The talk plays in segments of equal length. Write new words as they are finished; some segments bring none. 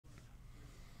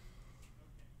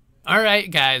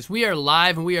Alright guys, we are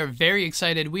live and we are very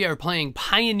excited. We are playing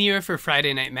Pioneer for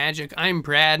Friday Night Magic. I'm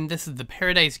Brad and this is the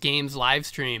Paradise Games live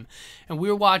stream. And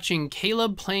we're watching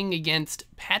Caleb playing against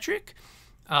Patrick.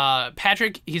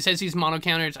 Patrick, he says he's mono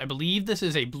counters. I believe this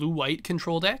is a blue-white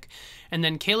control deck. And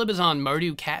then Caleb is on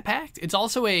Mardu Cat Pact. It's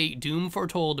also a Doom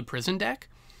Foretold prison deck.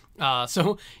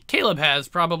 So Caleb has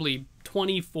probably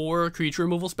 24 creature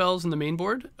removal spells in the main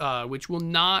board, which will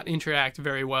not interact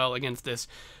very well against this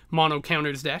mono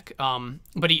counters deck.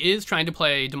 But he is trying to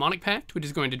play Demonic Pact, which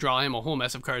is going to draw him a whole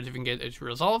mess of cards if he can get it to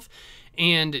resolve,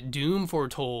 and Doom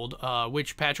Foretold,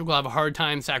 which Patrick will have a hard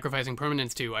time sacrificing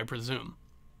permanents to, I presume.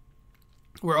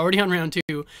 We're already on round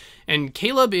 2, and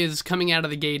Caleb is coming out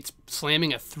of the gates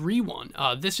slamming a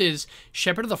 3-1. This is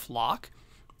Shepherd of the Flock.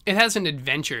 It has an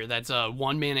adventure that's a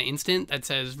 1-mana instant that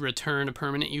says return a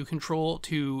permanent you control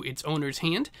to its owner's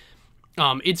hand.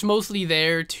 It's mostly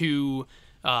there to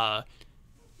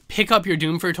pick up your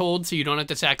Doom Foretold so you don't have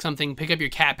to sack something, pick up your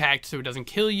Cat Pact so it doesn't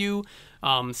kill you,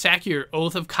 sack your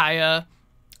Oath of Kaya,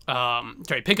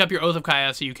 pick up your Oath of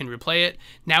Kaya so you can replay it.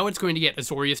 Now it's going to get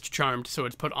Azorius Charmed, so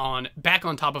it's put on back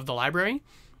on top of the library.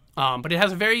 But it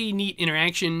has a very neat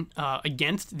interaction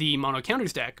against the mono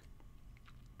counters deck,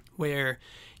 where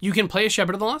you can play a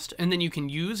Shepherd of the Lost, and then you can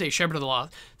use a Shepherd of the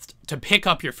Lost to pick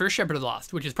up your first Shepherd of the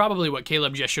Lost, which is probably what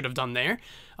Caleb just should have done there.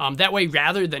 That way,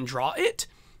 rather than draw it,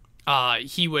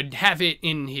 he would have it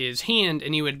in his hand,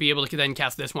 and he would be able to then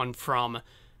cast this one from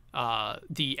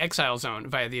the Exile Zone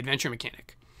via the Adventure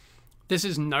mechanic. This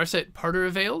is Narset Parter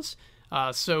of Veils,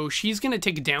 so she's going to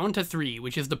take down to 3,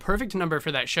 which is the perfect number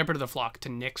for that Shepherd of the Flock to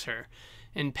nix her.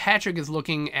 And Patrick is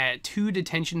looking at 2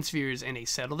 Detention Spheres and a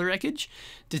Settle the Wreckage.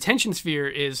 Detention Sphere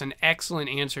is an excellent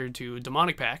answer to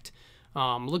Demonic Pact.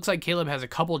 Looks like Caleb has a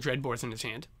couple Dreadbores in his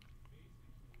hand,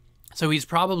 so he's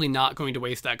probably not going to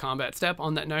waste that combat step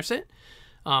on that Narset.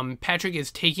 Patrick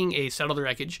is taking a Settle the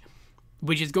Wreckage,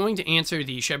 which is going to answer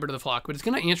the Shepherd of the Flock, but it's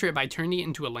going to answer it by turning it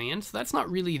into a land, so that's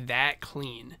not really that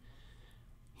clean.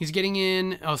 He's getting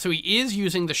in... Oh, so he is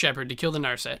using the Shepherd to kill the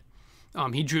Narset.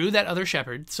 He drew that other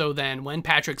Shepherd, so then when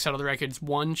Patrick Settled the Records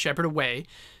 1 Shepherd away,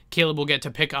 Caleb will get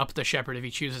to pick up the Shepherd if he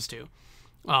chooses to.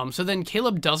 So then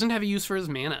Caleb doesn't have a use for his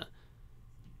mana.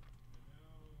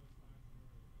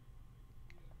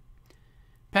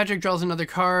 Patrick draws another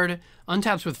card,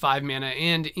 untaps with 5 mana,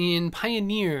 and in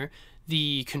Pioneer,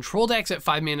 the control decks at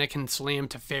 5 mana can slam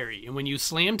to Fairy. And when you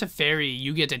slam to Fairy,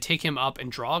 you get to take him up and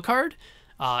draw a card,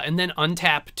 and then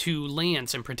untap to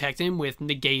Lance and protect him with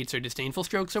negates or disdainful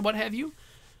strokes or what have you.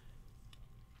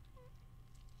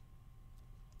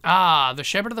 The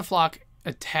Shepherd of the Flock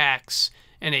attacks,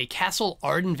 and a Castle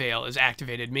Ardenvale is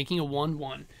activated, making a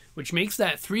 1-1, which makes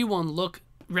that 3-1 look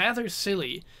rather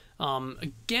silly.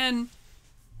 Again,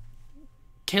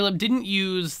 Caleb didn't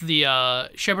use the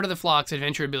Shepherd of the Flock's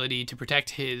adventure ability to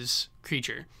protect his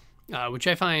creature, which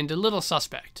I find a little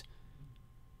suspect.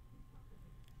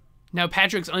 Now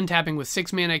Patrick's untapping with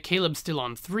 6 mana, Caleb's still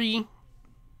on 3.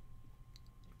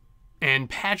 And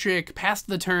Patrick passed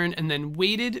the turn and then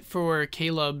waited for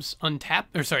Caleb's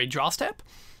draw step,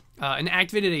 and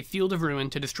activated a Field of Ruin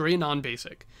to destroy a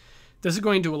non-basic. This is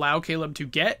going to allow Caleb to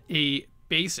get a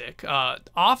basic.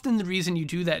 Often the reason you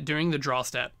do that during the draw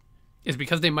step is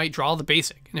because they might draw the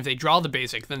basic. And if they draw the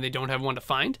basic, then they don't have one to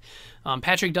find.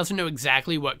 Patrick doesn't know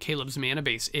exactly what Caleb's mana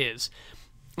base is.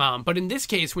 But in this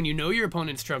case, when you know your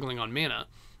opponent's struggling on mana,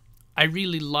 I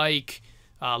really like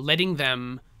letting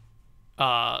them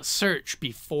search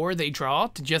before they draw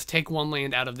to just take 1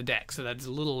 land out of the deck, so that it's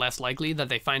a little less likely that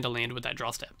they find a land with that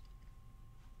draw step.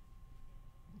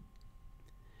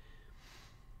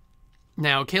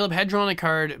 Now, Caleb had drawn a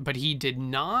card, but he did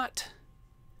not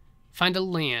find a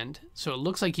land, so it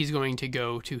looks like he's going to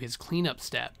go to his cleanup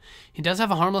step. He does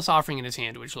have a Harmless Offering in his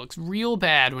hand, which looks real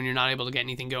bad when you're not able to get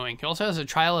anything going. He also has a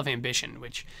Trial of Ambition,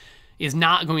 which is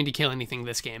not going to kill anything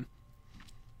this game.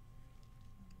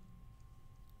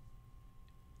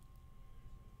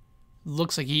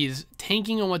 Looks like he's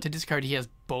tanking on what to discard. He has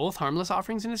both Harmless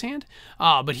Offerings in his hand.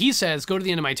 But he says, go to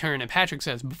the end of my turn, and Patrick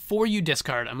says, before you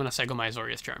discard, I'm going to cycle my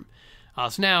Azorius Charm.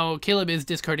 So now Caleb is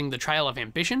discarding the Trial of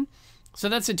Ambition. So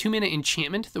that's a 2-mana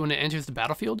enchantment that when it enters the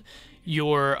battlefield,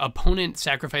 your opponent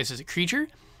sacrifices a creature.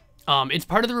 It's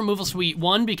part of the removal suite,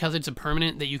 1, because it's a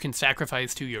permanent that you can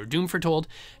sacrifice to your Doom Foretold,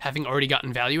 having already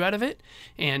gotten value out of it,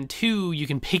 and 2, you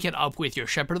can pick it up with your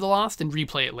Shepherd of the Lost and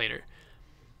replay it later.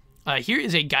 Here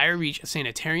is a Gyre Reach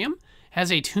Sanitarium.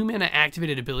 Has a 2-mana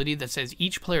activated ability that says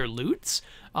each player loots.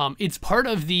 It's part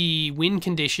of the win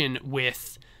condition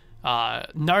with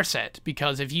Narset,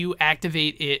 because if you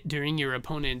activate it during your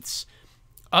opponent's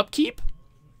upkeep,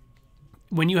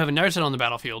 when you have a Narset on the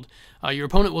battlefield, your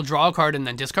opponent will draw a card and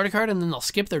then discard a card, and then they'll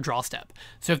skip their draw step.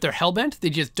 So if they're Hellbent, they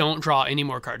just don't draw any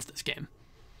more cards this game.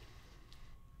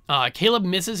 Caleb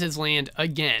misses his land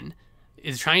again,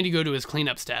 is trying to go to his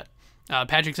cleanup step.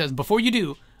 Patrick says, before you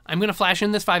do, I'm going to flash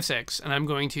in this 5/6, and I'm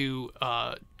going to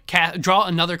draw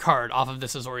another card off of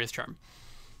this Azorius Charm.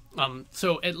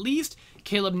 So at least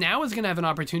Caleb now is going to have an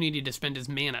opportunity to spend his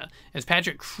mana, as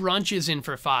Patrick crunches in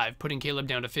for 5, putting Caleb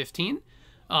down to 15.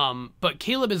 But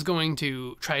Caleb is going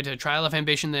to try to Trial of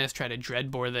Ambition this, try to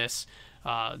Dreadbore this,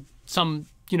 some,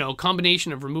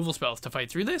 combination of removal spells to fight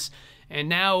through this. And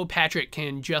now Patrick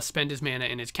can just spend his mana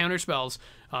in his counter spells,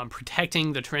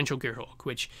 protecting the Torrential Gearhulk,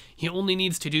 which he only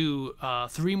needs to do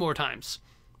 3 more times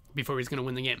before he's going to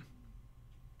win the game.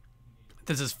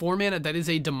 This is 4 mana. That is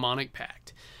a Demonic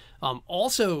Pact.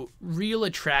 Also, real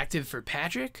attractive for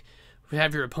Patrick to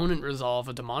have your opponent resolve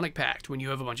a Demonic Pact when you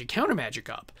have a bunch of counter magic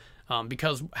up.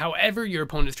 Because however your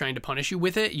opponent is trying to punish you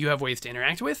with it, you have ways to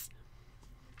interact with.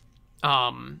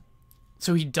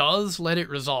 So he does let it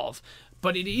resolve.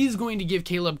 But it is going to give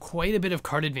Caleb quite a bit of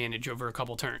card advantage over a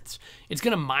couple turns. It's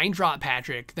going to mind drop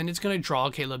Patrick, then it's going to draw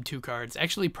Caleb 2 cards.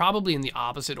 Actually, probably in the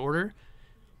opposite order.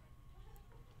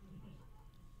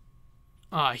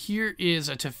 Here is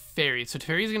a Teferi. So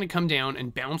Teferi is going to come down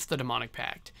and bounce the Demonic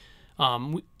Pact.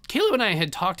 Caleb and I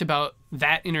had talked about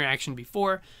that interaction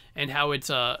before and how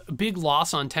it's a big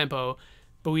loss on tempo,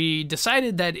 but we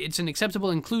decided that it's an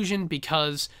acceptable inclusion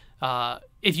because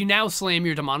if you now slam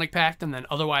your Demonic Pact and then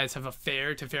otherwise have a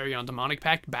fair Teferi on Demonic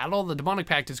Pact battle, the Demonic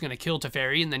Pact is going to kill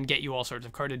Teferi and then get you all sorts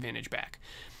of card advantage back.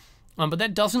 But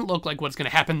that doesn't look like what's going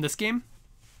to happen this game.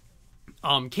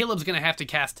 Caleb's going to have to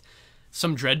cast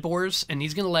some Dreadbores, and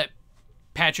he's going to let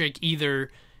Patrick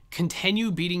either continue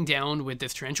beating down with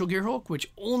this Torrential Gearhulk, which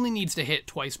only needs to hit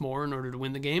twice more in order to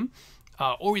win the game,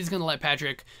 or he's going to let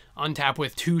Patrick untap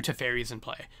with 2 Teferis in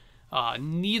play.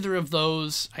 Neither of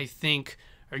those, I think,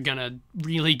 are going to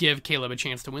really give Caleb a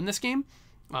chance to win this game.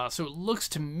 So it looks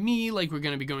to me like we're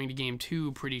going to be going to game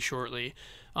 2 pretty shortly.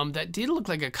 That did look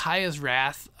like a Kaya's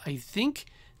Wrath. I think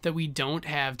that we don't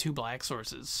have 2 black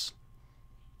sources.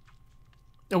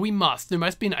 No, we must. There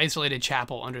must be an isolated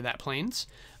chapel under that plains,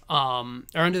 or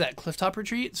under that clifftop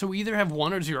retreat. So we either have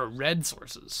 1 or 0 red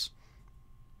sources.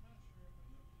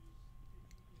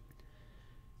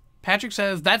 Patrick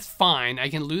says, that's fine. I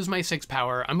can lose my 6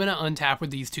 power. I'm going to untap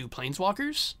with these 2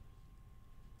 planeswalkers.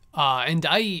 And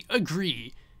I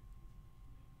agree.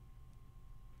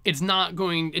 It's going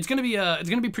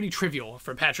to be pretty trivial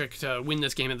for Patrick to win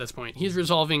this game at this point. He's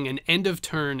resolving an end of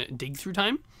turn dig through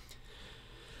time.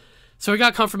 So we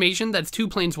got confirmation that's 2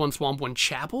 plains, 1 swamp, 1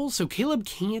 chapel, so Caleb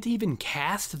can't even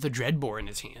cast the Dreadbore in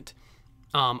his hand.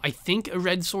 I think a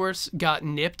red source got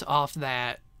nipped off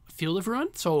that Field of Ruin,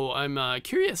 so I'm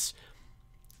curious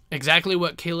exactly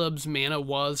what Caleb's mana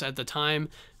was at the time,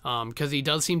 because he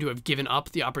does seem to have given up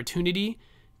the opportunity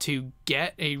to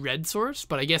get a red source,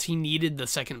 but I guess he needed the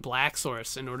second black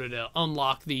source in order to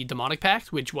unlock the Demonic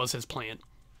Pact, which was his plan.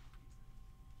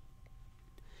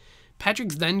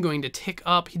 Patrick's then going to tick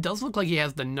up. He does look like he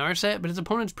has the Narset, but his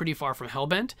opponent's pretty far from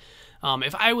Hellbent.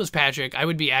 If I was Patrick, I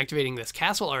would be activating this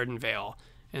Castle Arden Vale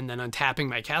and then untapping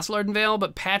my Castle Arden Vale,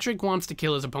 but Patrick wants to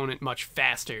kill his opponent much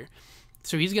faster.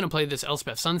 So he's going to play this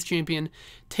Elspeth Suns Champion,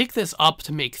 tick this up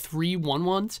to make 3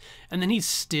 1/1s, and then he's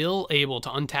still able to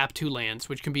untap 2 lands,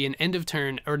 which can be an end of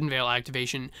turn Arden Vale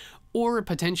activation, or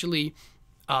potentially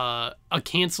a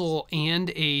cancel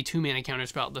and a 2-mana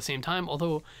counterspell at the same time,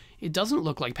 although it doesn't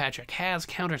look like Patrick has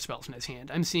counterspells in his hand.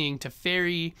 I'm seeing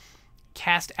Teferi,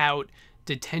 Cast Out,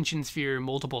 Detention Sphere,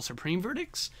 multiple Supreme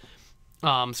Verdicts.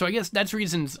 So I guess that's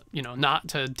reasons, not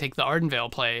to take the Arden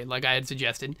Vale play, like I had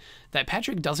suggested, that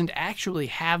Patrick doesn't actually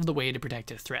have the way to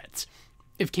protect his threats.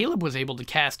 If Caleb was able to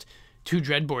cast 2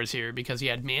 Dreadbores here because he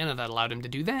had mana that allowed him to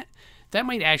do that, that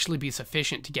might actually be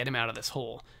sufficient to get him out of this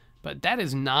hole. But that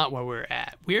is not where we're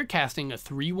at. We're casting a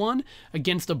 3/1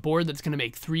 against a board that's going to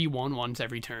make 3 1/1s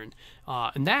every turn.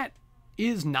 And that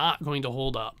is not going to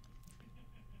hold up.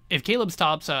 If Caleb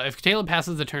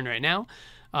passes the turn right now,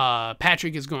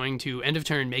 Patrick is going to, end of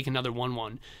turn, make another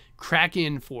 1/1. Crack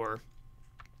in for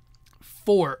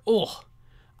 4. Oh,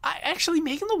 actually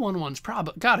making the 1/1's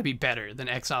probably got to be better than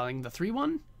exiling the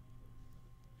 3/1.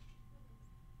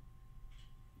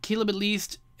 Caleb at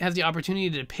least has the opportunity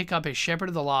to pick up a Shepherd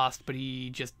of the Lost, but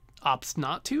he just opts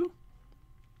not to.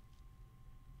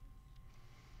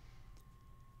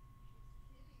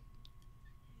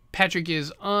 Patrick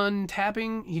is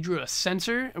untapping. He drew a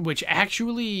Censor, which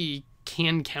actually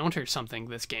can counter something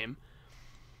this game.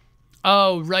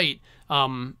 Oh, right.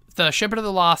 The Shepherd of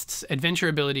the Lost's adventure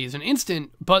ability is an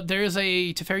instant, but there's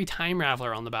a Teferi Time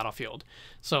Raveler on the battlefield.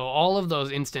 So all of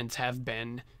those instants have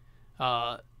been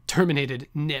terminated,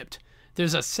 nipped.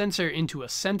 There's a sensor into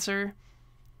another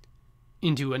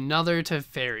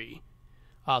Teferi.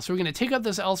 So we're going to take up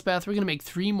this Elspeth, we're going to make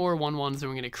 3 more 1/1s, then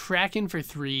we're going to crack in for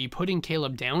 3, putting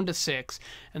Caleb down to 6,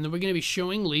 and then we're going to be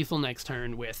showing lethal next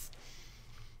turn with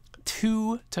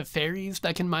 2 Teferis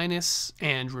that can minus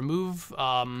and remove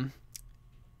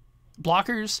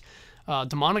blockers.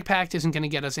 Demonic Pact isn't going to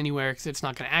get us anywhere because it's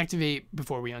not going to activate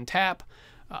before we untap.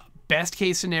 Best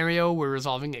case scenario, we're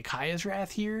resolving a Kaya's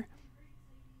Wrath here.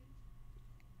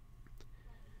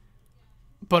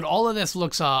 But all of this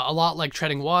looks a lot like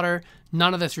treading water.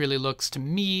 None of this really looks to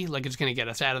me like it's going to get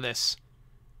us out of this.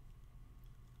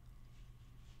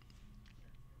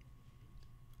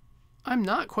 I'm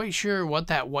not quite sure what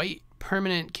that white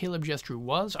permanent Caleb just drew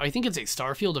was. I think it's a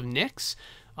Starfield of Nyx.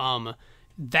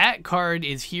 That card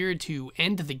is here to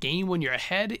end the game when you're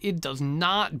ahead. It does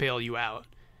not bail you out.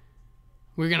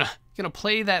 We're gonna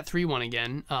play that 3/1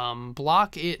 again.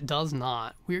 Block it does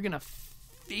not. We're gonna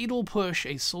fatal push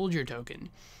a soldier token.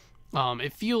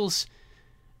 It feels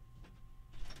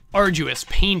arduous,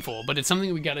 painful, but it's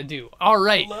something we gotta do. All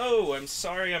right. Hello, I'm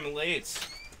sorry I'm late.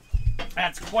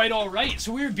 That's quite all right.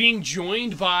 So we're being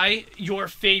joined by your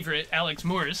favorite, Alex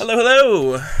Moores. Hello,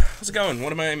 hello. How's it going?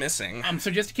 What am I missing? So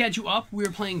just to catch you up, we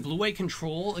were playing Blue-White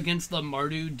Control against the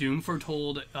Mardu Doom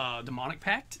Foretold Demonic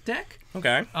Pact deck.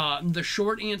 Okay. The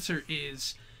short answer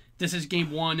is, this is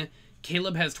game 1.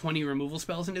 Caleb has 20 removal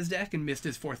spells in his deck and missed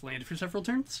his 4th land for several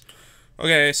turns.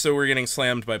 Okay, so we're getting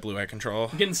slammed by Blue-White Control.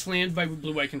 We're getting slammed by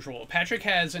Blue-White Control. Patrick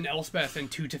has an Elspeth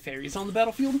and 2 Teferis on the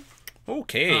battlefield.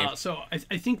 Okay. So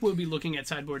I think we'll be looking at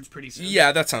sideboards pretty soon.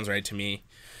 Yeah, that sounds right to me.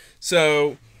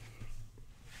 So,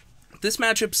 this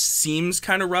matchup seems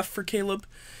kind of rough for Caleb.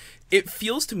 It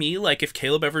feels to me like if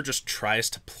Caleb ever just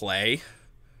tries to play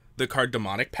the card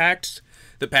Demonic Pact,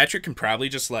 that Patrick can probably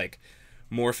just, like,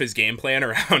 morph his game plan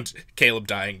around Caleb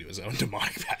dying to his own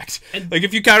Demonic Pact. Like,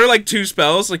 if you counter, like, 2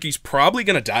 spells, like, he's probably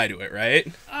gonna die to it, right?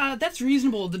 That's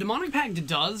reasonable. The Demonic Pact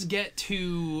does get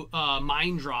to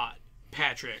Mind Rot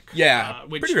Patrick. Yeah,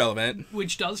 pretty relevant.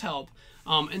 Which does help.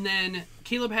 And then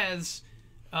Caleb has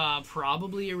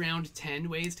probably around 10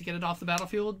 ways to get it off the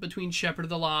battlefield between Shepherd of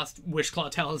the Lost,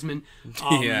 Wishclaw Talisman,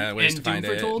 yeah, ways and to Doom find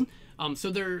Foretold.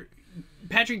 So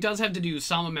Patrick does have to do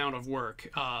some amount of work.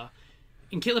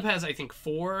 And Caleb has, I think,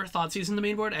 4 Thoughtseize in the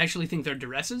main board. I actually think they're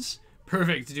Duresses.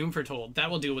 Perfect, Doom Foretold. That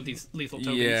will deal with these lethal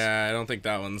tokens. Yeah, I don't think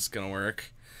that one's gonna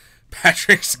work.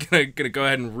 Patrick's gonna go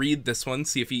ahead and read this one,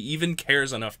 see if he even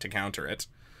cares enough to counter it.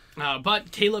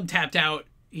 But Caleb tapped out.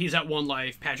 He's at 1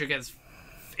 life. Patrick has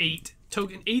 8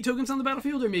 tokens on the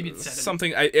battlefield, or maybe it's 7.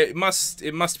 Something. It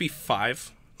must be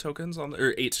 5 tokens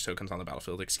or 8 tokens on the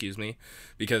battlefield. Excuse me,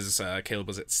 because Caleb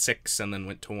was at 6 and then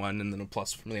went to 1, and then a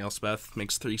plus from the Elspeth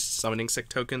makes 3 summoning sick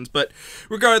tokens. But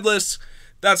regardless,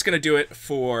 that's going to do it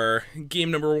for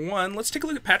game number 1. Let's take a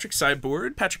look at Patrick's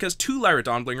sideboard. Patrick has 2 Lyra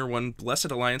Dawnbringer, 1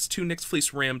 Blessed Alliance, 2 Nyx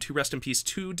Fleece Ram, 2 Rest in Peace,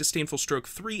 2 Disdainful Stroke,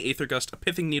 3 Aether Gust, a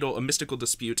Pithing Needle, a Mystical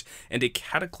Dispute, and a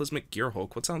Cataclysmic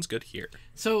Gearhulk. What sounds good here?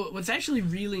 So what's actually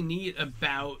really neat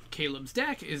about Caleb's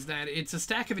deck is that it's a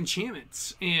stack of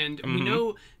enchantments. And we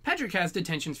know Patrick has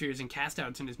Detention Spheres and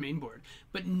Castouts in his main board,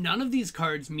 but none of these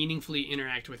cards meaningfully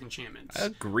interact with enchantments.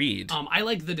 Agreed. I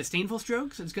like the Disdainful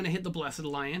Strokes. It's going to hit the Blessed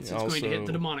Alliance. It's going to hit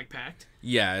the Demonic Pact.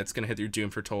 Yeah, it's going to hit your Doom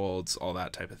Foretolds, all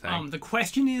that type of thing. The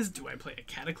question is, do I play a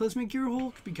Cataclysmic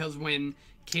Gearhulk? Because when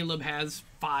Caleb has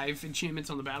 5 enchantments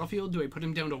on the battlefield, do I put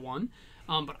him down to 1?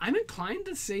 But I'm inclined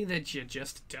to say that you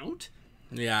just don't.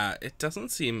 Yeah, it doesn't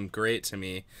seem great to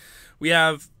me. We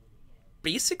have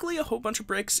basically a whole bunch of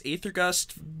bricks. Aether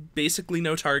Gust, basically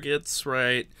no targets,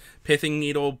 right? Pithing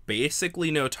Needle,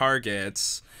 basically no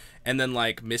targets. And then,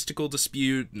 like, Mystical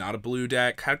Dispute, not a blue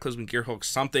deck. Cataclysmic Gearhulk,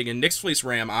 something. And Nyx Fleece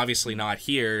Ram, obviously not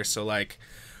here. So, like,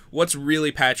 what's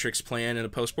really Patrick's plan in a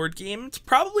post-board game? It's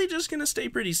probably just going to stay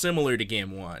pretty similar to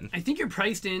game 1. I think you're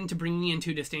priced into bringing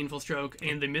into Disdainful Stroke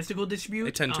and the Mystical Dispute.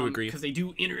 I tend to agree. Because they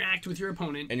do interact with your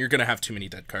opponent. And you're going to have too many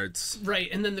dead cards. Right,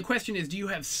 and then the question is, do you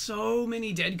have so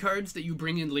many dead cards that you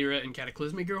bring in Lyra and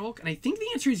Cataclysmic Gearhulk? And I think the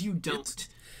answer is you don't.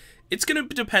 It's going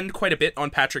to depend quite a bit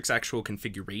on Patrick's actual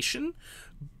configuration,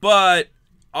 but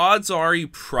odds are you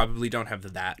probably don't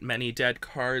have that many dead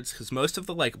cards, because most of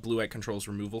the like blue-white controls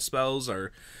removal spells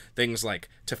are things like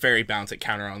Teferi Bounce at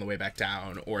counter on the way back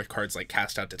down, or cards like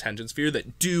Cast Out Detention Sphere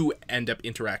that do end up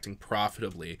interacting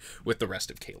profitably with the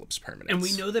rest of Caleb's permanents. And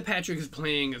we know that Patrick is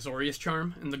playing Azorius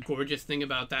Charm, and the gorgeous thing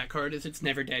about that card is it's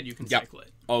never dead. You can cycle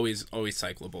it. Always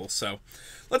cyclable. So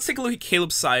let's take a look at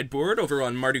Caleb's sideboard over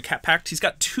on Mardu Cat Pact. He's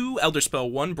got 2 Elder Spell,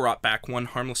 1 Brought Back, 1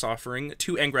 Harmless Offering,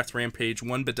 2 Angrath Rampage,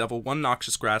 1 Bedevil, 1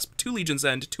 Noxious Grasp, 2 Legion's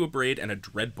End, 2 Abrade, and a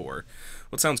Dreadbore.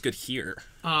 What sounds good here?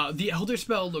 The Elder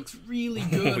Spell looks really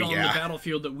good on the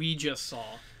battlefield that we just saw.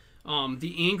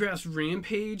 The Angrath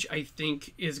Rampage, I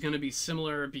think, is going to be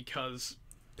similar because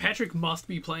Patrick must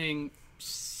be playing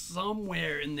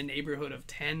somewhere in the neighborhood of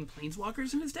 10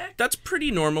 Planeswalkers in his deck. That's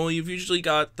pretty normal. You've usually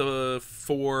got the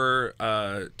 4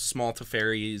 small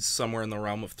Teferis somewhere in the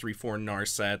realm of 3-4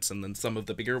 Narsets, and then some of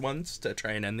the bigger ones to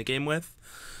try and end the game with.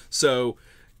 So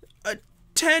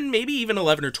 10, maybe even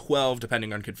 11 or 12,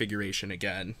 depending on configuration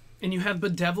again. And you have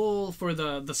Bedevil for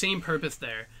the same purpose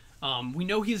there. We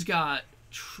know he's got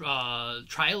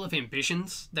Trial of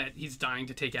Ambitions that he's dying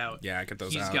to take out. Yeah, get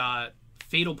those out. He's got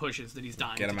Fatal Pushes that he's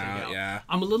dying to take out. Yeah.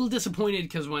 I'm a little disappointed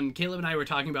because when Caleb and I were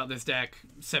talking about this deck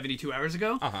 72 hours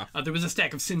ago, there was a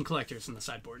stack of Sin Collectors in the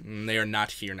sideboard. They are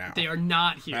not here now. They are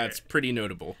not here. That's pretty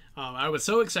notable. I was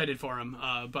so excited for him,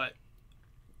 but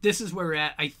this is where we're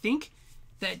at. I think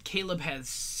that Caleb has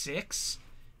 6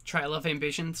 Trial of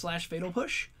Ambition / Fatal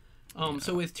Push.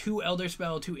 So with 2 Elder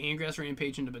Spell, 2 Angrath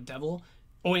Rampage, and a Bedevil,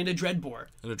 and a Dreadbore.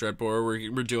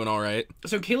 We're doing all right.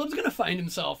 So Caleb's going to find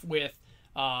himself with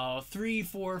 3,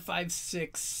 4, 5,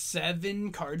 6,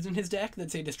 7 cards in his deck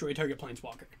that say Destroy Target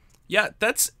Planeswalker. Yeah,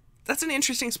 that's an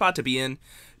interesting spot to be in,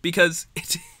 because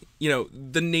it's,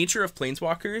 the nature of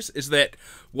Planeswalkers is that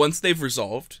once they've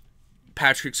resolved,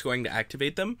 Patrick's going to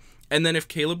activate them, and then if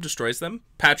Caleb destroys them,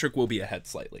 Patrick will be ahead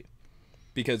slightly.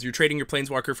 Because you're trading your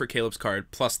Planeswalker for Caleb's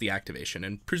card plus the activation,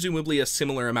 and presumably a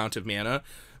similar amount of mana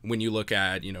when you look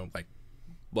at,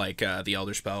 like the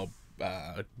Elder Spell,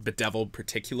 Bedevil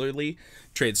particularly,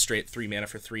 trades straight 3 mana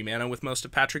for 3 mana with most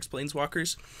of Patrick's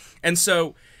Planeswalkers. And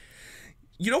so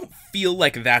you don't feel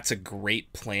like that's a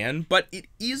great plan, but it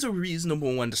is a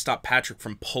reasonable one to stop Patrick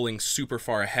from pulling super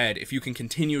far ahead if you can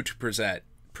continue to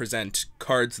present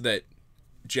cards that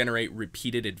generate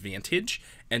repeated advantage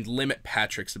and limit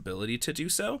Patrick's ability to do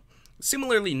so.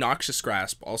 Similarly, Noxious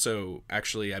Grasp also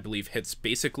actually, I believe, hits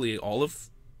basically all of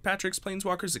Patrick's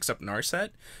Planeswalkers except Narset,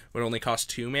 would only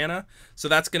cost 2 mana. So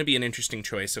that's going to be an interesting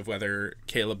choice of whether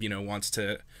Caleb, wants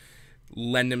to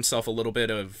lend himself a little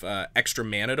bit of extra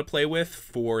mana to play with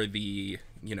for the,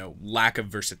 lack of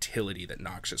versatility that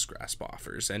Noxious Grasp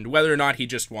offers, and whether or not he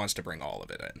just wants to bring all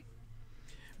of it in.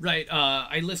 Right.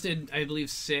 I listed, I believe,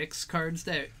 6 cards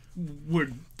that were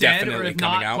dead, or if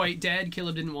not quite dead.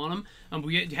 Caleb didn't want them.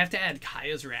 We have to add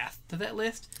Kaya's Wrath to that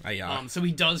list. So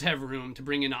he does have room to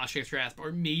bring in Noxious Grasp,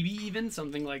 or maybe even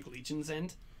something like Legion's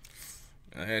End.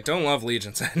 I don't love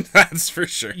Legion's End, that's for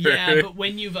sure. Yeah, but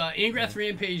when you've Angrath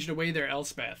Rampaged away their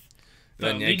Elspeth,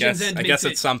 then I guess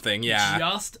it's something, yeah.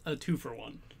 Just a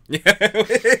 2-for-1. Yeah,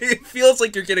 it feels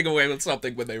like you're getting away with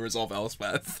something when they resolve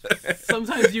Elspeth.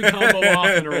 Sometimes you combo off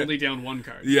and are only down 1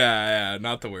 card. Yeah,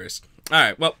 not the worst. All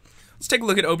right, well, let's take a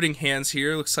look at opening hands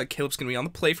here. Looks like Caleb's going to be on the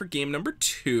play for game number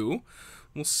 2.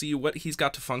 We'll see what he's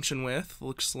got to function with.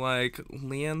 Looks like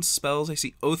land spells. I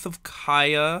see Oath of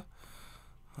Kaya.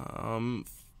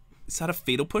 Is that a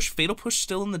Fatal Push? Fatal Push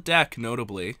still in the deck,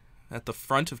 notably, at the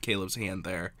front of Caleb's hand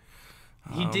there.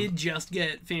 He did just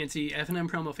get fancy FNM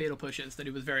promo Fatal Pushes that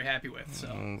he was very happy with.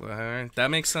 So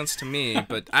that makes sense to me,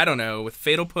 but I don't know. With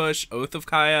Fatal Push, Oath of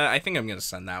Kaya, I think I'm going to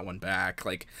send that one back.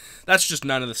 Like, that's just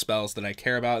none of the spells that I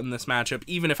care about in this matchup.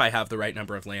 Even if I have the right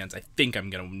number of lands, I think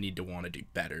I'm going to need to want to do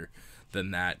better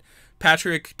than that.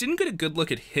 Patrick didn't get a good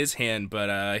look at his hand, but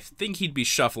I think he'd be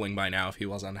shuffling by now if he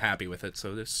was unhappy with it,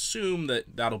 so assume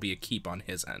that that'll be a keep on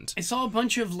his end. I saw a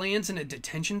bunch of lands in a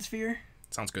Detention Sphere.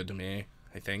 Sounds good to me,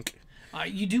 I think.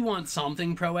 You do want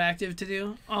something proactive to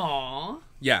do? Aww.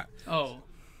 Yeah. Oh,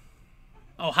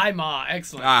 hi, Ma.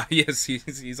 Excellent. Yes,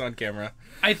 he's on camera.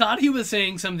 I thought he was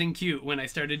saying something cute when I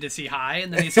started to see hi,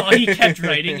 and then I saw he kept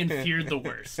writing and feared the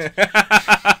worst.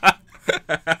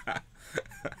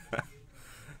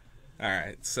 All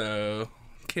right, so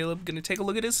Caleb going to take a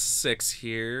look at his 6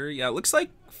 here. Yeah, it looks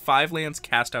like 5 lands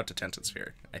Cast Out Detention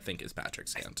Sphere, I think, is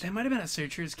Patrick's hand. That might have been a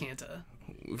Searcher's Canta.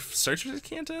 Searcher's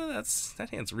Canta? That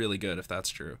hand's really good if that's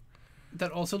true.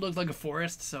 That also looked like a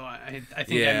forest, so I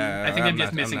think I'm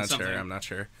just missing something. I'm not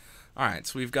sure. All right,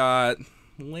 so we've got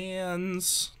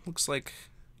lands. Looks like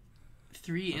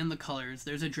 3 in the colors.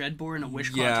 There's a Dreadbore and a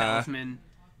Wishclaw Talisman.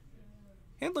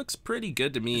 It looks pretty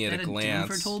good to me at a glance.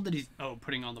 Doomfortold that he's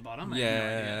putting on the bottom? Yeah, I have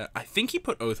no idea. I think he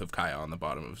put Oath of Kaya on the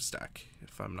bottom of his deck,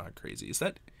 if I'm not crazy. Is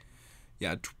that...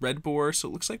 Yeah, Red Boar, so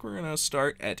it looks like we're going to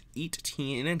start at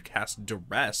 18 and cast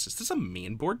Duress. Is this a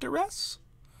main board Duress?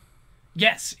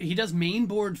 Yes, he does main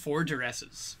board for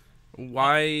Duresses.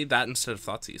 Why that instead of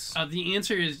Thoughtseize? The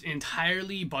answer is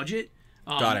entirely budget.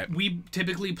 Got it. We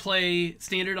typically play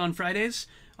Standard on Fridays,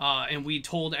 and we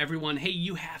told everyone, hey,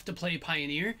 you have to play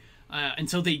Pioneer.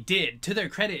 And so they did. To their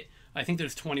credit, I think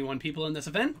there's 21 people in this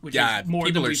event, which is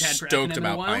more than we've had for FNM in a while. People are stoked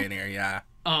about Pioneer, yeah.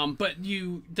 But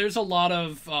there's a lot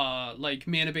of like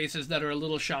mana bases that are a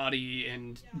little shoddy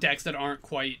and decks that aren't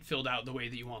quite filled out the way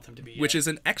that you want them to be. Which is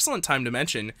an excellent time to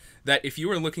mention that if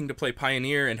you are looking to play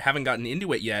Pioneer and haven't gotten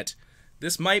into it yet,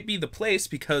 this might be the place,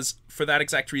 because for that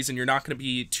exact reason, you're not going to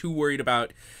be too worried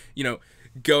about,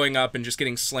 going up and just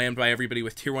getting slammed by everybody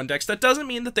with tier 1 decks. That doesn't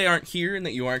mean that they aren't here and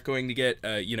that you aren't going to get,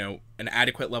 an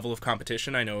adequate level of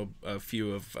competition. I know a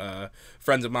few of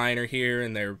friends of mine are here,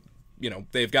 and they're,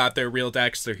 they've got their real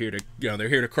decks. They're here to, they're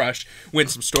here to crush, win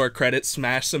some store credit,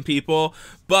 smash some people.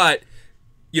 But,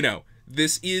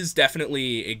 this is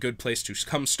definitely a good place to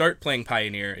come start playing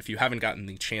Pioneer if you haven't gotten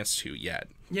the chance to yet.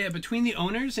 Yeah, between the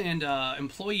owners and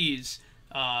employees,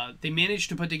 they managed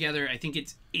to put together, I think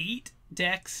it's 8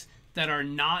 decks that are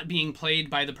not being played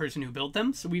by the person who built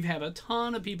them. So we've had a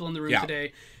ton of people in the room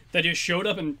today that just showed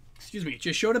up and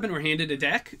were handed a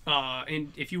deck.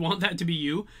 And if you want that to be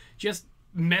you, just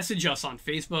message us on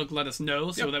Facebook, let us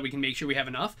know so that we can make sure we have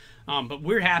enough. But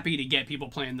we're happy to get people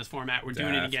playing this format. We're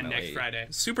doing it again next Friday.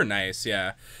 Super nice,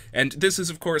 yeah. And this is,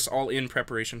 of course, all in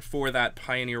preparation for that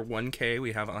Pioneer 1K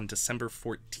we have on December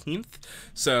 14th.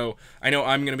 So I know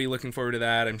I'm going to be looking forward to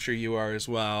that. I'm sure you are as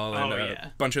well. And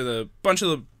a bunch of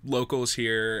the locals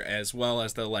here, as well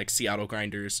as the Seattle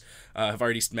grinders, have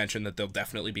already mentioned that they'll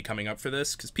definitely be coming up for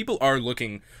this, because people are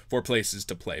looking for places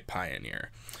to play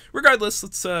Pioneer. Regardless,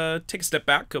 let's take a step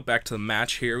back, go back to the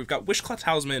match here. We've got Wishclaw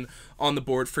Talisman on the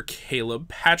board for Caleb.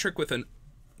 Patrick with a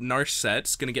Narset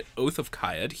is going to get Oath of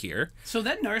Kayad here. So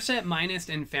that Narset minus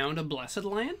and found a Blessed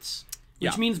Alliance,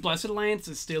 which means Blessed Alliance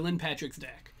is still in Patrick's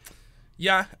deck.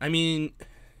 Yeah, I mean,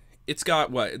 it's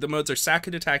got the modes are sack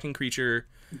an attacking creature,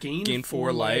 gain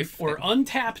 4 life, or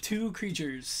untap 2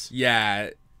 creatures. Yeah.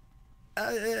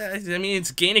 I mean,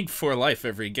 it's gaining 4 life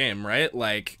every game, right?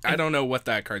 I don't know what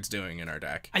that card's doing in our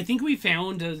deck. I think we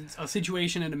found a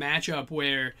situation in a matchup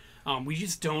where we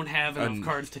just don't have enough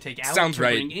cards to take out to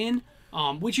bring in.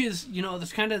 Which is,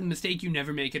 that's kind of the mistake you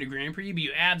never make at a Grand Prix, but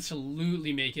you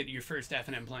absolutely make it your first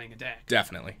FNM playing a deck.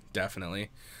 Definitely.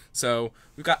 So,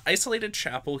 we've got Isolated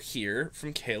Chapel here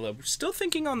from Caleb. We're still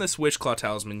thinking on this Wishclaw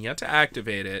Talisman, yet to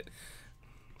activate it.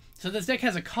 So this deck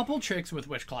has a couple tricks with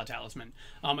Wishclaw Talisman.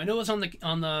 I know it was on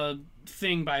the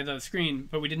thing by the screen,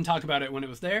 but we didn't talk about it when it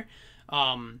was there.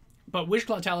 But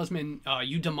Wishclaw Talisman,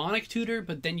 you demonic tutor,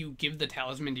 but then you give the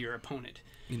talisman to your opponent.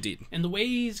 Indeed. And the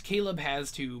ways Caleb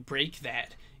has to break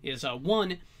that is,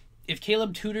 one, if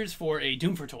Caleb tutors for a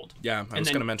Doomfortold. Yeah, I was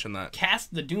going to mention that.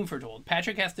 Cast the Doomfortold.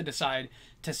 Patrick has to decide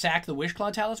to sack the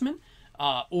Wishclaw Talisman,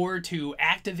 or to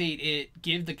activate it,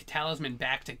 give the talisman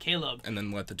back to Caleb. And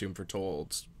then let the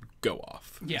Doomfortolds go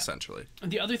off, essentially.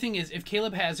 The other thing is, if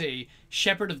Caleb has a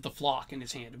Shepherd of the Flock in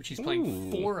his hand, which he's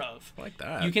playing 4 of, I like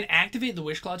that. You can activate the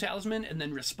Wishclaw Talisman and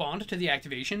then respond to the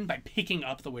activation by picking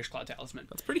up the Wishclaw Talisman.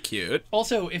 That's pretty cute.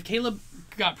 Also, if Caleb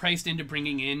got priced into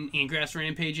bringing in Ingress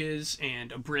Rampages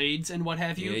and Braids and what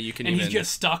have you, he's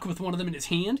just stuck with one of them in his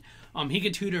hand, he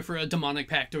could tutor for a Demonic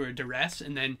Pact or a Duress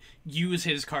and then use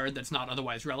his card that's not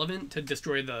otherwise relevant to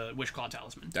destroy the Wishclaw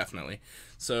Talisman. Definitely.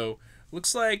 So,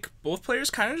 looks like both players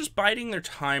kind of just biding their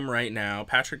time right now.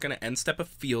 Patrick going to end step a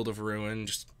Field of Ruin,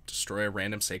 just destroy a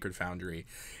random Sacred Foundry.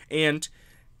 And,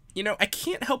 I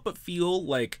can't help but feel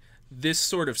like this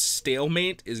sort of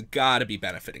stalemate is got to be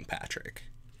benefiting Patrick.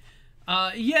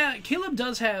 Yeah, Caleb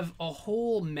does have a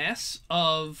whole mess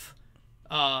of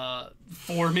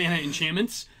 4 mana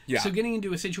enchantments. Yeah. So getting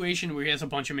into a situation where he has a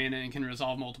bunch of mana and can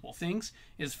resolve multiple things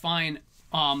is fine.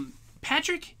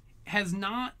 Patrick has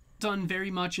not done very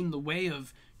much in the way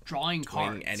of drawing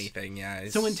cards. Anything, yeah.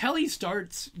 So until he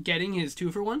starts getting his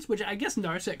 2-for-1s, which I guess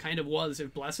Narset kind of was,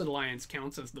 if Blessed Alliance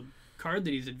counts as the card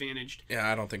that he's advantaged.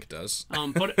 Yeah, I don't think it does.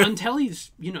 But until he's,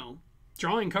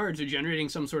 drawing cards or generating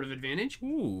some sort of advantage,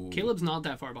 Caleb's not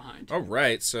that far behind. All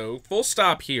right, so full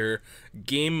stop here.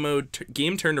 Game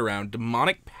turned around.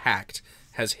 Demonic Pact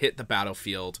has hit the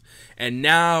battlefield, and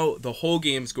now the whole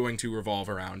game's going to revolve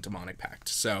around Demonic Pact.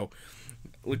 So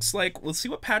looks like we'll see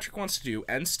what Patrick wants to do.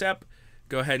 End step,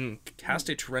 go ahead and cast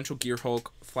a Torrential Gearhulk,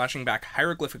 flashing back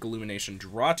Hieroglyphic Illumination,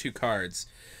 draw 2 cards.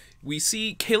 we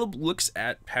see Caleb looks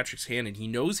at Patrick's hand, and he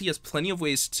knows he has plenty of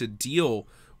ways to deal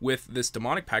with this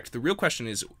Demonic Pact. The real question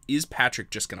is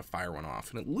Patrick just going to fire one off?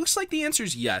 And it looks like the answer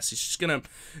is yes. He's just going to,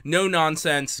 no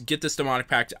nonsense, get this Demonic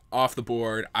Pact off the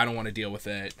board. I don't want to deal with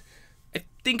it. I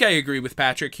think I agree with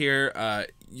Patrick here.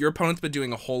 Your opponent's been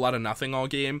doing a whole lot of nothing all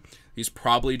game. He's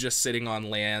probably just sitting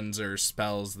on lands or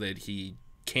spells that he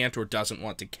can't or doesn't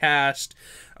want to cast.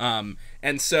 And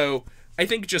so I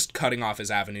think just cutting off his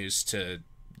avenues to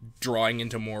drawing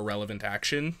into more relevant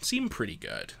action seem pretty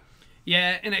good.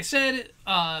 Yeah, and I said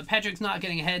Patrick's not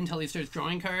getting ahead until he starts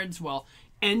drawing cards. Well,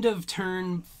 end of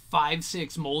turn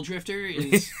 5/6 Mole Drifter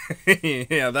is...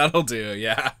 Yeah, that'll do,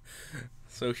 yeah.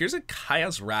 So here's a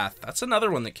Kaya's Wrath. That's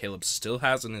another one that Caleb still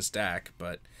has in his deck,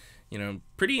 but, you know,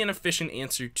 pretty inefficient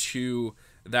answer to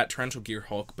that Torrential Gear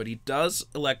Hulk, but he does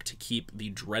elect to keep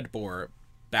the Dreadbore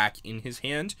back in his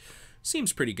hand.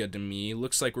 Seems pretty good to me.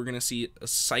 Looks like we're going to see a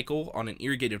cycle on an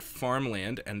irrigated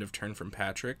farmland, end of turn from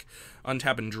Patrick.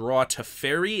 Untap and draw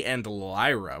Teferi and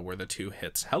Lyra were the two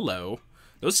hits. Hello.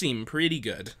 Those seem pretty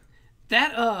good.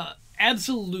 That,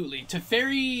 absolutely.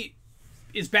 Teferi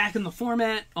is back in the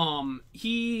format.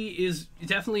 He is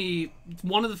definitely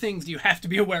one of the things you have to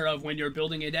be aware of when you're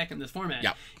building a deck in this format.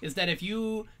 Yep. Is that if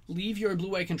you leave your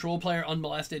blue-white control player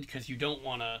unmolested because you don't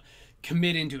want to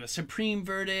commit into a Supreme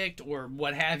Verdict or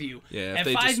what have you. Yeah, at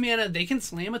 5 mana, they can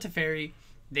slam a Teferi,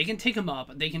 they can take him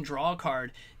up, they can draw a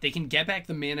card, they can get back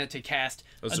the mana to cast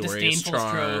Azorius a Disdainful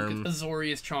Charm. Stroke,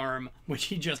 Azorius Charm, which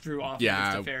he just drew off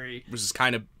Yeah, of Teferi. Which is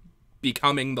kind of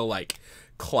becoming the, like,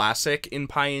 classic in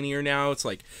Pioneer now. It's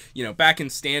like, you know, back in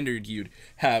Standard, you'd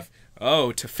have,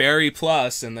 Teferi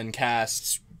plus, and then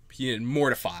cast...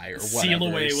 Mortify or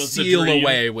whatever. Seal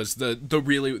Away was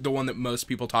the one that most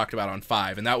people talked about on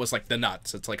 5, and that was like the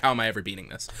nuts. It's like, how am I ever beating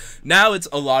this? Now it's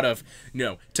a lot of,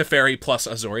 Teferi plus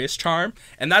Azorius Charm,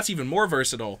 and that's even more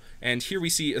versatile. And here we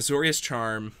see Azorius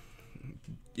Charm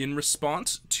in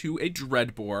response to a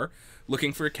Dreadbore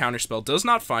looking for a counterspell. Does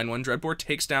not find one. Dreadbore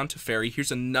takes down Teferi.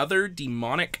 Here's another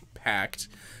Demonic Pact.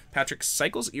 Patrick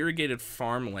cycles Irrigated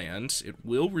Farmland. It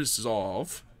will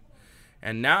resolve.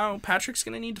 And now Patrick's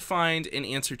going to need to find an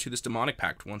answer to this Demonic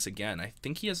Pact once again. I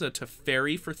think he has a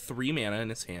Teferi for 3 mana in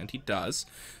his hand. He does.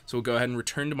 So we'll go ahead and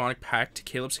return Demonic Pact to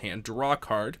Caleb's hand. Draw a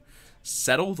card.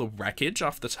 Settle the Wreckage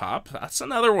off the top. That's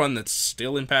another one that's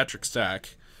still in Patrick's deck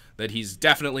that he's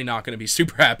definitely not going to be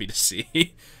super happy to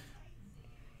see.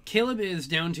 Caleb is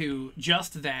down to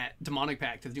just that Demonic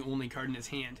Pact as the only card in his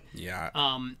hand. Yeah.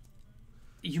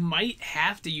 You might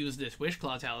have to use this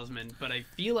Wishclaw Talisman, but I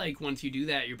feel like once you do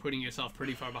that, you're putting yourself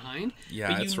pretty far behind.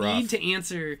 Yeah, but it's you rough. need to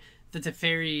answer the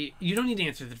Teferi. You don't need to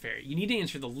answer the Teferi. You need to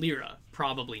answer the Lyra,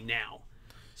 probably now.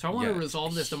 So I want to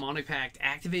resolve this Demonic Pact,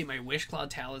 activate my Wishclaw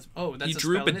Talisman. Oh, that's he a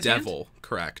drew spell in his hand? Bedevil,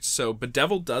 correct. So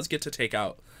Bedevil does get to take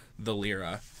out the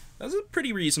Lyra. That's a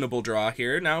pretty reasonable draw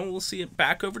here. Now we'll see it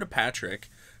back over to Patrick.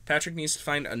 Patrick needs to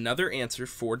find another answer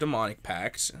for Demonic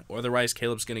Pact, otherwise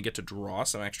Caleb's going to get to draw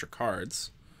some extra cards.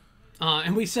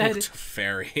 And we said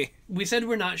Fairy. We said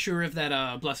we're not sure if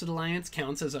that Blessed Alliance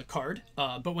counts as a card.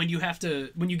 But when you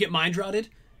get Mind Rotted,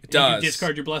 it does. You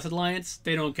discard your Blessed Alliance,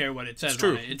 they don't care what it says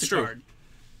on it. It's a card.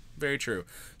 Very true.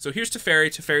 So here's Teferi.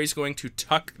 Teferi's going to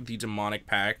tuck the Demonic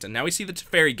Pact, and now we see the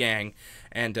Teferi gang,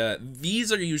 and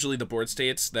these are usually the board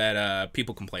states that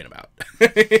people complain about.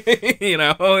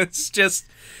 It's just,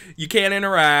 you can't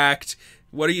interact.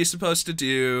 What are you supposed to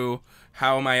do?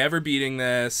 How am I ever beating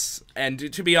this?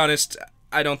 And to be honest,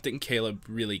 I don't think Caleb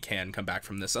really can come back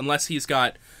from this unless he's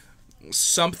got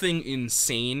something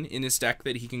insane in his deck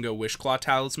that he can go Wishclaw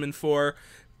Talisman for.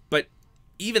 But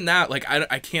even that, like,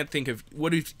 I can't think of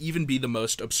what would even be the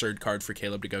most absurd card for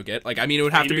Caleb to go get. Like, I mean, it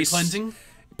would have to be Cleansing.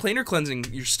 Planar Cleansing.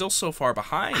 You're still so far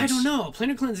behind. I don't know.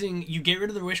 Planar Cleansing, you get rid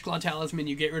of the Wishclaw Talisman,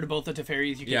 you get rid of both the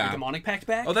Teferis, you get your Demonic Pact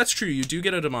back. Oh, that's true. You do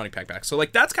get a Demonic Pact back. So,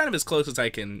 like, that's kind of as close as I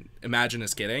can imagine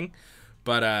us getting.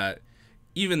 But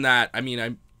even that, I mean,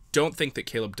 I don't think that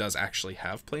Caleb does actually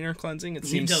have Planar Cleansing. It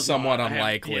seems somewhat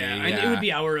unlikely. Yeah. It would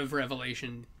be Hour of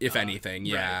Revelation. If anything,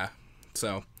 yeah.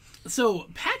 Right. So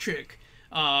Patrick,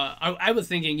 I was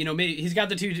thinking, maybe he's got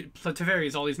the 2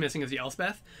 Teferis, all he's missing is the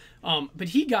Elspeth. But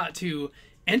he got to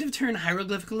end of turn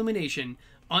Hieroglyphic Illumination,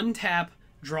 untap,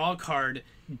 draw a card,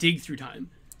 dig through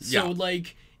time. So,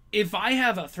 like, if I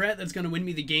have a threat that's going to win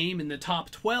me the game in the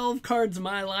top 12 cards of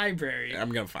my library...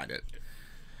 I'm going to find it.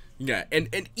 Yeah,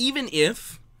 and even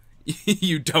if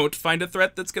you don't find a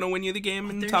threat that's going to win you the game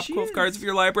in the top 12 cards of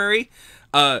your library,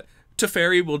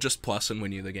 Teferi will just plus and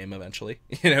win you the game eventually.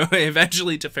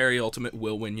 Eventually Teferi Ultimate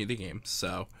will win you the game.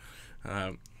 So,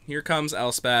 here comes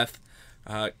Elspeth.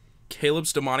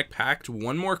 Caleb's Demonic Pact,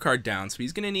 one more card down, so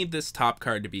he's going to need this top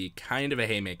card to be kind of a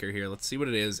haymaker here. Let's see what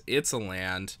it is. It's a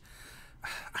land.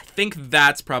 I think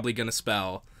that's probably going to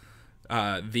spell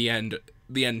the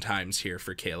end times here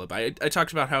for Caleb. I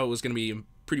talked about how it was going to be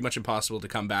pretty much impossible to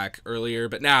come back earlier,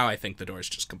 but now I think the door is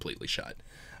just completely shut.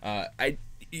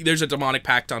 There's a Demonic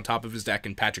Pact on top of his deck,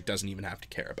 and Patrick doesn't even have to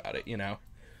care about it, you know?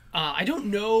 I don't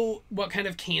know what kind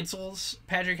of cancels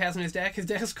Patrick has in his deck. His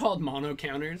deck is called mono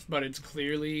counters, but it's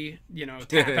clearly,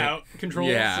 tap out control.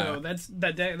 Yeah. So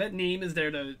that name is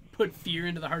there to put fear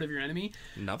into the heart of your enemy.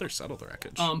 Another subtle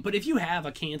wreckage. But if you have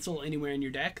a cancel anywhere in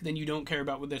your deck, then you don't care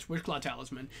about this Wishclaw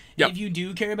Talisman. Yep. If you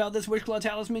do care about this Wishclaw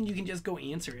Talisman, you can just go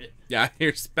answer it. Yeah,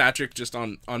 here's Patrick just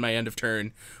on my end of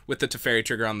turn with the Teferi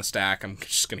trigger on the stack. I'm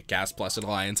just going to cast Blessed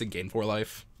Alliance and gain 4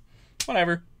 life.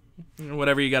 Whatever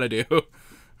you got to do.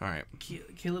 All right.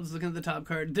 Caleb's looking at the top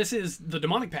card. This is the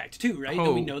Demonic Pact too, right? Oh.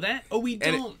 Do we know that? Oh, we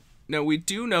don't. No, we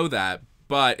do know that,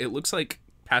 but it looks like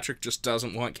Patrick just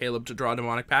doesn't want Caleb to draw a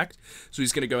Demonic Pact, so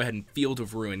he's going to go ahead and Field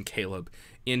of Ruin Caleb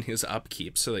in his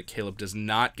upkeep so that Caleb does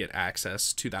not get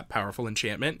access to that powerful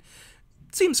enchantment.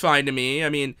 Seems fine to me. I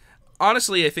mean,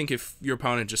 honestly, I think if your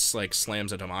opponent just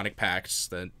slams a Demonic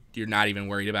Pact, then you're not even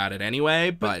worried about it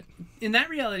anyway, but in that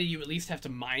reality, you at least have to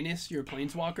minus your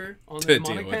Planeswalker on the to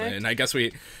Demonic deal with Pact. it. And I guess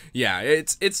it's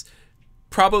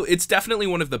definitely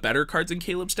one of the better cards in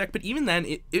Caleb's deck, but even then,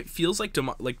 it feels like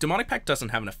Demonic Pact doesn't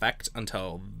have an effect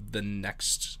until the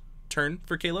next turn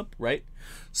for Caleb, right?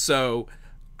 So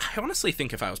I honestly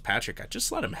think if I was Patrick, I'd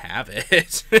just let him have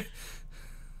it.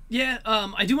 Yeah,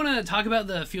 I do want to talk about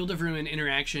the Field of Ruin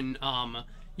interaction.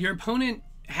 Your opponent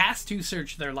has to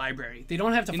search their library. They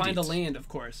don't have to find a land, of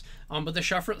course, but the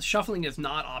shuffling is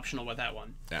not optional with that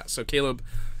one. Yeah, so Caleb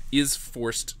is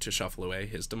forced to shuffle away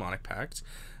his Demonic Pact.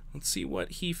 Let's see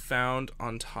what he found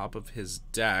on top of his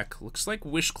deck. Looks like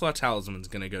Wishclaw Talisman's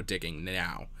going to go digging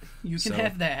now. You can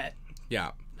have that.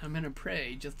 Yeah. I'm going to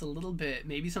pray just a little bit.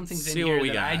 Maybe something's See in what here we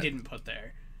that got. I didn't put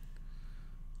there.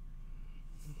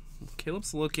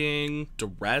 Caleb's looking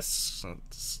Duress.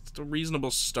 It's a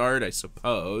reasonable start, I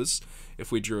suppose,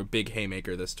 if we drew a big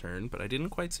haymaker this turn, but I didn't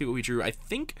quite see what we drew. I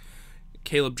think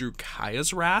Caleb drew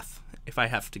Kaya's Wrath, if I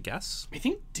have to guess. I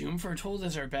think Doom Foretold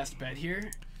is our best bet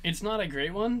here. It's not a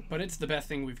great one, but it's the best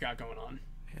thing we've got going on.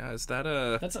 Yeah, is that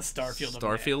That's a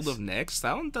Starfield of Nyx?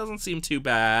 That one doesn't seem too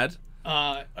bad.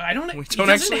 I don't. We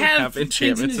don't actually have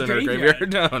enchantments in our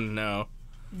graveyard. Oh, no.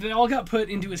 They all got put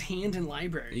into his hand and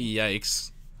library.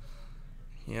 Yikes.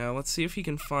 Yeah, let's see if he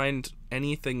can find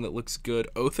anything that looks good.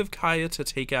 Oath of Kaya to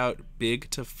take out Big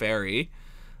Teferi.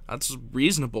 That's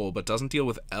reasonable, but doesn't deal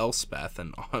with Elspeth.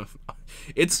 And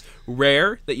it's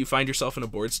rare that you find yourself in a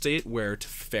board state where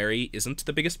Teferi isn't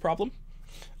the biggest problem.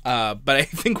 But I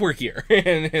think we're here,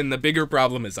 and the bigger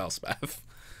problem is Elspeth.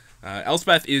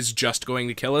 Elspeth is just going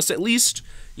to kill us. At least,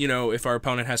 if our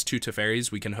opponent has 2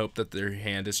 Teferis, we can hope that their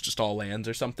hand is just all lands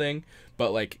or something.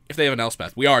 But, if they have an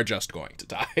Elspeth, we are just going to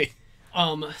die.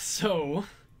 So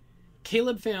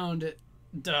Caleb found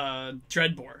the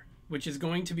Dreadbore, which is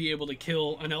going to be able to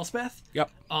kill an Elspeth.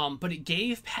 Yep. But it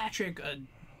gave Patrick a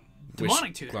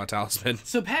demonic tutor. Wishclaw Talisman.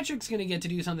 So Patrick's going to get to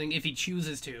do something if he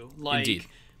chooses to. Indeed.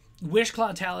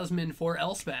 Wishclaw Talisman for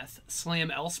Elspeth.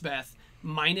 Slam Elspeth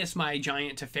minus my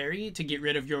giant Teferi to get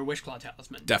rid of your Wishclaw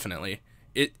Talisman. Definitely.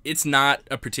 It's not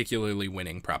a particularly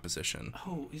winning proposition.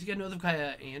 Oh, he's got an Oath of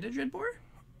Kaya and a Dreadbore?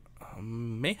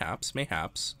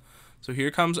 Mayhaps. So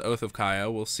here comes Oath of Kaya.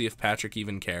 We'll see if Patrick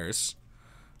even cares.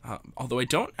 Although I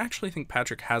don't actually think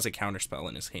Patrick has a counterspell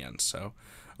in his hand, so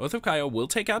Oath of Kaya will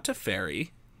take out Teferi.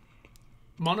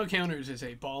 Mono Counters is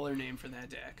a baller name for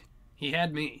that deck. He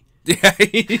had me. Yeah,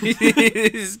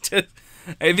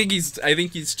 I think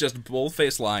he's just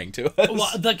bull-faced lying to us.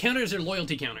 Well, the counters are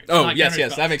loyalty counters. Oh,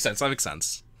 yes, that makes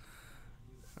sense.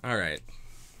 All right.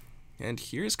 And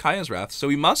here's Kaya's Wrath. So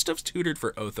we must have tutored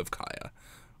for Oath of Kaya.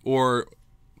 Or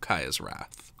Kaya's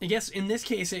Wrath. I guess in this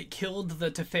case it killed the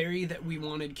Teferi that we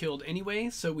wanted killed anyway,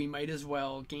 so we might as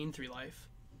well gain 3 life.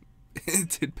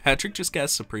 Did Patrick just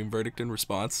cast Supreme Verdict in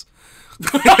response?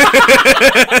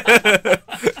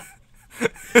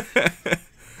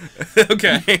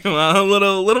 Okay, well, a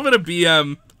little bit of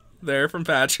BM there from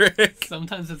Patrick.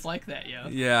 Sometimes it's like that, yo.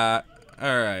 Yeah,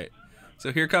 alright.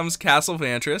 So here comes Castle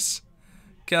Vantress.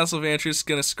 Castle Vantress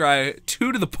gonna scry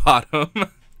 2 to the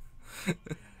bottom.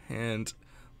 And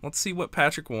let's see what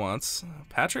Patrick wants.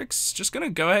 Patrick's just gonna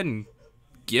go ahead and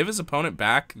give his opponent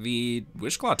back the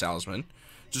Wishclaw Talisman.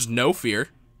 Just no fear.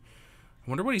 I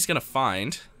wonder what he's gonna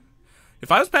find.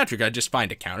 If I was Patrick, I'd just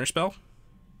find a counterspell.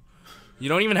 You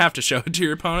don't even have to show it to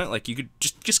your opponent. You could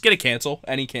just get a cancel,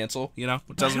 any cancel. It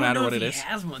doesn't matter what it is. He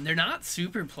has one. They're not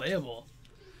super playable.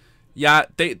 Yeah,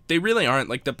 they really aren't.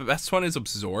 Like, the best one is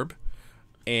Absorb.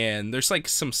 And there's like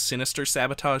some sinister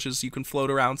sabotages you can float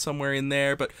around somewhere in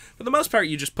there, but for the most part,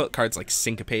 you just put cards like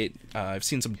Syncopate. I've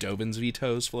seen some Dovin's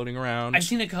Vetoes floating around. I've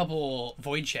seen a couple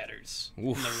Void Shatters in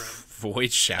the room.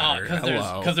 Void Shatter.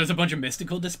 Because there's a bunch of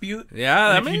Mystical Dispute.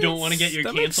 Yeah, and if you don't want to get your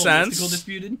cancel Mystical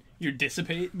Disputed, your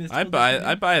Dissipate Mystical Disputed.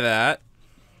 I buy that.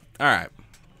 All right.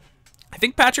 I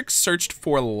think Patrick searched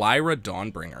for Lyra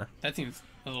Dawnbringer. That seems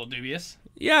a little dubious.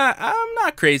 Yeah, I'm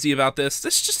not crazy about this.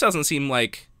 This just doesn't seem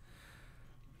like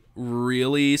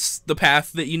really the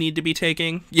path that you need to be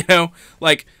taking, you know?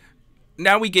 Like,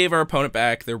 now we gave our opponent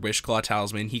back their Wishclaw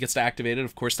Talisman. He gets to activate it.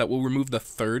 Of course, that will remove the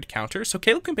third counter, so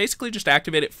Caleb can basically just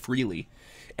activate it freely.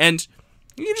 And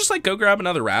you can just, like, go grab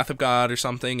another Wrath of God or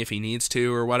something if he needs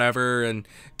to or whatever, and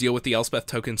deal with the Elspeth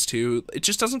tokens too. It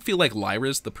just doesn't feel like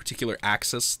Lyra's the particular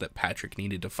axis that Patrick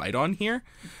needed to fight on here.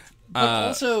 But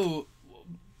also,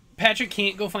 Patrick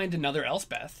can't go find another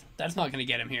Elspeth. That's not going to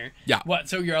get him here. Yeah. What?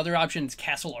 So your other option's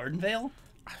Castle Ardenvale?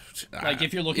 Like,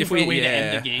 if you're looking for a way to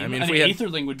end the game, I mean,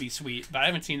 Aetherling would be sweet, but I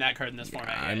haven't seen that card in this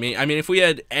format yet. I mean, if we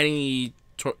had any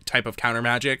type of counter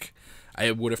magic, I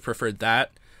would have preferred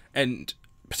that, and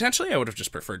potentially I would have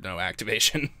just preferred no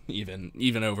activation,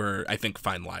 even over, I think,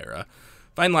 Find Lyra.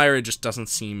 Find Lyra just doesn't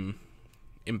seem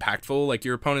impactful. Like,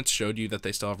 your opponents showed you that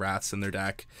they still have Wraths in their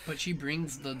deck. But she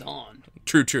brings the Dawn.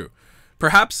 True.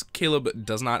 Perhaps Caleb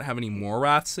does not have any more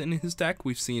Wraths in his deck.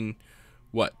 We've seen,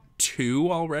 what,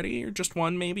 2 already? Or just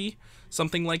 1, maybe?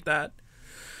 Something like that.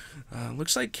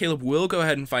 Looks like Caleb will go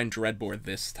ahead and find Dreadbore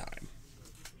this time.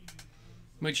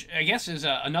 Which, I guess, is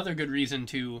another good reason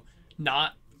to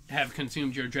not have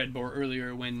consumed your Dreadbore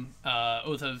earlier when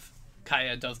Oath of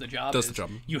Kaya does the job.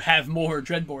 You have more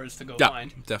Dreadbores to go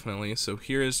find. Definitely. So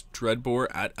here is Dreadbore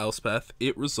at Elspeth.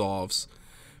 It resolves.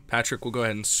 Patrick will go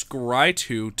ahead and scry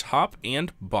 2, top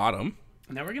and bottom.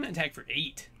 And now we're going to attack for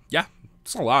 8. Yeah,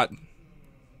 it's a lot.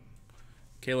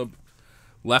 Caleb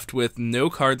left with no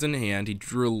cards in hand. He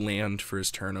drew a land for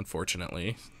his turn,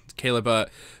 unfortunately. Caleb, the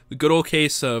good old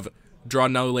case of draw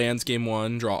no lands game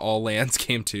 1, draw all lands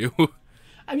game 2.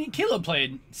 I mean, Caleb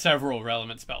played several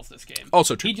relevant spells this game.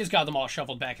 Also true. He just got them all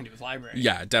shuffled back into his library.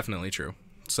 Yeah, definitely true.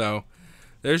 So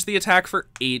there's the attack for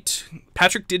 8.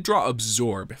 Patrick did draw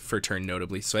Absorb for turn,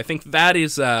 notably. So I think that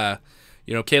is,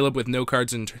 Caleb with no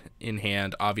cards in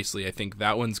hand. Obviously, I think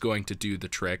that one's going to do the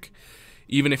trick.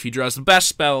 Even if he draws the best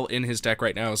spell in his deck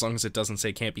right now, as long as it doesn't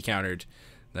say can't be countered,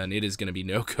 then it is going to be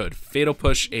no good. Fatal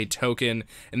Push, a token,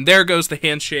 and there goes the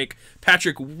handshake.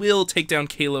 Patrick will take down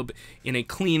Caleb in a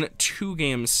clean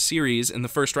 2-game series in the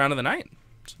first round of the night.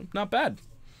 So, not bad.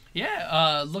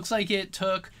 Yeah, looks like it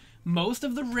took most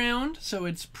of the round, so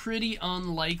it's pretty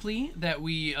unlikely that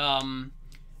we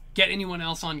get anyone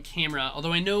else on camera,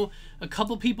 although I know a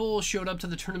couple people showed up to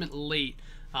the tournament late.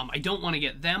 I don't want to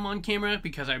get them on camera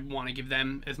because I want to give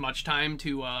them as much time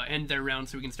to end their round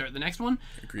so we can start the next one.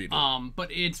 Agreed.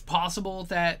 But it's possible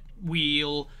that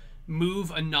we'll move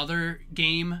another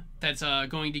game that's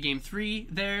going to game 3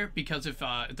 there, because if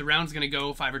the round's going to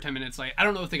go 5 or 10 minutes late, I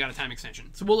don't know if they got a time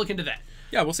extension. So we'll look into that.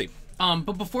 Yeah, we'll see.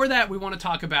 But before that, we want to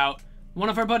talk about one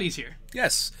of our buddies here.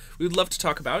 Yes, we would love to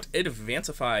talk about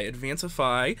Advancify.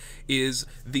 Advancify is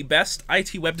the best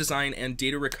IT web design and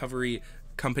data recovery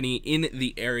company in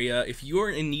the area. If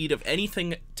you're in need of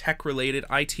anything tech-related,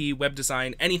 IT, web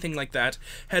design, anything like that,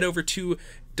 head over to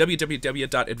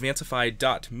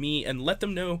www.advancify.me and let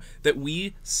them know that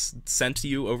we sent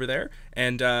you over there.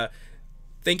 And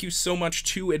thank you so much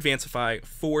to Advancify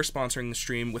for sponsoring the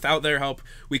stream. Without their help,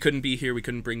 we couldn't be here. We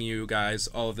couldn't bring you guys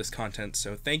all of this content.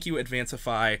 So thank you,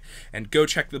 Advancify, and go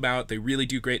check them out. They really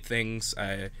do great things.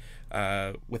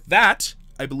 With that,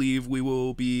 I believe we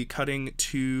will be cutting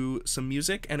to some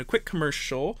music and a quick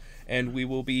commercial, and we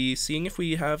will be seeing if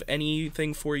we have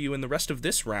anything for you in the rest of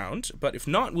this round. But if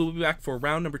not, we'll be back for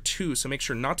round number 2, so make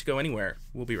sure not to go anywhere.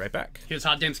 We'll be right back. Here's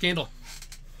Hot Damn Scandal.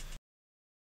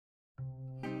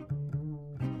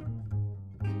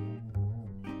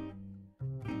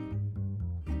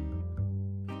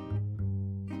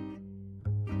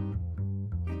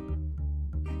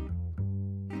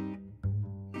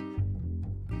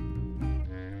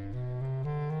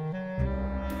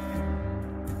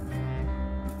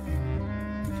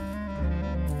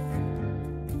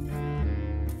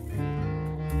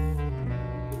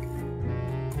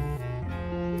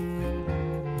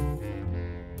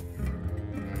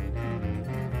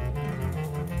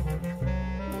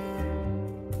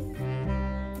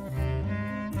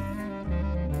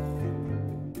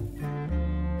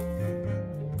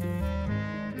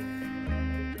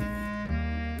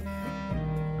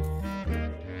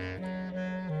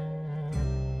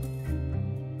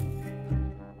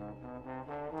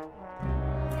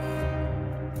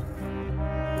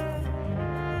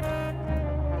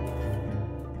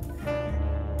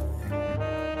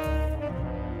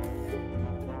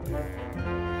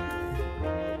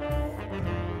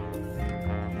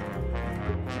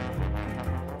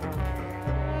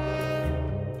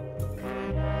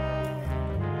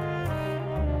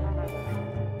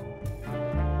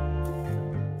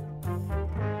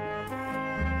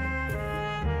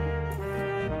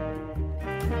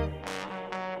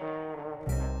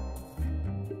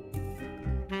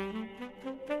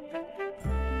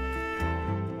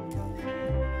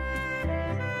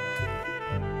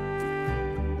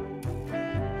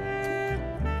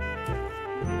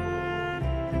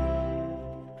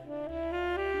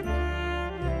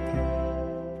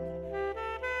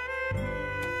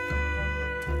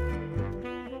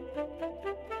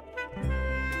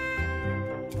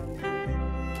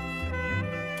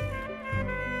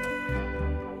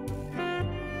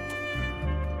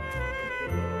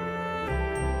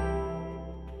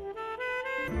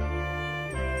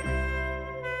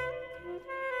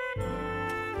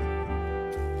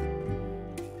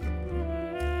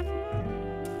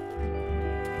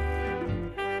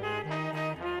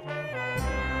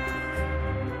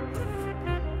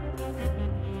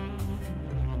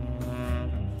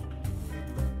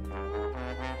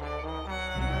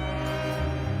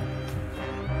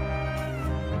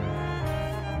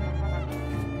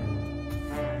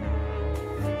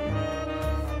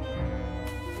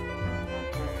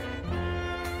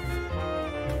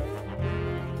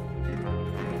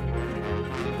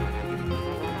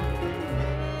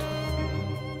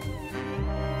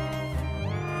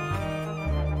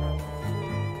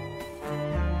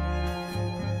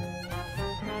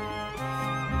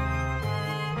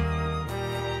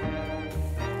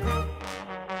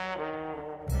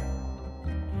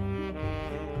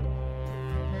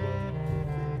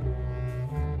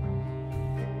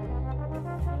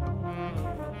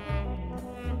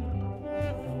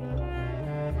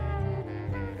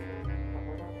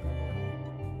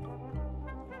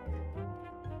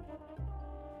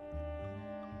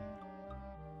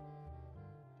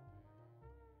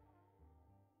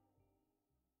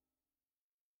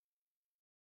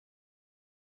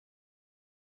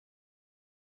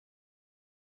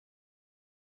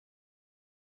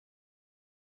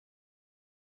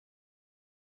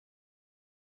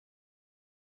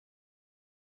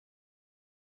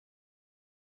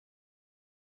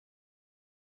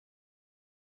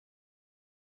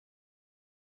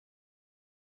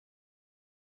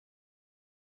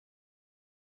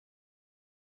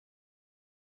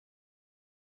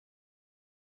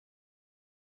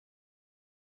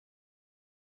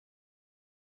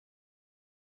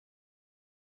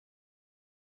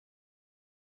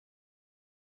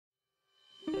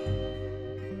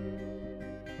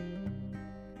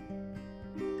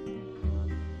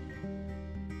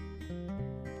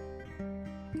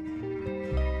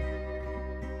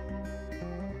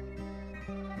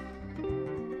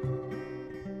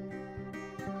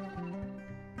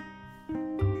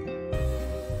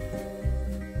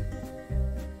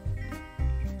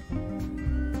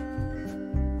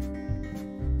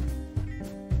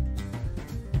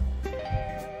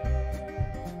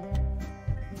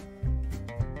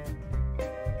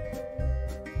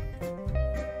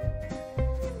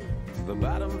 The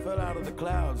bottom fell out of the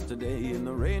clouds today, and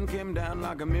the rain came down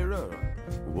like a mirror.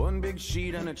 One big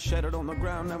sheet and it shattered on the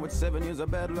ground. Now it's 7 years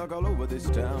of bad luck all over this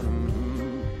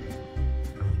town.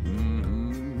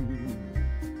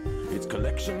 It's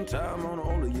collection time on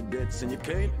all of your debts, and you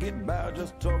can't get by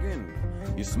just talking.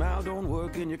 Your smile don't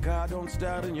work and your car don't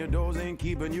start, and your doors ain't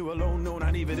keeping you alone. No,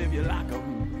 not even if you lock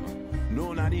them.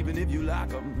 No, not even if you lock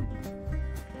them.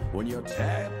 When you're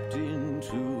tapped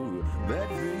into that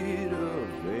bitter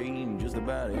vein, just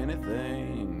about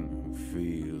anything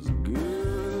feels good.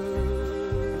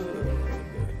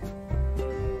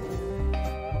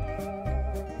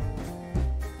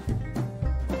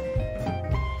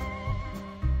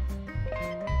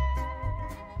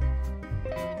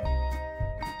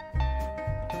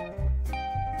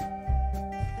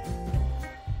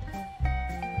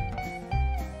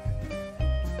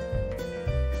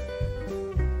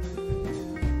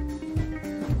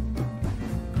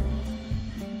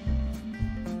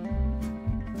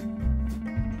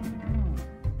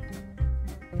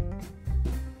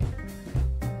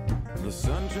 The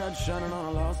sun tried shining on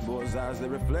a lost boy's eyes. They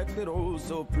reflected oh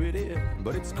so pretty,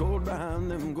 but it's cold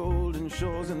behind them golden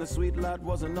shores, and the sweet light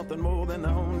wasn't nothing more than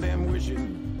their own damn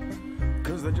wishing,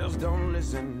 'cause they just don't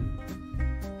listen.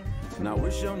 Now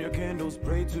wish on your candles,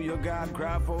 pray to your God,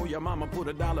 cry for your mama, put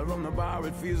 $1 on the bar.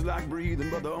 It feels like breathing,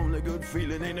 but the only good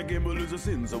feeling ain't a gamble is a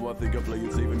sin. So I think I'll play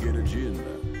it safe and get a gin.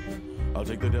 I'll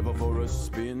take the devil for a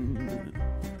spin.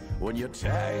 When you're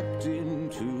tapped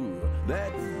into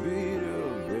that bitter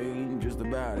vein, just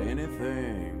about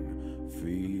anything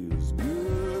feels good.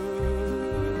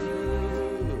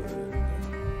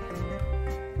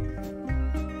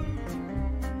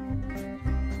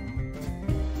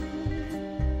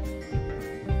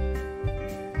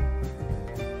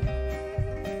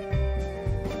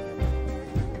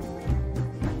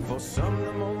 For some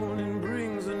the morning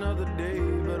brings another day,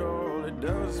 but all it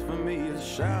does for me is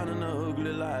shine an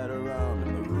ugly light around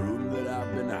in the room that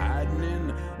I've been hiding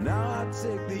in. Now I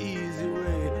take the easy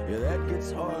way, yeah, that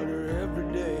gets harder every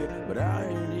day. But I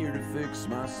ain't here to fix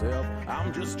myself,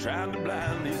 I'm just trying to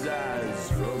blind these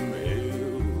eyes from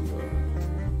hell.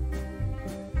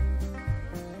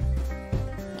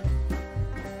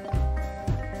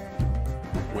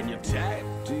 When you're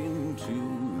tapped into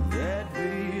that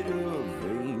bitter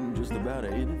vein, just about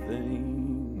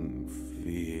anything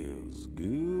feels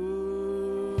good.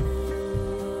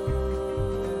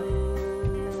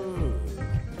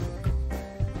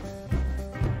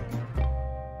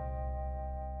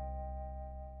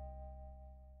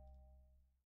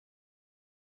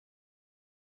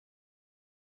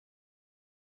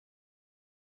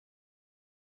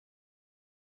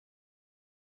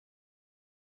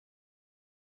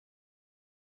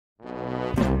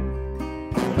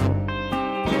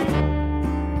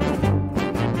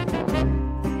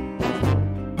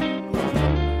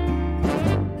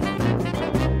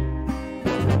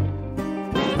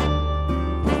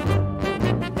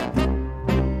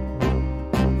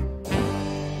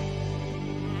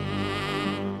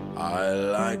 I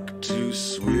like to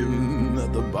swim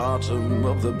at the bottom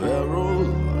of the barrel.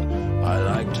 I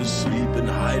like to sleep in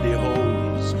hidey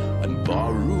holes and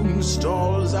barroom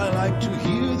stalls. I like to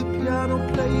hear the piano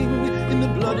playing in the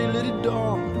bloody little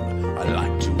dawn. I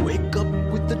like to wake up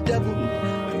with the devil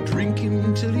and drink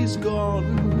him till he's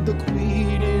gone. The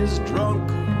queen is drunk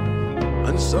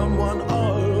and someone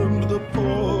armed the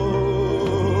pawns.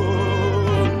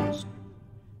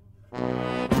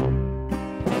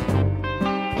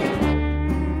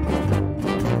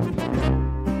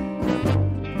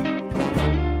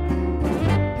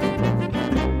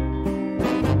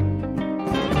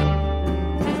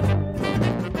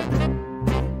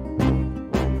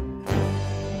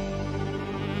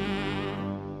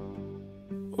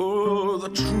 Oh, the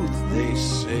truth they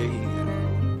say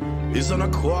is an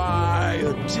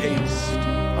acquired taste,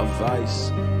 a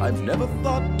vice I've never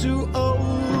thought to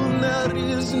own. There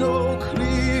is no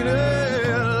clean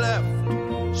air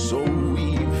left, so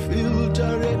we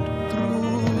filter it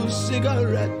through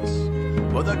cigarettes.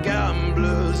 For the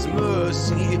gambler's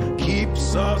mercy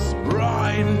keeps us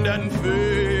blind and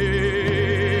fade.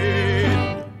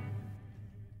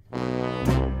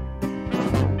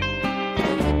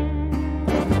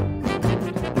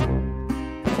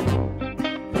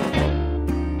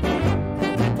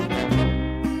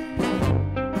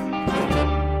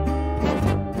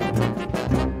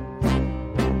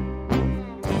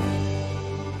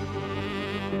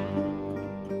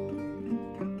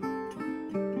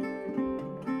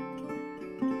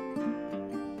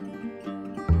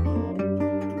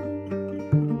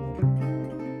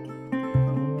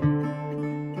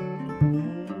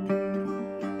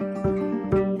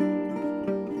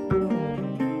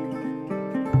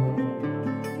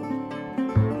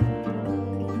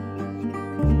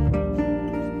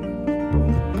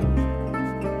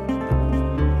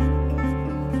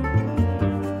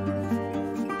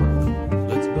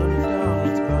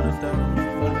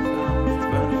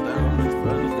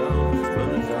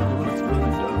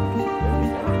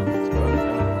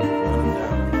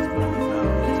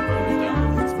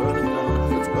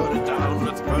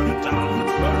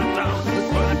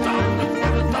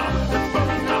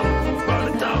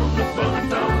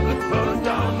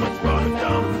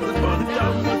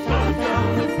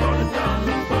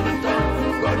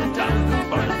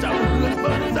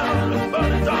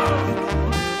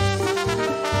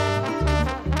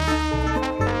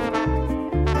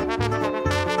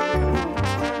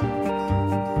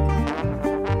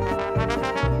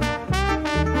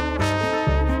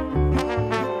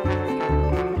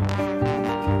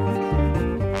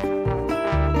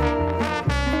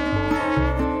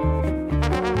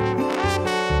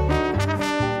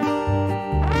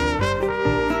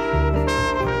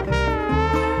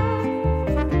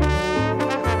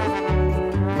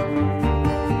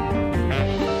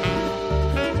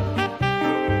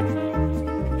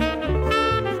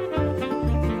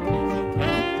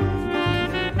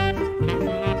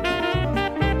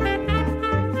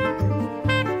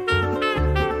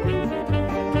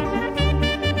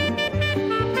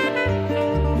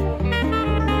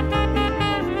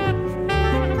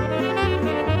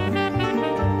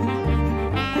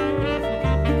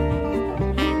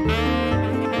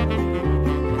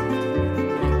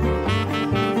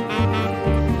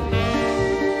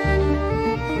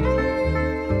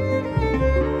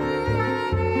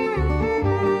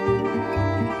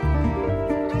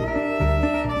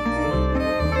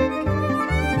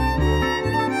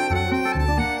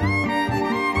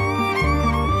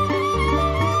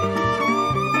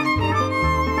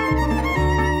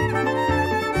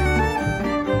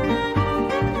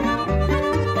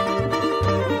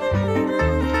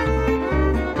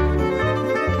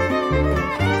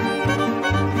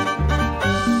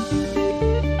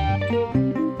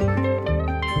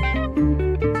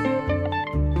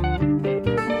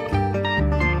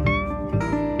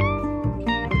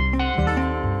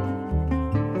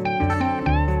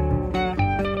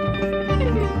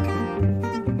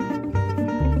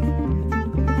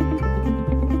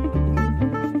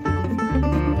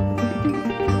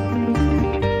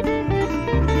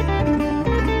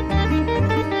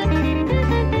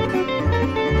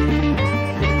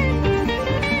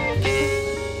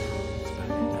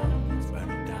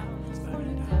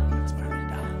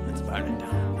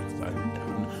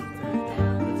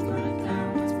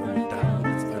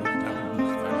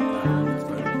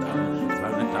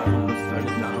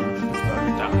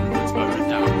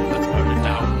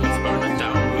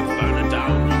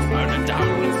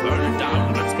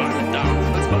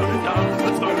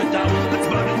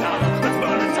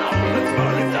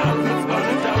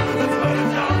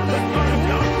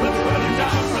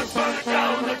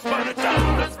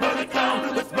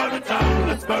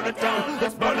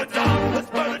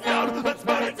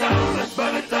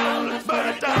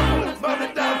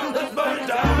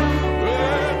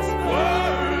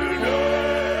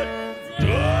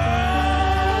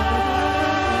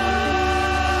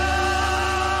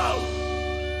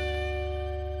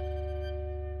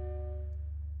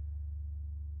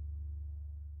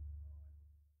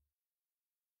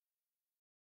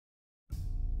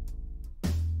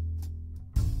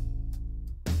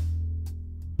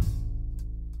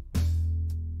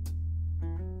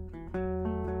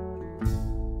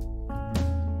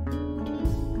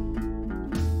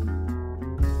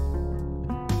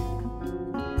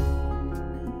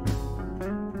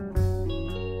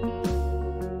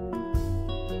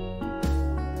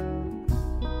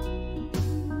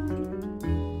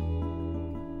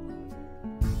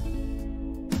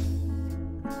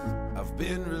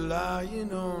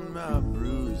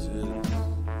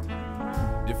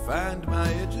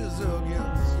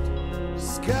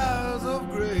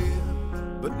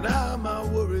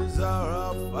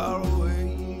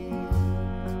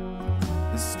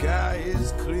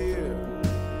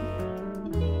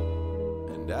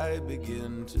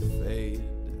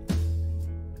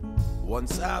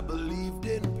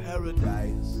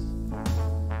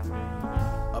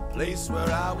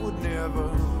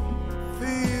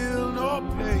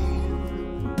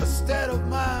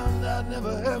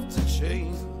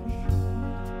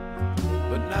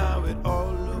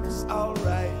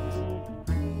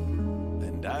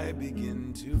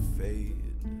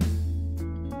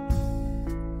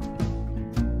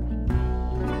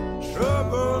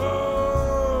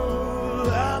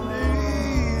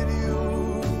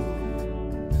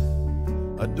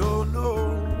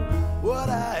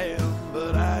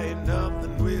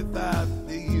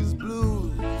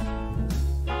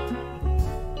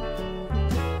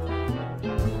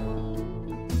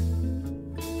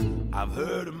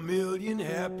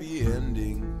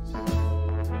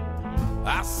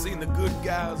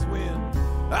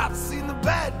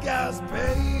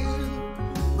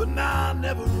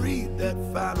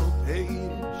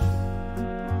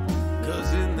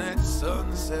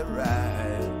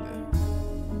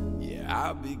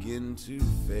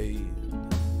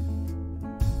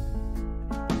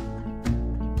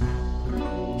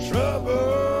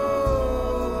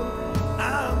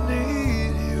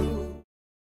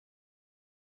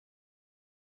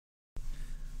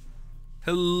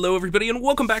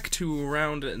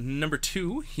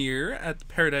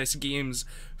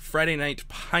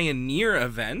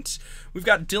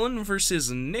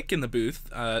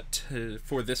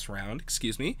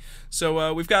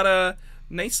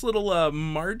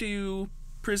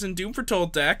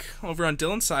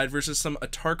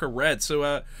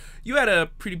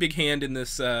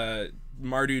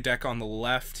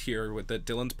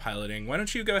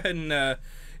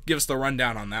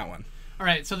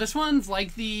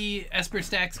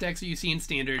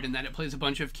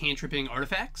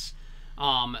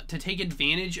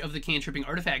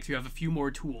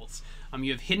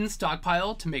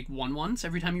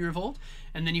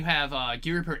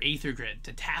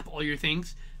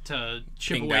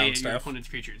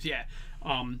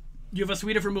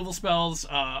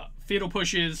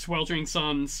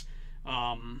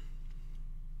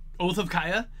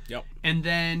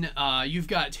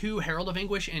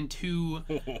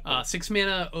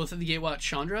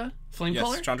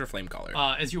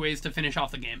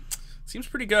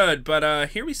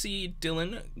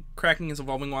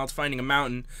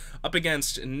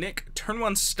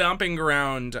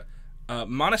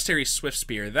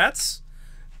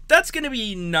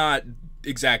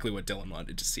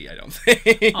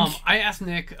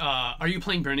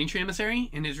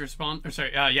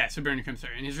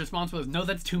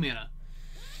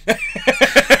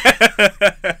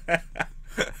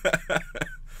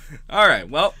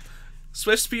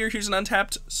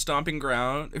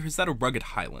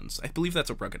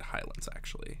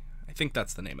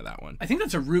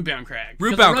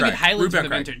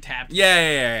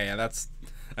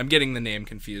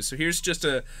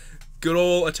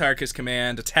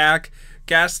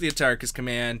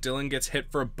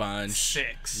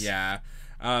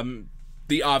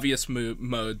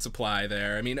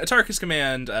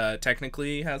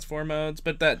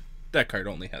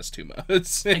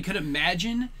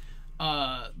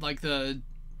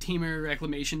 Teamer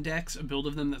Reclamation decks, a build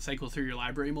of them that cycle through your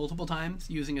library multiple times,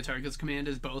 using a Tarkus command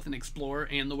as both an explorer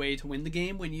and the way to win the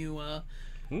game when you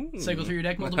cycle through your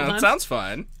deck multiple times. That sounds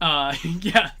fun.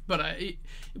 Yeah, but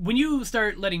when you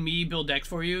start letting me build decks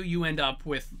for you, you end up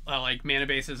with like mana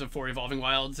bases of 4 Evolving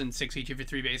Wilds and 6 each of your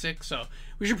 3 basic. So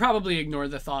we should probably ignore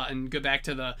the thought and go back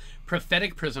to the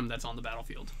Prophetic Prism that's on the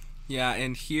battlefield. Yeah,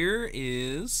 and here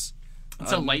is...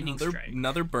 It's a lightning strike.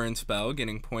 Another burn spell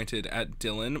getting pointed at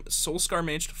Dylan. Soulscar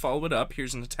Mage to follow it up.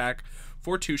 Here's an attack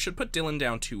for 2. Should put Dylan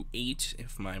down to 8,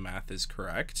 if my math is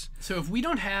correct. So if we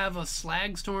don't have a a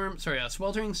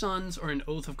Sweltering Suns or an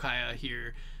Oath of Kaya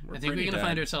here, I think we're going to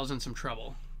find ourselves in some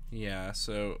trouble. Yeah,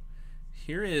 so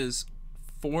here is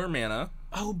 4 mana.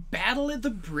 Oh, Battle at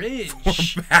the Bridge.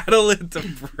 For Battle at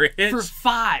the Bridge? For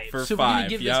 5. For so 5, we're going to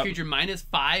give this creature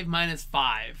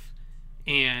 -5/-5.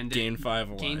 And gain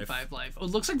 5 life. Gain 5 life. Oh,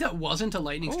 it looks like that wasn't a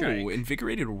lightning strike. Oh,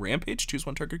 Invigorated Rampage. Choose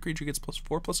 1 target creature gets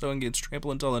 +4/+0 and gains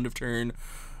trample until end of turn.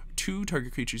 2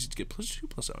 target creatures get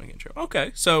 +2/+0 and gain trample.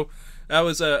 Okay, so that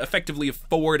was effectively a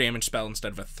 4 damage spell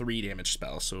instead of a 3 damage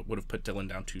spell. So it would have put Dylan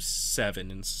down to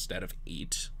 7 instead of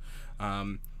 8.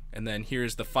 And then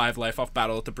here's the 5 life off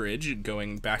Battle at the Bridge,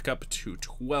 going back up to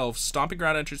 12. Stomping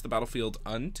Ground enters the battlefield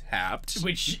untapped.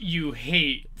 Which you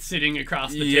hate sitting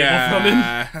across the table from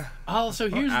him. Oh, so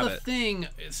here's the thing.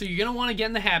 So you're going to want to get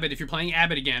in the habit, if you're playing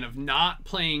Abbott again, of not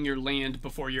playing your land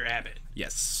before your Abbott.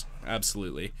 Yes,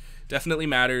 absolutely. Definitely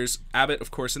matters. Abbott,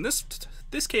 of course, in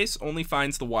this case, only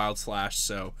finds the Wild Slash,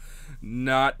 so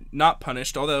not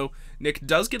punished, although Nick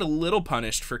does get a little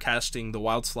punished for casting the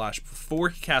Wild Slash before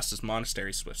he casts his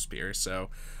Monastery Swift Spear, so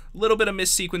a little bit of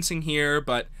missequencing here,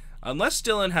 but unless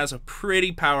Dylan has a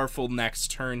pretty powerful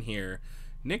next turn here,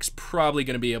 Nick's probably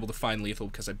going to be able to find lethal,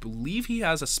 because I believe he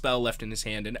has a spell left in his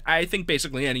hand, and I think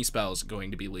basically any spell is going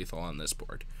to be lethal on this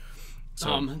board.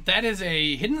 So, that is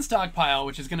a hidden stockpile,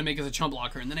 which is going to make us a chump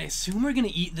blocker, and then I assume we're going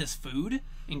to eat this food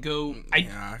and go...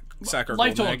 sack our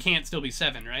life total egg. Can't still be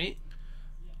 7, right?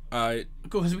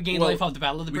 Because we gained life off the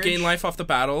Battle of the Bridge? We gained life off the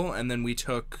battle, and then we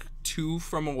took 2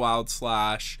 from a Wild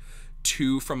Slash,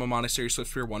 2 from a Monastery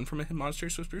Swift Spear, 1 from a Monastery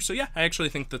Swift Spear. So yeah, I actually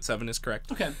think that 7 is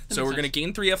correct. Okay. So we're going to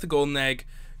gain 3 off the Golden Egg,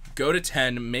 go to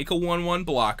 10, make a 1/1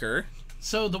 blocker.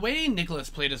 So the way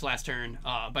Nicholas played his last turn,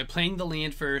 by playing the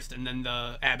land first and then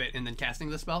the Abbott and then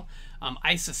casting the spell,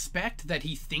 I suspect that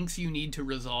he thinks you need to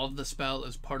resolve the spell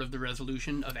as part of the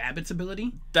resolution of Abbott's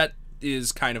ability. That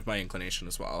is kind of my inclination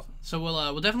as well. So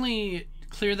we'll definitely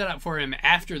clear that up for him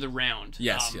after the round.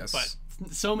 Yes, yes.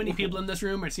 But so many people in this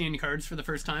room are seeing cards for the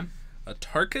first time.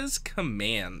 Atarka's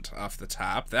Command off the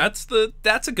top. That's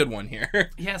a good one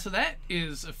here. Yeah, so that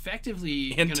is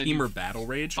effectively and Teamer Battle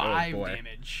Rage. 5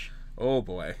 damage. Oh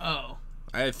boy. Oh.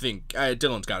 I think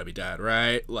Dylan's got to be dead,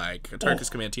 right? Like,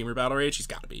 Atarka's Command Teamer Battle Rage, he's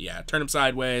got to be. Yeah, turn him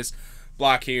sideways,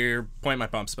 block here, point my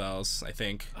bump spells, I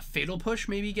think. A Fatal Push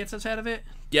maybe gets us out of it?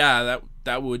 Yeah,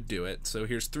 that would do it. So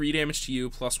here's 3 damage to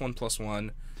you,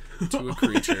 +1/+1 to a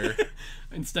creature.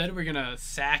 Instead, we're going to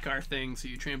sack our thing so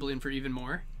you trample in for even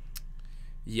more.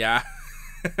 Yeah.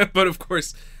 But of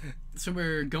course... So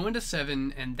we're going to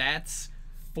 7, and that's...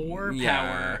 4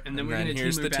 power, and then we're going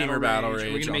to Teamer Battle Rage.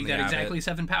 We're going to make that exactly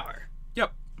 7 power.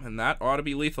 Yep, and that ought to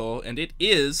be lethal, and it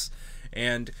is.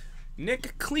 And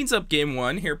Nick cleans up game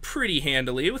 1 here pretty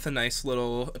handily with a nice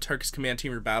little Atarka's Command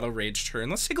Teamer Battle Rage turn.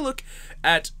 Let's take a look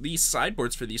at the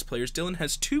sideboards for these players. Dylan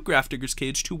has 2 Grafdigger's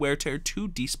Cage, 2 Wear Tear, 2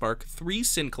 Despark, 3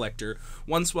 Sin Collector,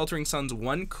 1 Sweltering Suns,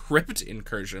 1 Crypt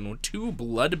Incursion, 2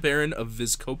 Blood Baron of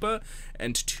Vizkopa,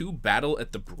 and 2 Battle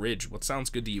at the Bridge. What sounds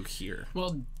good to you here?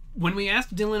 Well, when we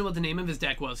asked Dylan what the name of his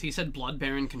deck was, he said Blood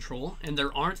Baron Control, and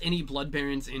there aren't any Blood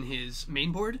Barons in his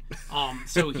main board.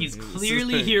 So he's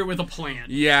clearly here with a plan.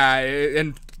 Yeah,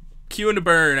 and Q and a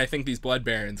burn, I think these Blood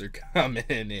Barons are coming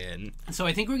in. So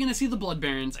I think we're going to see the Blood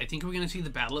Barons. I think we're going to see the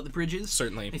Battle at the Bridges.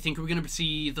 Certainly. I think we're going to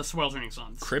see the Sweltering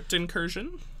Suns. Crypt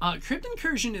Incursion? Crypt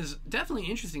Incursion is definitely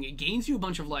interesting. It gains you a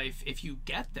bunch of life if you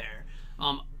get there.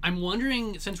 I'm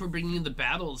wondering, since we're bringing in the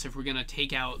battles, if we're going to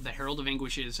take out the Herald of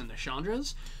Anguishes and the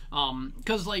Chandras.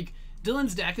 Because, like,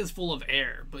 Dylan's deck is full of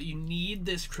air, but you need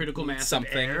this critical mass of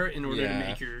air in order to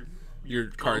make your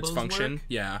cards function. Work.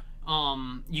 Yeah.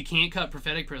 You can't cut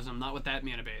Prophetic Prism, not with that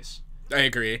mana base. I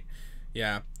agree.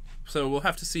 Yeah. So we'll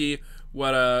have to see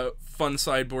what fun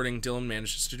sideboarding Dylan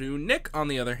manages to do. Nick, on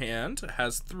the other hand,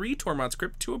 has 3 Tormod's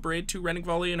Crypt, 2 Abrade, 2 Rennig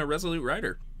Volley, and a Resolute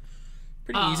Rider.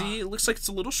 Pretty easy. It looks like it's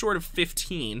a little short of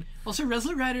 15. Also,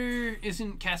 Resolute Rider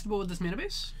isn't castable with this mana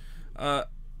base? I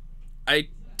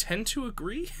tend to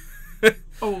agree.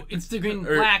 Oh, it's the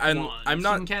green-black one. I'm so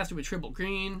not... you can cast it with triple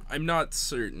green. I'm not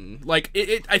certain. Like,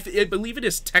 I believe it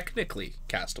is technically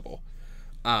castable.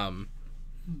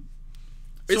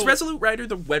 Is Resolute Rider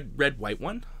the red-white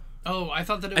one? Oh, I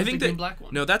thought that it was the green-black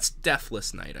one. No, that's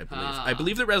Deathless Knight, I believe. I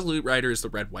believe that Resolute Rider is the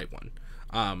red-white one.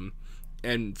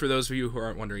 And for those of you who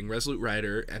aren't wondering, Resolute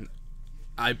Rider, and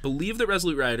I believe that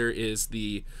Resolute Rider is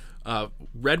the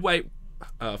red-white,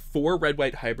 4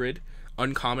 red-white hybrid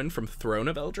uncommon from Throne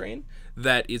of Eldraine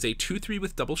that is a 2/3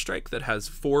 with double strike that has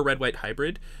 4 red-white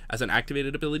hybrid as an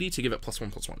activated ability to give it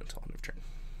 +1/+1 until end of turn.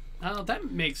 Oh,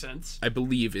 that makes sense. I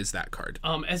believe is that card.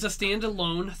 As a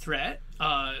standalone threat,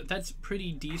 that's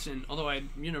pretty decent. Although I'd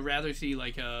rather see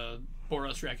like a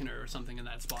Boros Reckoner or something in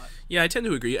that spot. Yeah, I tend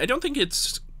to agree. I don't think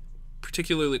it's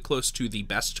particularly close to the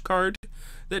best card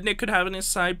that Nick could have in his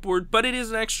sideboard, but it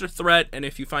is an extra threat, and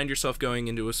if you find yourself going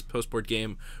into a post-board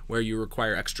game where you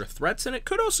require extra threats, and it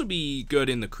could also be good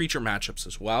in the creature matchups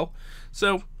as well.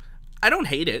 So, I don't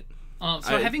hate it.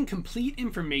 Having complete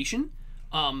information,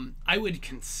 I would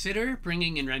consider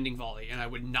bringing in Rending Volley, and I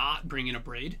would not bring in a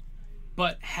Braid.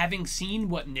 But having seen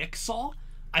what Nick saw,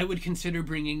 I would consider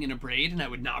bringing in a Braid, and I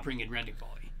would not bring in Rending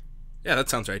Volley. Yeah, that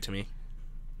sounds right to me.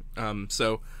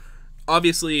 So,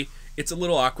 obviously, it's a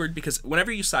little awkward because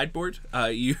whenever you sideboard,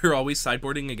 you're always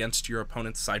sideboarding against your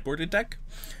opponent's sideboarded deck.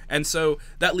 And so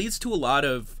that leads to a lot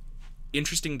of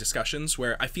interesting discussions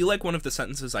where I feel like one of the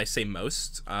sentences I say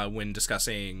most when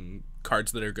discussing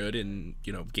cards that are good in,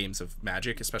 games of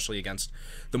Magic, especially against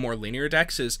the more linear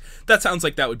decks, is that sounds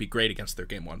like that would be great against their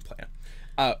game 1 plan.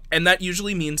 And that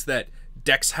usually means that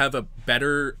decks have a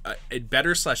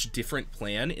better/different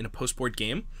plan in a post-board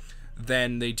game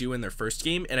than they do in their first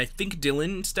game, and I think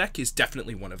Dylan's deck is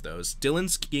definitely one of those.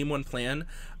 Dylan's game 1 plan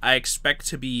I expect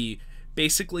to be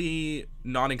basically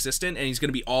non-existent, and he's going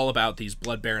to be all about these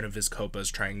Blood Baron of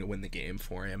Vizkopas trying to win the game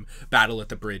for him, Battle at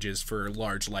the Bridges for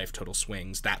large life total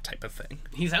swings, that type of thing.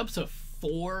 He's up to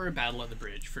 4 Battle at the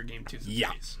Bridge for game 2.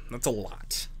 Yeah, that's a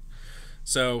lot.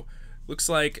 So, looks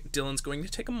like Dylan's going to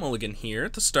take a mulligan here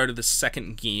at the start of the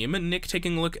second game, and Nick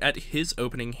taking a look at his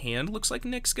opening hand. Looks like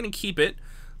Nick's going to keep it.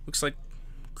 Looks like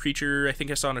creature, I think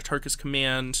I saw on a Tarkus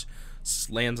command,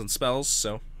 lands and spells,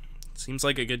 so seems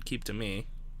like a good keep to me.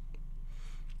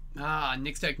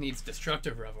 Nick's deck needs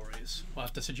Destructive Revelries. We'll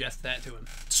have to suggest that to him.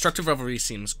 Destructive Revelry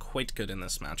seems quite good in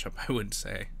this matchup, I would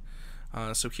say.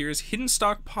 So here's Hidden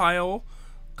Stockpile,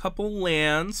 couple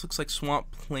lands, looks like Swamp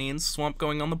Plains, Swamp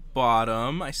going on the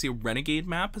bottom. I see a Renegade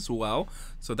map as well,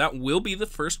 so that will be the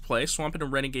first play, Swamp and a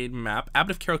Renegade map.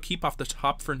 Abbot of Carol Keep off the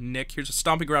top for Nick. Here's a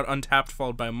Stomping Ground untapped,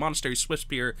 followed by a Monastery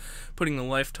Swiftspear, putting the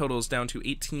life totals down to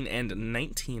 18 and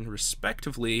 19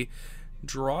 respectively.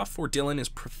 Draw for Dylan is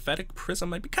Prophetic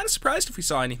Prism. I'd be kind of surprised if we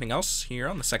saw anything else here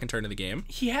on the second turn of the game.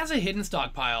 He has a Hidden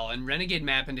Stockpile, and Renegade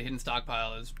map into Hidden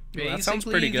Stockpile is basically that sounds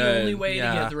pretty the good. only way to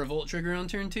get the Revolt trigger on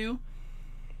turn 2.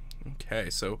 Okay,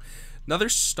 so another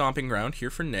Stomping Ground here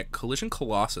for Nick. Collision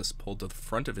Colossus pulled to the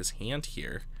front of his hand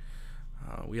here.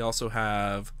 We also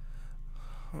have...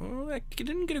 I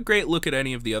didn't get a great look at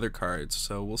any of the other cards,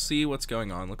 so we'll see what's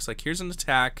going on. Looks like here's an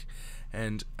attack,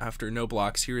 and after no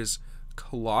blocks, here is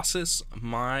Colossus,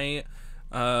 my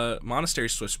Monastery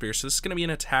Swiftspear. So this is going to be an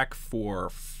attack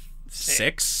for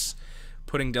 6,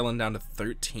 putting Dylan down to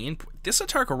 13. This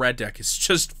Atarka Red deck is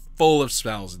just full of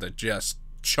spells that just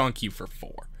chunk you for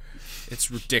 4. It's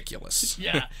ridiculous.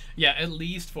 yeah, at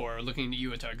least 4, looking at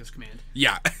you, Atarka's command.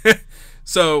 Yeah.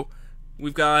 So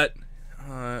we've got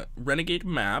Renegade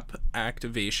map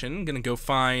activation. Gonna go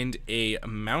find a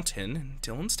mountain.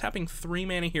 Dylan's tapping 3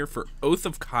 mana here for Oath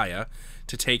of Kaya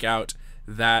to take out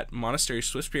that Monastery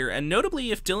Swiftspear. And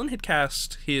notably, if Dylan had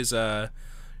cast his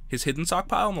Hidden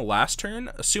Stockpile on the last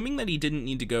turn, assuming that he didn't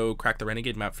need to go crack the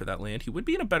Renegade map for that land, he would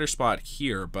be in a better spot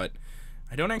here, but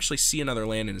I don't actually see another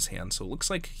land in his hand, so it looks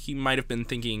like he might have been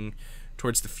thinking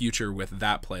towards the future with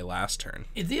that play last turn.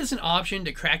 It is an option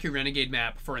to crack your Renegade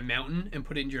map for a mountain and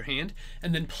put it into your hand,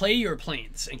 and then play your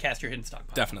plains and cast your Hidden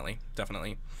Stockpile. Definitely.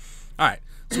 Alright,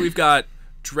 so we've got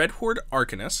Dreadhorde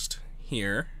Arcanist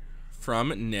here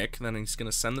from Nick, then he's going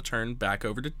to send the turn back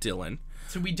over to Dylan.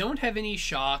 So we don't have any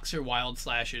shocks or wild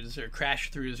slashes or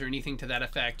crash throughs or anything to that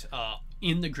effect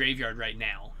in the graveyard right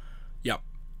now. Yep.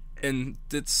 And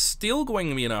it's still going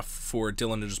to be enough for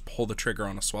Dylan to just pull the trigger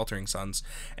on a Sweltering Suns.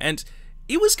 And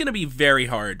it was going to be very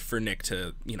hard for Nick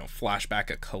to, flash back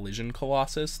a Collision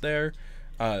Colossus there.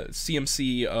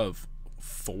 CMC of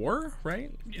 4,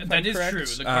 right? Yeah, that is true.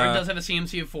 The card does have a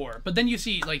CMC of 4. But then you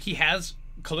see, he has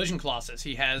Collision Colossus.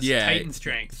 He has Titan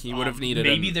Strength. He would have needed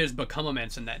maybe there's Become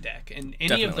Immense in that deck. And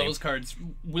any of those cards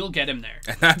will get him there.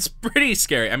 And that's pretty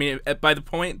scary. I mean, by the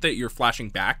point that you're flashing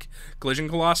back Collision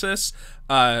Colossus,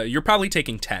 you're probably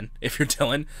taking 10 if you're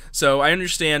Dylan. So I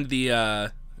understand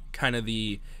the kind of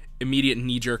the immediate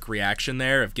knee-jerk reaction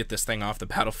there of get this thing off the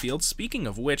battlefield. Speaking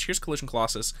of which, here's Collision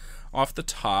Colossus off the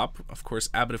top. Of course,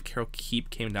 Abbot of Carol Keep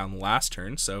came down last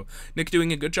turn, so Nick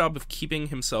doing a good job of keeping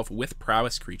himself with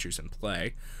prowess creatures in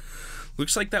play.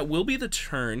 Looks like that will be the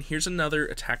turn. Here's another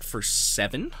attack for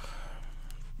 7.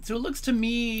 So it looks to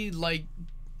me like...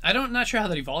 not sure how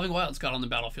that Evolving Wilds got on the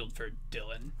battlefield for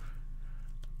Dylan.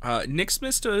 Nick's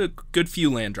missed a good few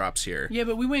land drops here. Yeah,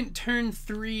 but we went turn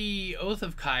 3 Oath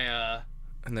of Kaya.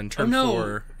 And then turn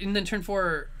 4... And then turn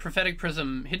 4 Prophetic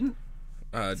Prism Hidden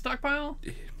Stockpile?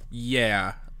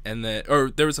 Yeah. And then...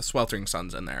 Or there was a Sweltering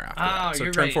Suns in there after that. So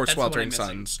you're turn right. 4 That's Sweltering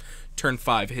Suns. Turn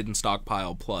 5 Hidden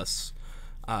Stockpile plus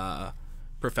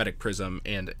Prophetic Prism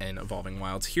and an Evolving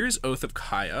Wilds. Here's Oath of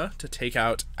Kaya to take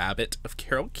out Abbot of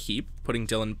Carol Keep, putting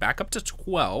Dylan back up to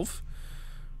 12.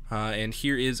 And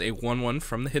here is a 1/1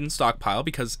 from the Hidden Stockpile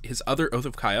because his other Oath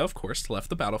of Kaya, of course, left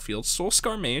the battlefield.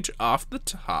 Soulscar Mage off the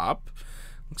top.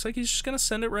 Looks like he's just going to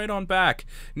send it right on back.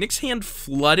 Nick's hand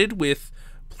flooded with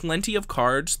plenty of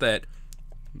cards that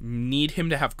need him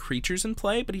to have creatures in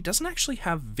play, but he doesn't actually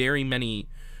have very many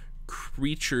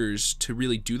creatures to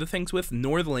really do the things with,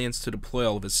 nor the lands to deploy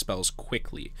all of his spells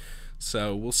quickly.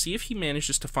 So we'll see if he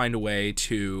manages to find a way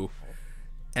to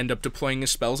end up deploying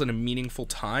his spells in a meaningful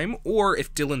time, or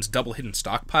if Dylan's double Hidden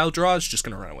Stockpile draw is just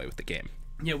going to run away with the game.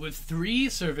 Yeah, with 3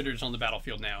 Servitors on the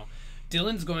battlefield now,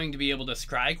 Dylan's going to be able to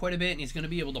scry quite a bit, and he's going to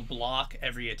be able to block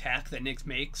every attack that Nick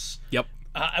makes. Yep.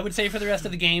 I would say for the rest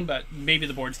of the game, but maybe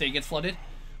the board state gets flooded.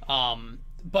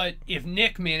 But if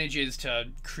Nick manages to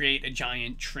create a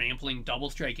giant trampling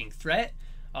double striking threat,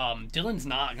 Dylan's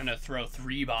not going to throw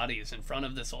 3 bodies in front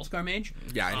of the Soulscar Mage.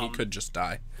 Yeah, and he could just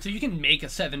die. So you can make a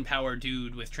 7-power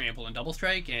dude with trample and double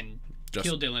strike and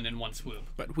kill Dylan in one swoop.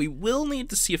 But we will need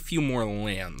to see a few more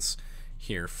lands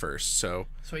here first, so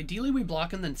ideally we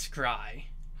block and then scry.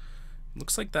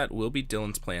 Looks like that will be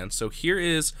Dylan's plan. So here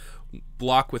is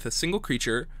block with a single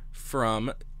creature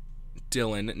from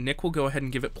Dylan. Nick will go ahead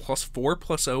and give it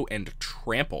 +4/+0 and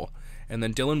trample. And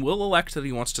then Dylan will elect that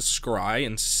he wants to scry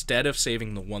instead of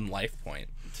saving the 1 life point.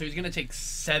 So he's going to take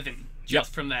 7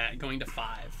 just from that, going to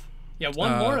 5. Yeah,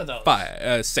 1 more of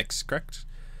those. 6, correct?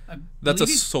 That's a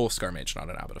Soulscar Mage, not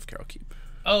an Abbot of Carol Keep.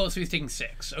 Oh, so he's taking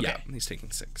 6. Okay. Yeah, he's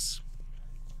taking 6.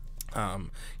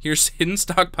 Here's Hidden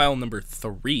Stockpile number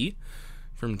 3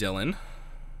 from Dylan.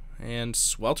 And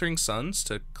Sweltering Suns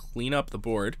to clean up the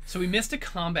board. So we missed a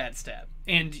combat step.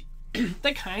 And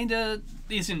that kind of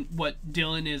isn't what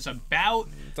Dylan is about.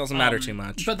 It doesn't matter too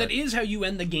much. But that is how you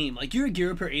end the game. Like, you're a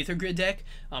Gear per Aether Grid deck.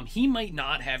 He might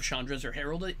not have Chandra's or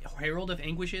Herald of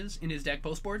Anguishes in his deck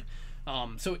postboard.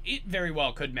 So it very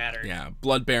well could matter. Yeah,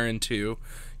 Blood Baron too.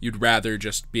 You'd rather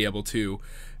just be able to...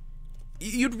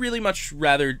 You'd really much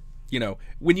rather... You know,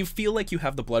 when you feel like you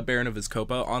have the Blood Baron of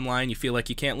Vizkopa online, you feel like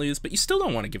you can't lose, but you still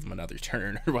don't want to give him another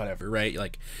turn or whatever, right?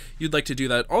 Like, you'd like to do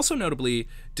that. Also, notably,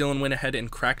 Dylan went ahead and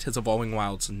cracked his Evolving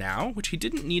Wilds now, which he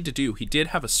didn't need to do. He did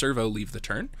have a servo leave the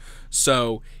turn,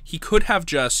 so he could have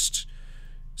just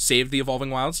saved the Evolving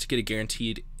Wilds to get a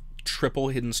guaranteed triple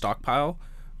Hidden Stockpile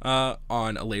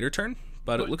on a later turn,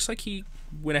 but it looks like he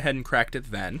went ahead and cracked it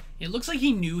then. It looks like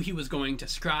he knew he was going to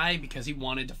scry because he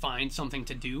wanted to find something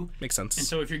to do. Makes sense. And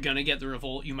so if you're going to get the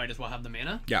Revolt, you might as well have the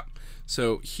mana. Yeah.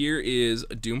 So here is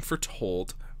a Doom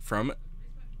Foretold from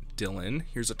Dylan.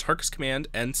 Here's a Tarkus Command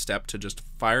end step to just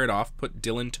fire it off, put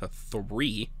Dylan to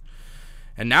 3.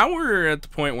 And now we're at the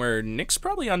point where Nick's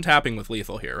probably untapping with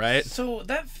lethal here, right? So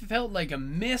that felt like a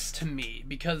miss to me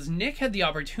because Nick had the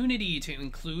opportunity to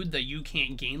include the You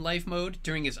Can't Gain Life mode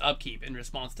during his upkeep in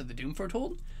response to the Doom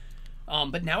Foretold.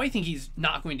 But now I think he's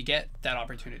not going to get that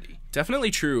opportunity.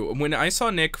 Definitely true. When I saw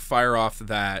Nick fire off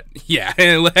that, yeah,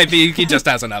 I think he just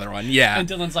has another one, yeah. And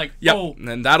Dylan's like, yep, oh.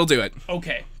 And that'll do it.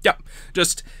 Okay. Yep.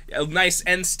 Just a nice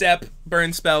end step,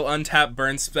 burn spell, untap,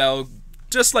 burn spell,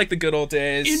 just like the good old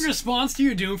days. In response to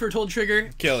your Doom Foretold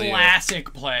trigger, kill you.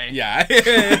 Classic play. Yeah.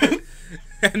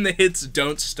 And the hits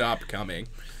don't stop coming.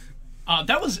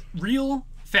 That was real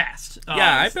fast.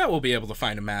 Yeah, I bet we'll be able to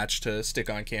find a match to stick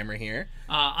on camera here.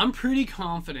 I'm pretty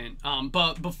confident.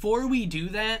 But before we do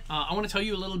that, I want to tell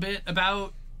you a little bit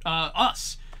about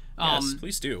us. Yes,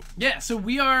 please do. Yeah, so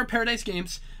we are Paradise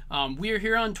Games. We are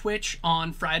here on Twitch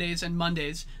on Fridays and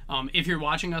Mondays. If you're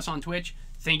watching us on Twitch,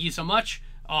 thank you so much.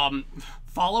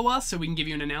 Follow us so we can give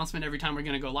you an announcement every time we're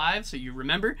going to go live so you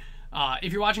remember.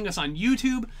 If you're watching us on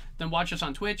YouTube, then watch us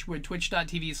on Twitch. We're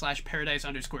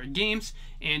twitch.tv/paradise_games,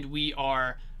 and we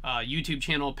are YouTube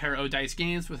channel Paradice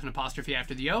Games with an apostrophe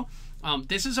after the O.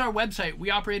 This is our website. We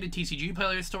operate a TCG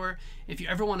player store. If you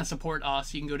ever want to support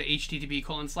us, you can go to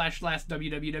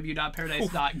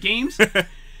http://www.paradise.games.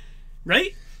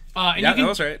 Right? And Yeah, you can, that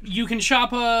was right. You can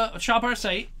shop our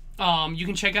site. You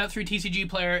can check out through TCG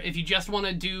Player. If you just want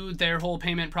to do their whole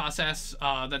payment process,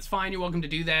 that's fine. You're welcome to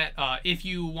do that. If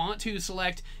you want to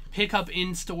select pick up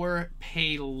in store,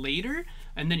 pay later,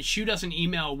 and then shoot us an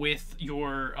email with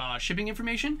your shipping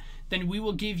information, then we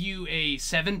will give you a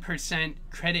 7%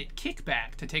 credit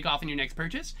kickback to take off in your next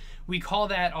purchase. We call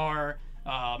that our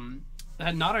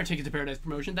not our Ticket to Paradise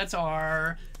promotion. That's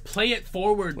our Play It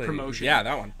Forward promotion. Yeah,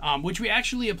 that one. Which we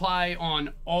actually apply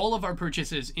on all of our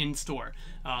purchases in store.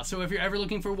 So if you're ever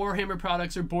looking for Warhammer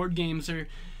products or board games or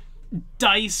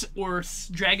dice or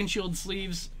Dragon Shield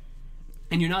sleeves,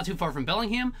 and you're not too far from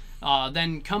Bellingham,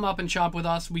 then come up and shop with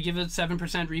us. We give a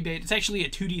 7% rebate. It's actually a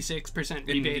 2d6%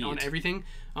 rebate on everything,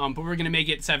 but we're going to make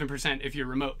it 7% if you're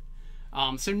remote.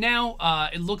 So now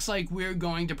it looks like we're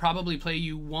going to probably play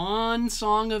you one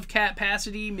song of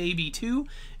Capacity, maybe two,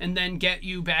 and then get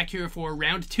you back here for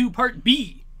round 2, part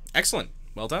B. Excellent.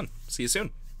 Well done. See you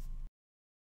soon.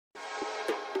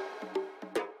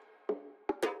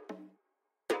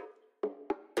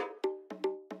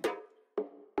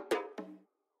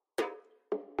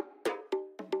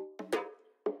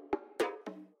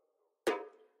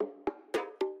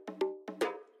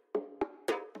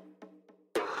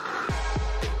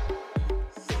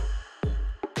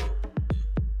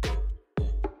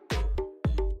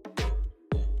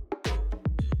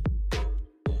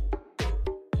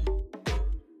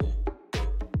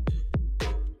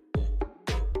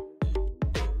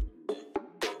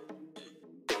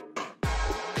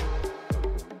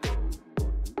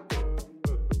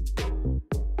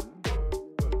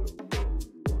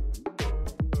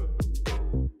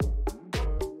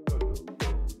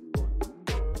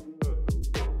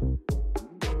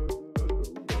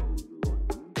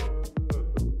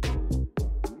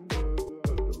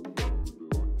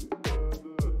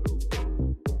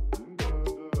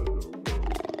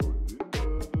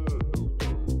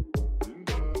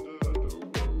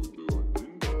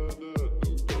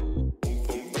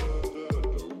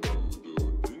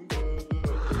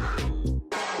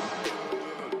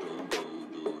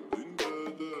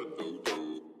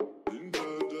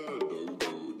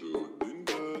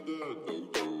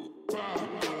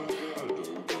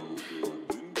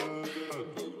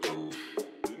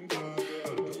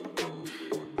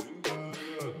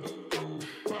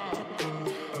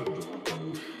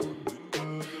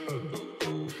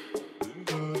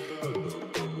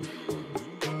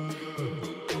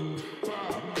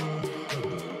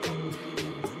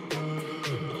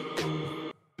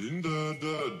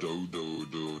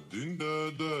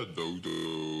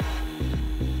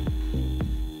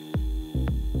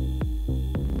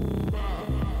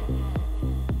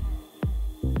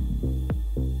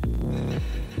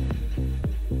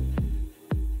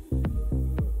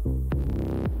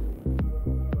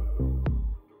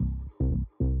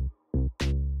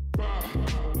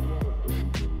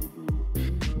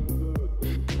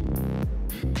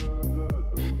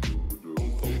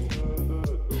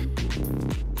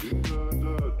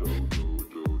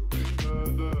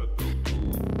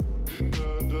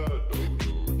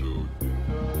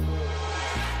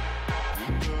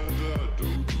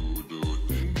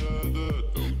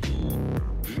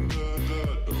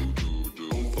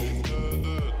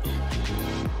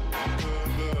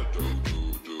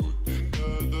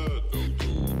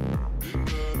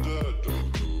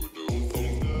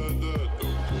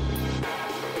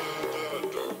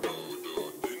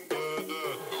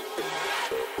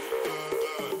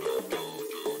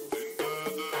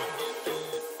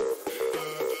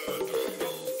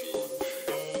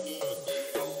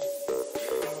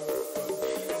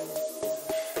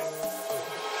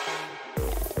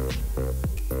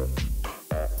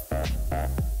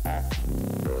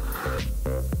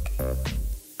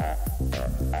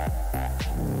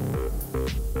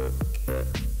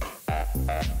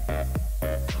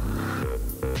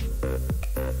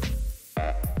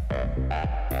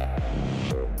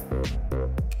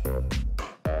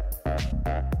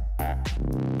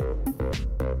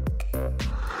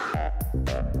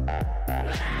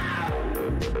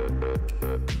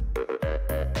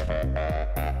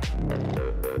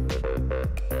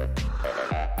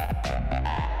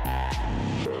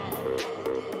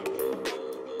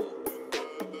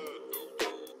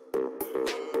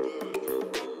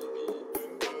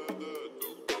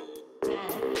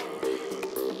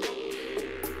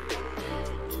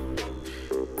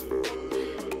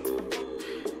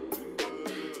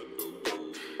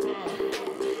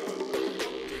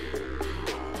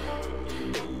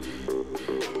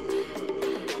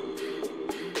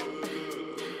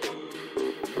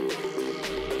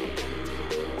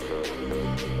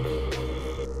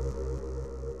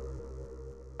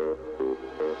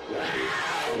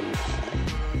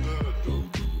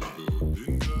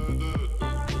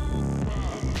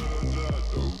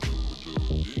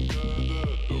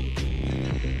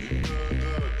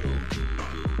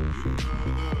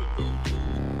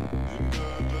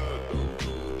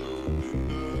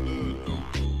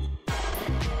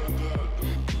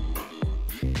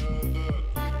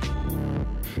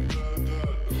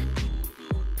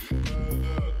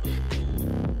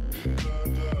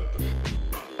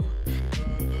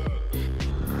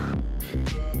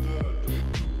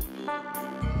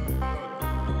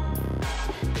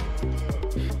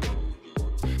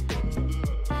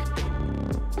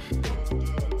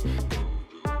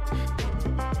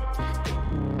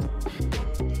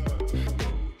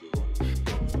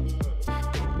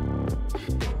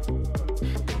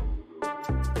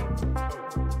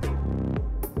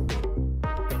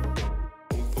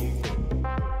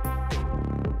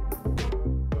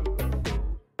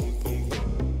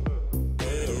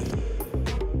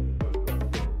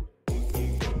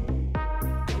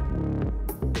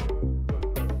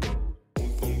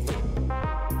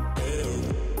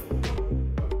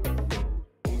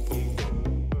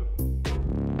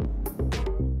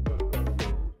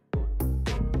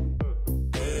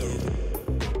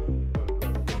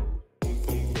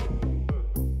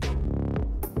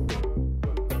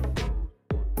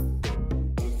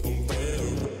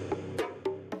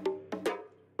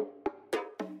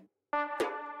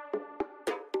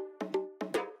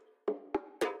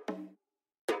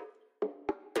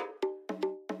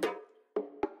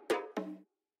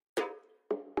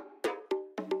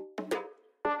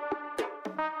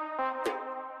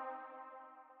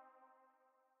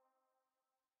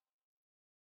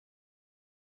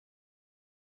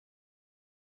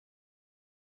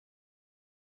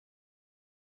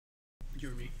 You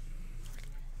or me?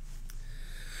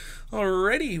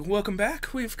 Alrighty, welcome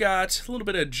back. We've got a little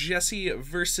bit of Jesse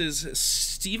versus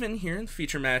Steven here in the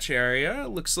feature match area.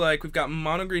 Looks like we've got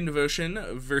Mono Green Devotion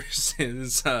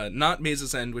versus not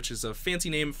Maze's End, which is a fancy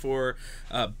name for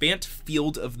Bant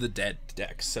Field of the Dead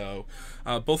deck. So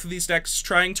both of these decks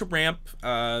trying to ramp.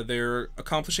 They're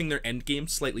accomplishing their end game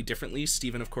slightly differently.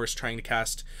 Steven, of course, trying to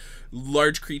cast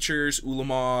large creatures,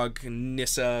 Ulamog,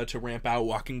 Nissa to ramp out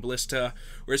Walking Ballista,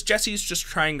 whereas Jesse's just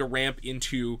trying to ramp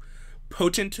into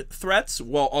potent threats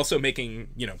while also making,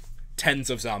 tens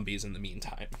of zombies in the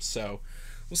meantime. So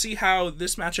we'll see how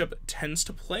this matchup tends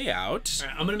to play out. All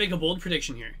right, I'm going to make a bold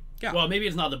prediction here. Yeah. Well, maybe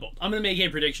it's not the bold. I'm going to make a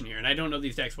prediction here, and I don't know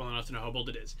these decks well enough to know how bold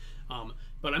it is.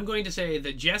 But I'm going to say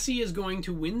that Jesse is going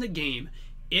to win the game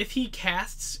if he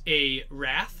casts a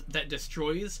Wrath that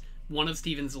destroys one of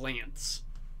Steven's lands.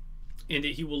 And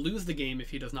he will lose the game if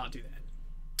he does not do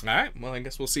that. All right, well, I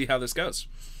guess we'll see how this goes.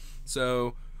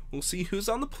 So we'll see who's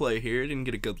on the play here. Didn't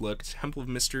get a good look. Temple of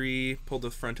Mystery pulled to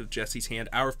the front of Jesse's hand.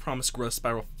 Hour of Promise, Growth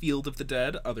Spiral, Field of the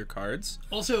Dead, other cards.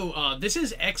 Also, this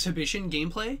is exhibition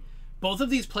gameplay. Both of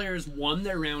these players won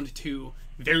their round 2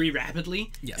 very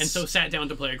rapidly, Yes. and so sat down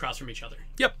to play across from each other.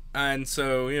 Yep, and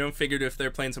so, figured if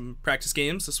they're playing some practice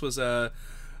games, this was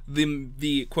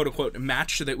the quote-unquote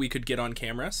match that we could get on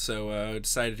camera, so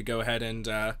decided to go ahead and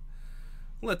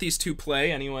let these two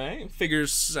play anyway.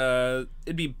 Figures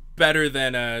it'd be better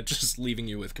than just leaving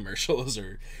you with commercials,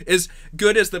 or as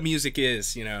good as the music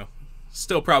is,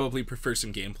 still probably prefer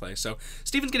some gameplay. So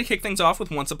Steven's going to kick things off with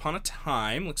Once Upon a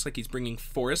Time. Looks like he's bringing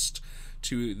Forest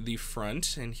to the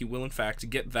front, and he will in fact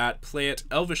get that. Play it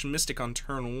Elvish Mystic on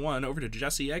turn 1 over to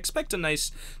Jesse. I expect a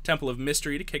nice Temple of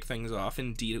Mystery to kick things off.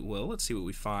 Indeed it will. Let's see what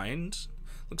we find.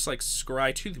 Looks like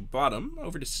Scry to the bottom.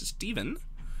 Over to Steven.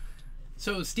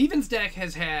 So Steven's deck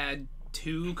has had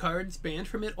 2 cards banned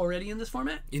from it already in this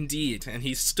format? Indeed, and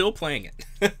he's still playing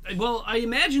it. Well, I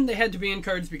imagine they had to ban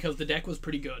cards because the deck was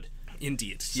pretty good.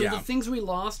 Indeed, So yeah. the things we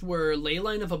lost were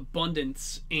Leyline of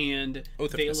Abundance and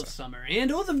Oath of Veil Nissa. of Summer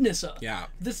and Oath of Nissa. Yeah.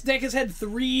 This deck has had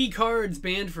 3 cards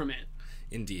banned from it.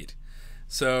 Indeed.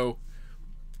 So,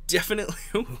 definitely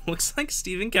looks like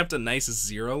Steven kept a nice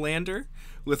 0-lander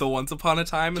with a Once Upon a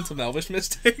Time and some Elvish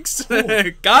Mystics.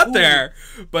 Got there,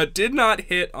 but did not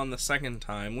hit on the second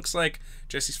time. Looks like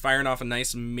Jesse's firing off a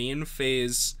nice main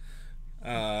phase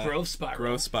Growth Spiral.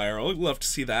 Growth Spiral. Love to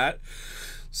see that.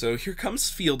 So here comes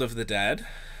Field of the Dead.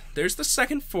 There's the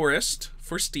second Forest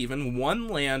for Steven. 1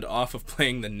 land off of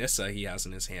playing the Nissa he has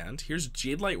in his hand. Here's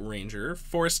Jadelight Ranger,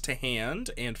 Forest to hand,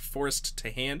 and Forest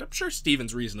to hand. I'm sure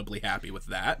Steven's reasonably happy with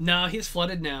that. No, he's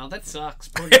flooded now. That sucks.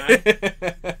 Poor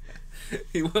guy.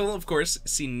 He will, of course,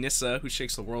 see Nissa, who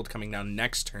shakes the world, coming down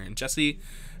next turn. Jesse,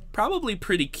 probably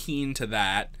pretty keen to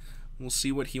that. We'll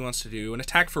see what he wants to do. An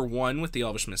attack for 1 with the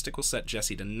Elvish Mystic will set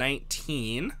Jesse to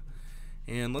 19.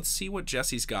 And let's see what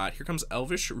Jesse's got. Here comes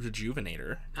Elvish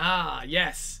Rejuvenator. Ah,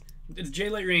 yes. It's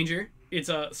Jadelight Ranger. It's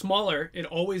smaller. It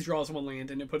always draws 1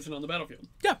 land, and it puts it on the battlefield.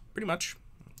 Yeah, pretty much.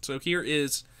 So here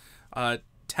is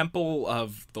Temple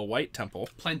of the White Temple.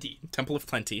 Plenty. Temple of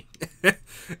Plenty.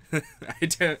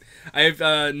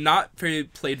 I've not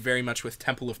played very much with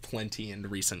Temple of Plenty in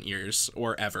recent years,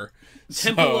 or ever.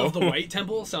 Temple of the White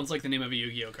Temple sounds like the name of a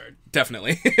Yu-Gi-Oh card.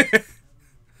 Definitely.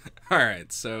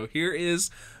 Alright, so here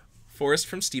is Forest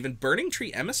from Steven. Burning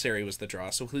Tree Emissary was the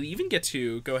draw, so he'll even get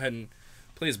to go ahead and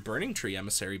play his Burning Tree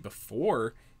Emissary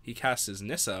before he casts his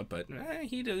Nissa, but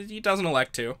he doesn't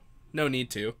elect to. No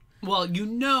need to. Well, you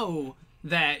know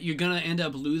that you're going to end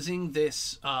up losing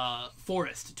this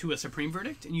Forest to a Supreme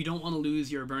Verdict, and you don't want to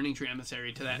lose your Burning Tree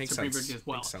Emissary to that Makes Supreme sense. Verdict as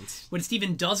well. Makes sense. What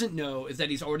Steven doesn't know is that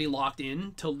he's already locked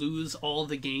in to lose all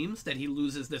the games that he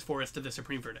loses this Forest to the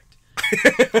Supreme Verdict.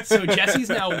 So Jesse's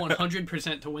now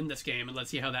 100% to win this game, and let's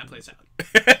see how that plays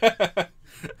out.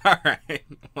 All right.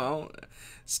 Well,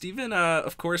 Steven,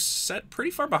 of course, set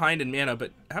pretty far behind in mana,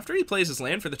 but after he plays his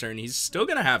land for the turn, he's still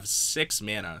going to have 6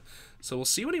 mana. So we'll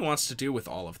see what he wants to do with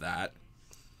all of that.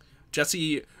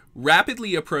 Jesse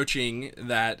rapidly approaching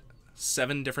that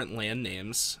 7 different land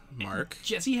names mark.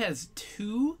 Jesse has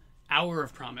 2 Hour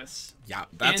of Promise. Yeah,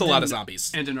 that's and a lot of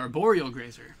zombies. And an Arboreal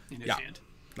Grazer in his hand.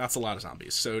 That's a lot of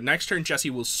zombies. So next turn, Jesse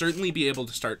will certainly be able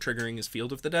to start triggering his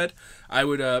Field of the Dead. I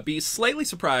would be slightly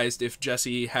surprised if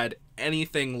Jesse had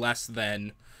anything less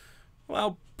than,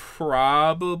 well,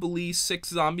 probably 6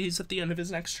 zombies at the end of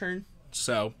his next turn.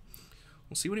 So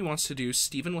we'll see what he wants to do.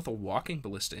 Steven with a Walking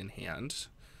Ballista in hand.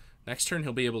 Next turn,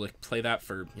 he'll be able to play that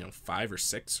for, 5 or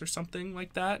 6 or something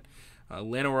like that.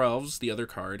 Llanowar Elves, the other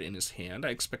card in his hand. I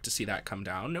expect to see that come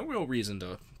down. No real reason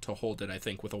to hold it, I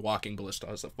think, with a Walking Ballista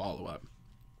as a follow-up.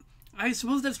 I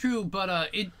suppose that's true, but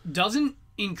it doesn't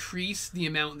increase the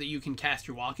amount that you can cast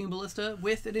your Walking Ballista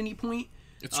with at any point.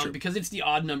 It's true. Because it's the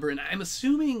odd number, and I'm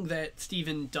assuming that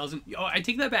Steven doesn't... Oh, I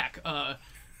take that back.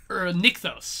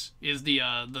 Nykthos is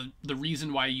the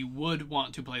reason why you would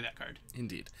want to play that card.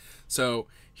 Indeed. So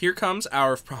here comes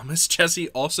Hour of Promise. Jesse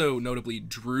also notably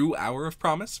drew Hour of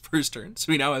Promise for his turn,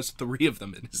 so he now has 3 of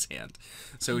them in his hand.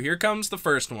 So here comes the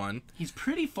first one. He's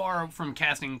pretty far from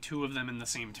casting 2 of them in the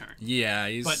same turn. Yeah,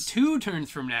 he's... But 2 turns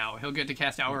from now, he'll get to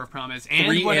cast Hour of Promise and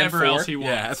 3 whatever and 4. else he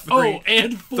wants. Yeah,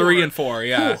 and 4. 3 and 4,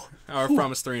 yeah. Hour of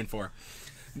Promise 3 and 4.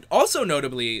 Also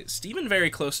notably, Steven very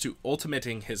close to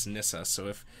ultimating his Nissa, so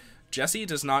if Jesse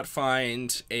does not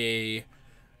find a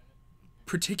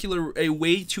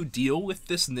way to deal with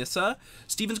this Nissa,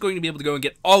 Steven's going to be able to go and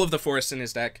get all of the forests in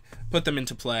his deck, put them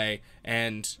into play,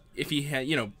 and if he had,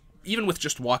 even with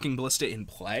just Walking Ballista in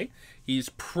play, he's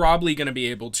probably going to be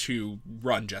able to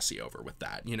run Jesse over with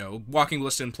that. Walking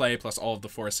Ballista in play plus all of the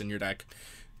forests in your deck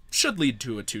should lead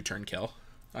to a 2-turn kill,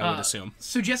 I would assume.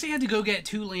 So Jesse had to go get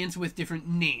 2 lands with different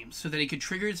names so that he could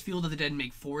trigger his Field of the Dead and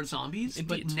make 4 zombies. Indeed.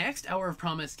 But next Hour of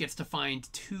Promise gets to find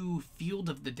 2 Field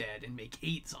of the Dead and make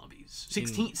 8 zombies.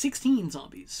 16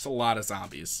 zombies. It's a lot of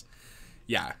zombies.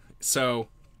 Yeah, so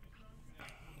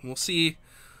we'll see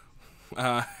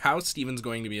how Steven's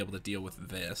going to be able to deal with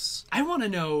this. I want to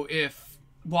know if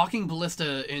Walking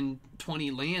Ballista in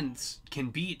 20 lands can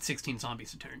beat 16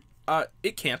 zombies a turn.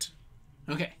 It can't.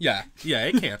 Okay. Yeah,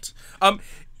 it can't.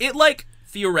 It,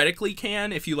 theoretically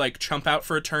can if you, chump out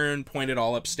for a turn, point it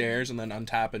all upstairs, and then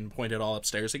untap and point it all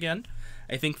upstairs again.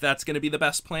 I think that's going to be the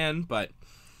best plan, but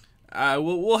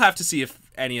we'll have to see if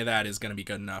any of that is going to be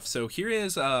good enough. So here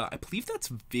is, I believe that's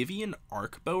Vivian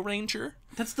Arcbow Ranger.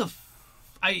 That's the...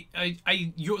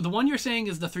 the one you're saying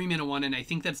is the 3-mana one, and I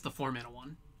think that's the 4-mana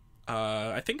one.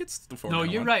 I think it's the 4-mana one.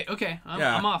 No, you're right. Okay,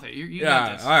 I'm off it. You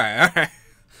got this. All right.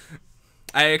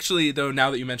 I actually, though, now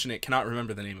that you mention it, cannot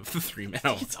remember the name of the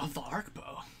 3-mana one. It's of the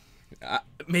Arcbow.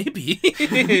 Maybe.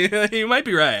 You might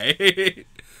be right.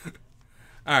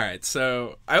 Alright,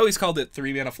 so I always called it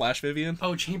 3-mana Flash Vivian.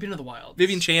 Oh, Champion of the Wilds.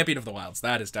 Vivian Champion of the Wilds.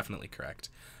 That is definitely correct.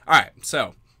 Alright,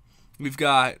 so we've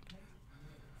got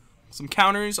some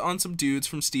counters on some dudes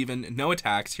from Steven. No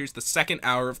attacks. Here's the second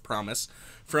Hour of Promise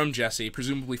from Jesse,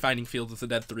 presumably finding Field of the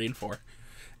Dead 3 and 4.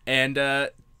 And,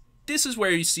 this is where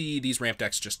you see these ramp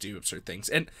decks just do absurd things.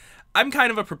 And I'm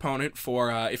kind of a proponent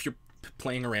for, if you're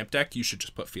playing a ramp deck, you should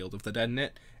just put Field of the Dead in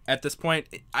it. At this point,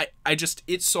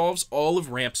 it solves all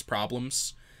of Ramp's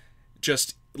problems,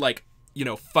 just,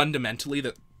 fundamentally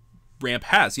that Ramp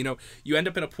has. You end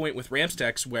up in a point with Ramp's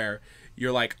decks where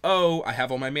you're like, oh, I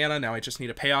have all my mana, now I just need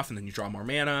a payoff, and then you draw more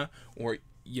mana, or,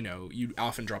 you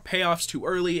often draw payoffs too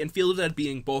early, and Field of the Dead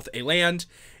being both a land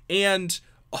and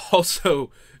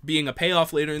also being a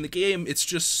payoff later in the game, it's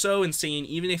just so insane.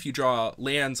 Even if you draw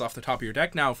lands off the top of your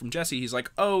deck now from Jesse, he's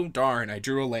like, oh darn, I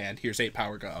drew a land, here's 8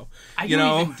 power, go. I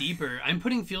go even deeper. I'm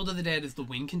putting Field of the Dead as the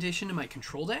win condition in my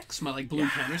control decks, my blue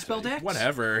counterspell decks.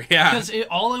 Whatever, yeah. Because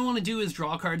all I want to do is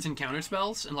draw cards and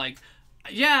counterspells, and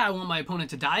I want my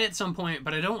opponent to die at some point,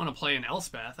 but I don't want to play an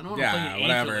Elspeth. I don't want to play an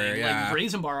Aetherling.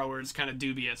 Brazen Borrower is kind of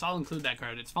dubious. I'll include that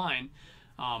card, it's fine.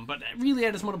 But really,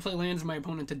 I just want to play lands and my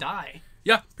opponent to die.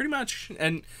 Yeah, pretty much.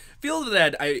 And Field of the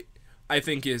Dead, I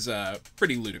think, is a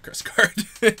pretty ludicrous card,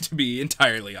 to be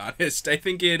entirely honest. I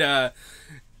think it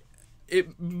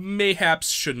mayhaps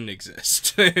shouldn't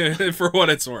exist, for what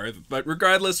it's worth. But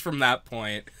regardless from that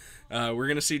point, we're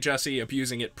going to see Jesse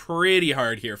abusing it pretty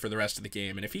hard here for the rest of the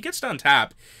game. And if he gets to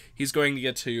untap, he's going to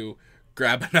get to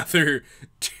grab another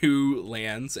 2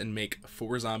 lands and make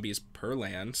 4 zombies per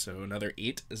land, so another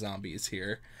 8 zombies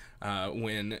here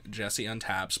when Jesse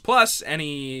untaps, plus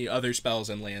any other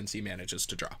spells and lands he manages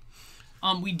to draw.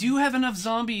 We do have enough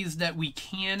zombies that we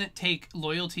can take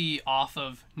loyalty off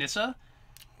of Nissa.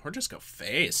 Or just go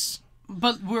face.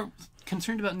 But we're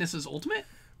concerned about Nissa's ultimate?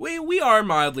 We are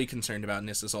mildly concerned about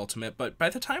Nissa's ultimate, but by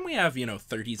the time we have,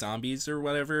 30 zombies or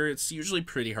whatever, it's usually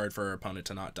pretty hard for our opponent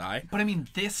to not die. But I mean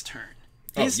this turn.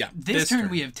 This turn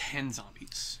we have 10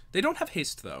 zombies. They don't have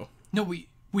haste, though. No,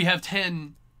 we have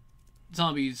 10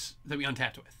 zombies that we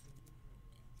untapped with.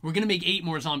 We're going to make 8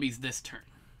 more zombies this turn.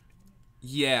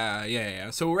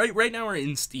 Yeah. So right now we're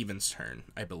in Steven's turn,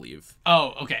 I believe.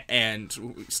 Oh, okay.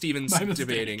 And Steven's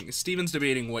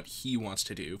debating what he wants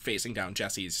to do, facing down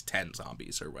Jesse's 10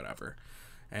 zombies or whatever.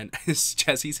 And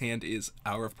Jesse's hand is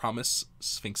Hour of Promise,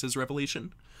 Sphinx's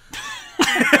Revelation.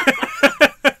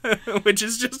 Which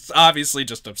is just obviously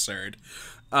just absurd.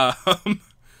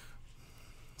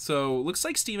 So looks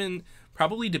like Steven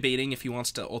probably debating if he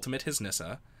wants to ultimate his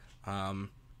Nissa.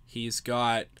 He's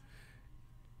got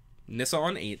Nissa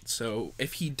on 8. So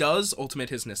if he does ultimate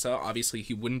his Nissa, obviously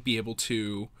he wouldn't be able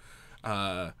to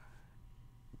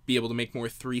make more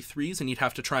 3/3s, and he'd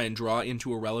have to try and draw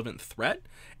into a relevant threat.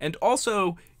 And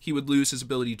also, he would lose his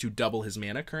ability to double his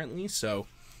mana currently. So,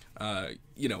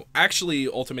 actually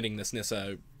ultimating this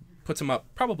Nissa puts him up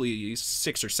probably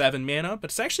 6 or 7 mana, but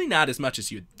it's actually not as much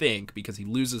as you'd think because he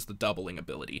loses the doubling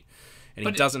ability. And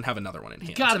he doesn't have another one in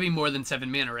hand. It's got to be more than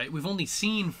 7 mana, right? We've only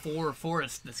seen 4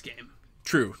 forests this game.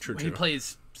 True. He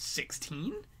plays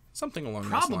 16? Something along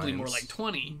those lines. Probably more like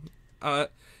 20.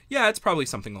 Yeah, it's probably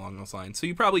something along those lines. So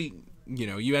you probably,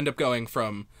 you end up going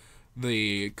from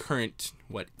the current,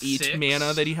 8 6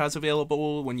 mana that he has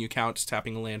available when you count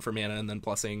tapping a land for mana and then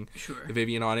plussing Sure. the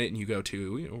Vivian on it, and you go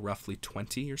to, roughly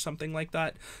 20 or something like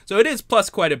that. So it is plus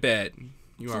quite a bit.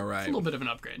 You are right. It's a little bit of an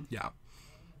upgrade. Yeah.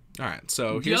 All right,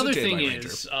 so The here's other a Jade thing Light Ranger.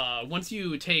 is, once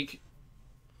you take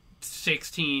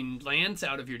 16 lands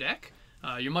out of your deck,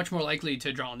 you're much more likely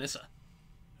to draw Nissa.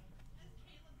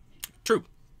 True.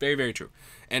 Very, very true.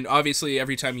 And obviously,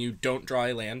 every time you don't draw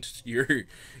a land,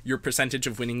 your percentage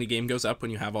of winning the game goes up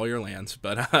when you have all your lands.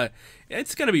 But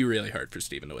it's going to be really hard for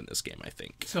Steven to win this game, I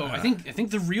think. So I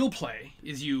think the real play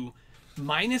is you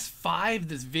 -5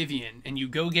 this Vivian, and you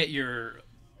go get your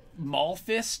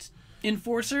Maulfist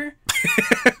Enforcer,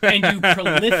 and you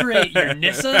proliferate your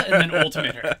Nissa, and then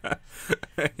ultimate her.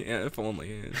 Yeah, if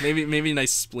only. Maybe a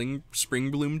nice spring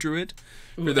bloom druid.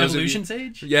 Ooh, Evolution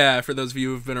Sage? Yeah, for those of you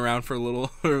who've been around for a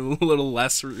little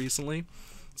less recently.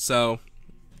 So,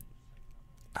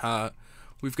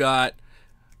 we've got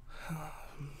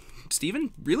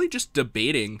Steven really just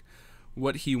debating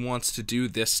what he wants to do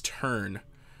this turn.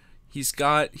 He's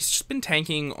just been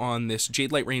tanking on this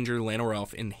Jade Light Ranger Llanowar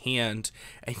Elf in hand.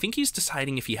 I think he's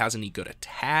deciding if he has any good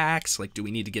attacks. Like, do we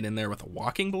need to get in there with a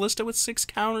Walking Ballista with 6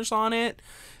 counters on it?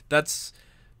 That's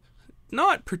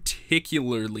not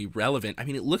particularly relevant. I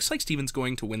mean, it looks like Steven's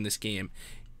going to win this game,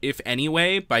 if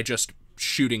anyway, by just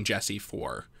shooting Jesse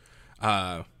for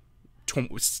the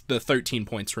 13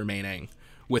 points remaining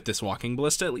with this Walking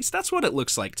Ballista. At least that's what it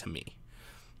looks like to me.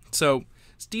 So,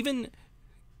 Steven,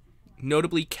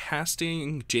 notably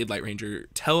casting Jade Light Ranger,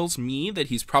 tells me that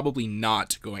he's probably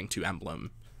not going to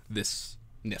emblem this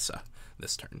Nissa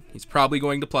this turn. He's probably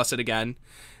going to plus it again,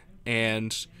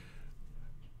 and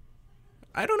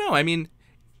I don't know. I mean,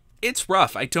 it's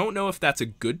rough. I don't know if that's a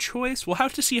good choice. We'll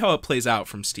have to see how it plays out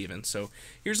from Steven. So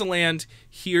here's a land.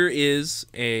 Here is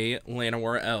a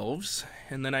Llanowar Elves,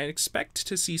 and then I expect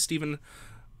to see Steven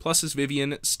plus his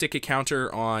Vivian stick a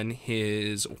counter on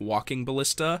his Walking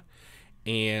Ballista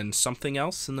and something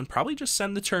else, and then probably just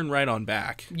send the turn right on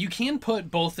back. You can put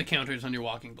both the counters on your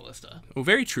Walking Ballista. Oh,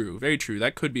 very true, very true.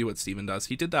 That could be what Steven does.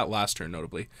 He did that last turn,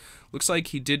 notably. Looks like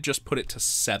he did just put it to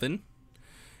 7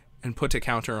 and put a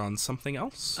counter on something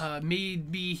else.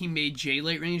 Maybe he made Jade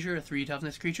Light Ranger a 3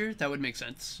 toughness creature. That would make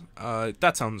sense.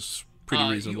 That sounds pretty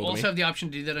reasonable You also to me. have the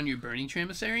option to do that on your Burning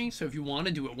Emissary, so if you want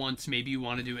to do it once, maybe you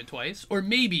want to do it twice. Or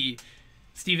maybe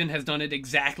Steven has done it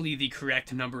exactly the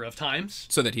correct number of times.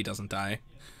 So that he doesn't die.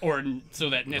 Or so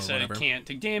that Nissa whatever. can't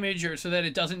take damage, or so that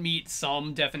it doesn't meet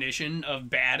some definition of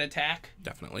bad attack.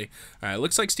 Definitely. All right,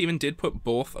 looks like Steven did put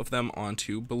both of them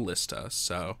onto Ballista.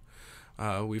 So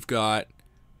we've got...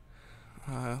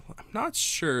 I'm not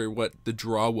sure what the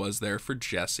draw was there for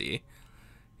Jesse.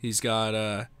 He's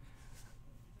got...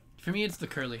 For me, it's the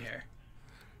curly hair.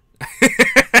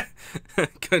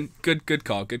 Good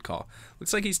call.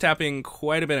 Looks like he's tapping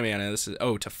quite a bit of mana. This is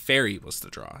Teferi was the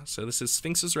draw. So this is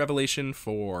Sphinx's Revelation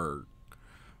for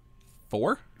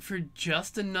 4? For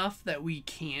just enough that we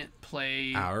can't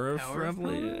play Hour of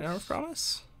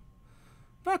Promise?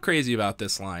 Not crazy about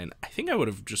this line. I think I would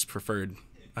have just preferred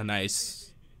a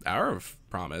nice Hour of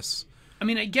Promise. I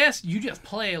mean, I guess you just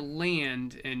play a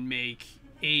land and make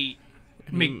 8.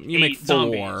 You make 4.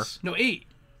 Zombies. No, 8.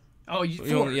 Oh,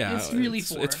 4. Yeah, it's really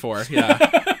 4. It's 4,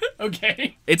 yeah.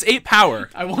 Okay. It's 8 power.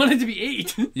 I want it to be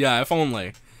 8. Yeah, if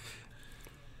only.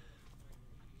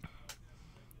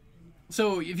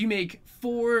 So if you make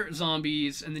 4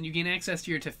 zombies and then you gain access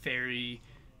to your Teferi.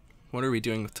 What are we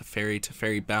doing with Teferi?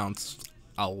 Teferi bounce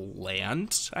a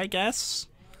land, I guess?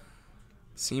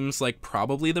 Seems like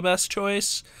probably the best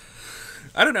choice.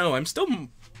 I don't know. I'm still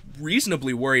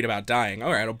reasonably worried about dying.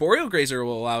 All right, a Boreal Grazer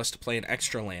will allow us to play an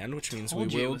extra land, which means we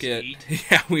will get...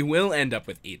 8. Yeah, we will end up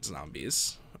with 8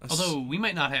 zombies. Although we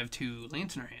might not have 2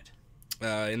 lands in our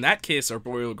hand. In that case, our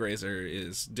Boreal Grazer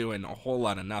is doing a whole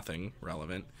lot of nothing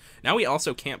relevant. Now we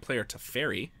also can't play our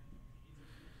Teferi.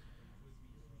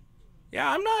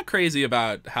 Yeah, I'm not crazy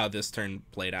about how this turn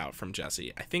played out from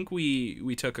Jesse. I think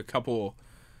we took a couple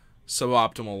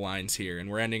suboptimal lines here, and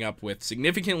we're ending up with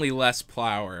significantly less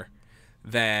power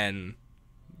than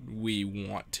we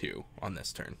want to on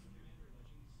this turn.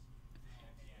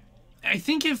 I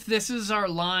think if this is our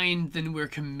line, then we're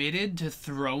committed to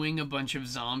throwing a bunch of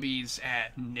zombies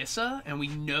at Nissa, and we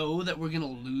know that we're going to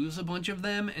lose a bunch of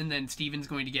them, and then Steven's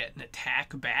going to get an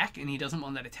attack back, and he doesn't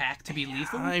want that attack to be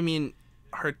lethal. I mean,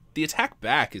 the attack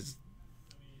back is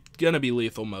going to be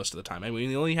lethal most of the time. I mean,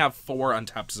 we only have 4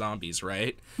 untapped zombies,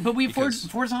 right? But we have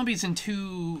four zombies and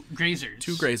 2 grazers.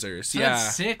 2 grazers, so yeah.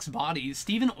 That's 6 bodies.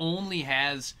 Steven only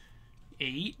has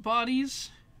 8 bodies.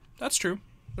 That's true.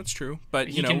 That's true, but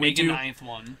he can make a 9th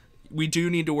one. We do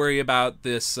need to worry about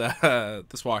this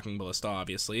this walking ballista,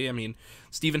 obviously. I mean,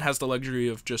 Steven has the luxury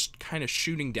of just kind of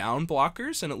shooting down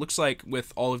blockers, and it looks like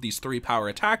with all of these 3-power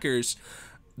attackers,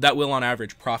 that will on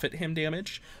average profit him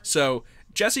damage. So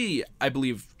Jesse, I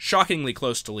believe, shockingly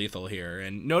close to lethal here,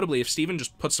 and notably if Steven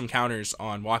just puts some counters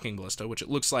on walking ballista, which it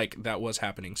looks like that was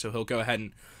happening, so he'll go ahead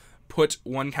and put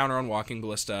 1 counter on walking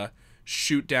ballista,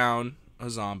 shoot down a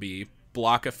zombie,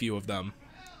 block a few of them,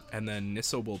 and then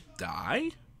Nissa will die?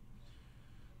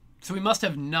 So we must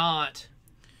have not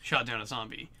shot down a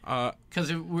zombie. Because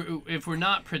if we're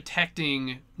not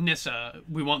protecting Nissa,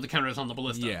 we want the counters on the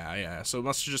ballista. Yeah. So it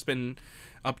must have just been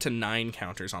up to 9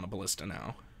 counters on a ballista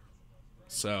now.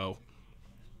 So...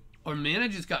 Our mana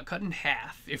just got cut in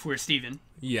half, if we're Steven.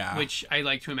 Yeah. Which I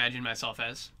like to imagine myself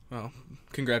as. Well,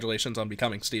 congratulations on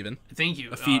becoming Steven. Thank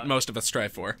you. A feat most of us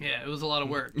strive for. Yeah, it was a lot of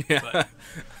work. Yeah.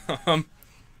 But...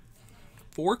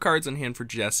 4 cards in hand for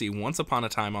Jesse, Once Upon a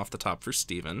Time off the top for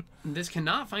Steven. This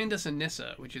cannot find us a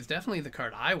Nissa, which is definitely the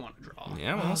card I want to draw.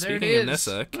 Yeah, well, speaking of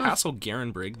Nissa, Castle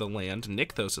Garenbrig, the land,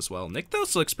 Nykthos as well.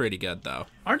 Nykthos looks pretty good, though.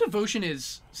 Our devotion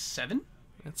is 7?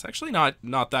 It's actually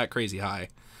not that crazy high.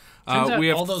 We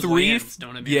have all those 3, lands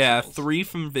don't have 3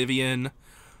 from Vivian,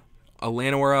 a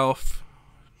Llanowar Elf,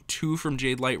 2 from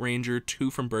Jade Light Ranger,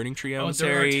 2 from Burning Tree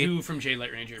Emissary. There are 2 from Jade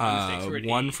Light Ranger.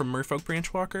 1 from Merfolk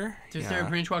Branchwalker. Is there a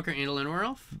Branchwalker and a Llanowar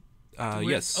Elf?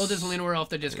 Yes. Oh, there's a Llanowar Elf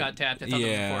that just got tapped. I thought that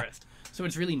was a forest. So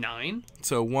it's really 9?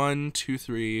 So 1, 2,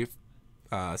 3,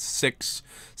 6,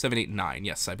 7, 8, 9.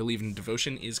 Yes, I believe in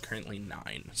Devotion is currently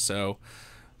 9. So,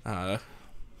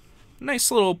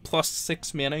 nice little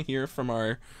 +6 mana here from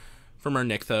our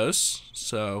Nykthos.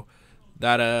 So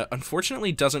that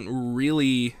unfortunately doesn't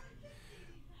really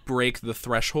break the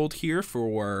threshold here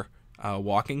for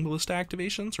walking ballista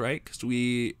activations, right? Because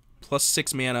we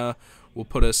 +6 mana will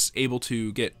put us able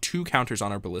to get 2 counters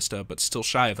on our ballista, but still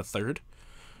shy of a 3rd,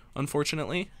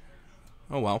 unfortunately.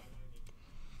 Oh well.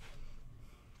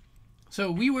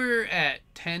 So we were at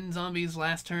 10 zombies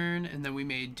last turn, and then we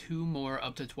made 2 more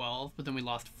up to 12, but then we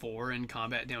lost 4 in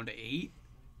combat down to 8.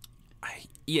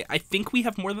 I think we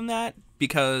have more than that,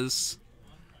 because...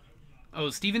 Oh,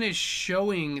 Steven is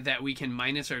showing that we can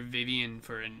minus our Vivian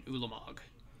for an Ulamog.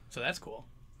 So that's cool.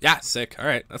 Yeah, sick. All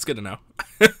right, that's good to know.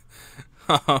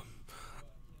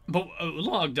 But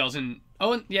Ulamog doesn't...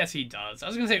 Oh, yes, he does. I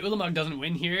was going to say Ulamog doesn't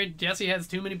win here. Jesse has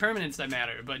too many permanents that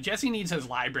matter. But Jesse needs his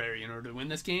library in order to win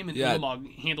this game, and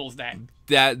Ulamog handles that.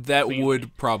 That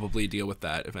would probably deal with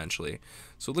that eventually.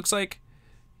 So it looks like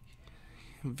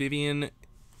Vivian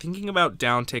thinking about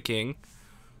down-ticking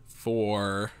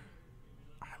for...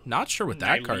 I'm not sure what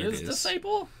that card is.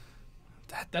 Disciple?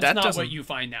 That's not what you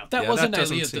find out. That wasn't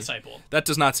Nylea's Disciple. That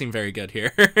does not seem very good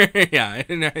here. Yeah,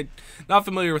 I'm not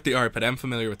familiar with the art, but I'm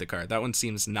familiar with the card. That one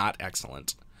seems not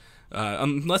excellent.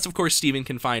 Unless, of course, Steven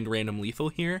can find random lethal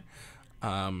here.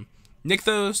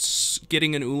 Nykthos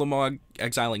getting an Ulamog,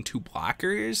 exiling 2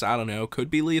 blockers, I don't know,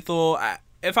 could be lethal.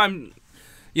 If I'm,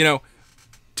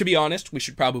 to be honest, we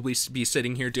should probably be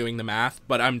sitting here doing the math,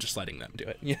 but I'm just letting them do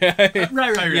it. Yeah,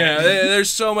 right. Yeah, there's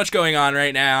so much going on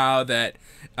right now that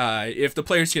if the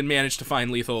players can manage to find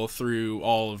lethal through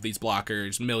all of these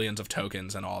blockers, millions of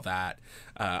tokens and all that,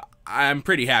 I'm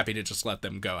pretty happy to just let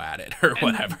them go at it or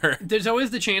whatever. There's always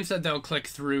the chance that they'll click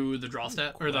through the draw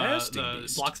step or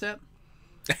the block step.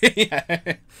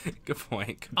 Yeah, good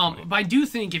point. But I do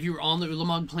think if you're on the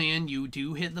Ulamog plan, you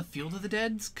do hit the Field of the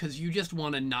Deads because you just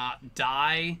want to not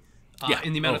die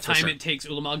in the amount of time it takes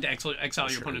Ulamog to exile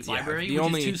your opponent's library,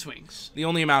 which is 2 swings. The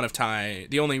only amount of time,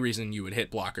 the only reason you would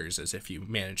hit blockers is if you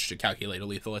manage to calculate a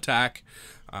lethal attack.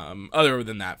 Other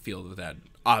than that, Field of the Dead,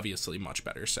 obviously much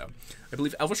better. So I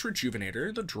believe Elvish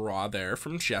Rejuvenator, the draw there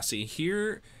from Jesse.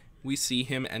 Here we see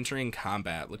him entering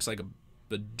combat. Looks like a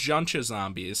bunch of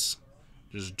zombies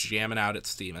just jamming out at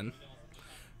Steven.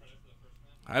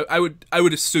 I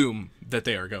would assume that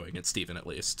they are going at Steven at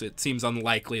least. It seems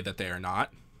unlikely that they are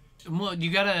not. Well, you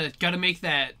gotta make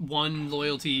that 1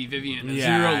 loyalty Vivian,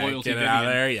 0 loyalty get it Vivian. Out of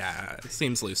there. Yeah, it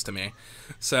seems loose to me.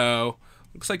 So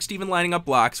looks like Steven lining up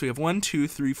blocks. We have 1, 2,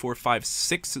 3, 4, 5,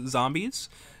 6 zombies.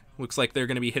 Looks like they're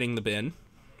going to be hitting the bin.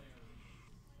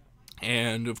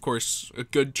 And, of course, a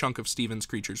good chunk of Steven's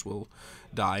creatures will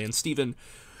die. And Steven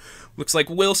looks like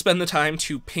will spend the time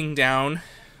to ping down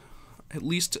at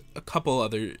least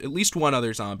one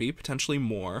other zombie, potentially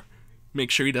more.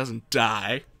 Make sure he doesn't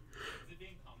die.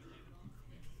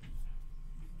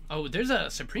 Oh, there's a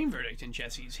Supreme Verdict in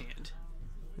Jesse's hand.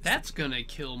 That's gonna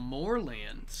kill more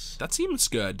lands. That seems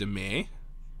good to me.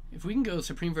 If we can go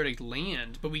Supreme Verdict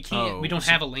land, but we can't. We don't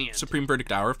have a land. Supreme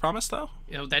Verdict Hour of Promise, though?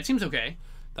 That seems okay.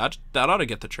 That ought to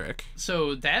get the trick.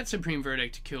 So that Supreme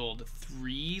Verdict killed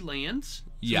 3 lands.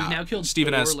 So yeah. we've now killed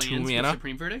Steven 4 has lands 2 with mana.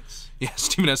 Supreme Verdicts. Yeah,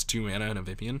 Steven has 2 mana and a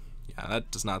Vivian. Yeah,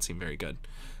 that does not seem very good.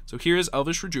 So here is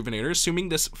Elvish Rejuvenator. Assuming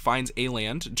this finds a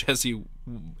land, Jesse,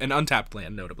 an untapped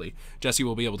land, notably, Jesse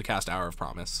will be able to cast Hour of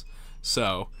Promise.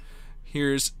 So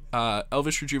here's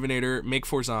Elvish Rejuvenator, make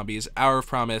 4 zombies. Hour of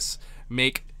Promise,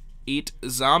 make 8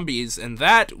 zombies, and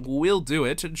that will do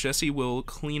it. Jesse will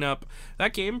clean up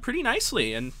that game pretty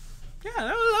nicely, and yeah,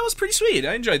 that was pretty sweet.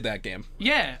 I enjoyed that game.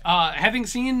 Yeah, having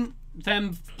seen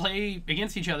them play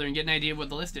against each other and get an idea of what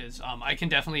the list is, I can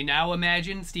definitely now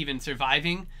imagine Steven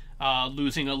surviving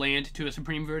losing a land to a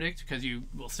Supreme Verdict, because you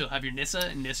will still have your Nissa,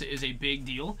 and Nissa is a big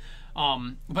deal.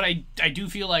 But I do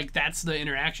feel like that's the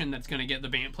interaction that's going to get the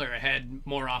Bant player ahead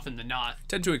more often than not.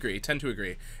 Tend to agree.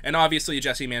 And obviously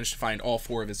Jesse managed to find all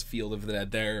 4 of his Field of the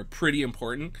Dead there. Pretty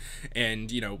important,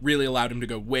 and, really allowed him to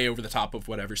go way over the top of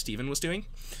whatever Steven was doing.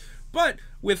 But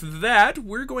with that,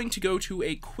 we're going to go to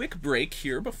a quick break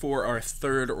here before our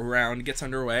 3rd round gets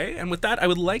underway. And with that, I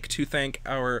would like to thank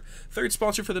our 3rd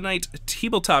sponsor for the night,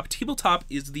 Tabletop. Tabletop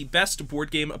is the best board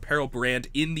game apparel brand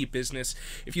in the business.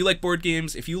 If you like board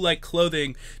games, if you like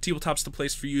clothing, Tabletop's the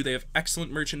place for you. They have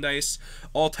excellent merchandise,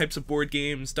 all types of board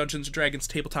games, Dungeons & Dragons,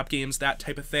 tabletop games, that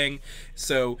type of thing.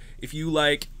 So if you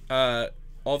like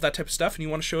all of that type of stuff and you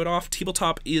want to show it off,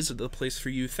 Tabletop is the place for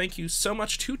you. Thank you so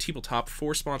much to Tabletop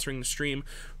for sponsoring the stream.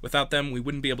 Without them, we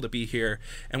wouldn't be able to be here.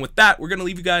 And with that, we're going to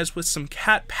leave you guys with some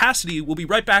Capacity. We'll be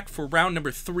right back for round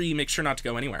number 3. Make sure not to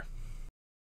go anywhere.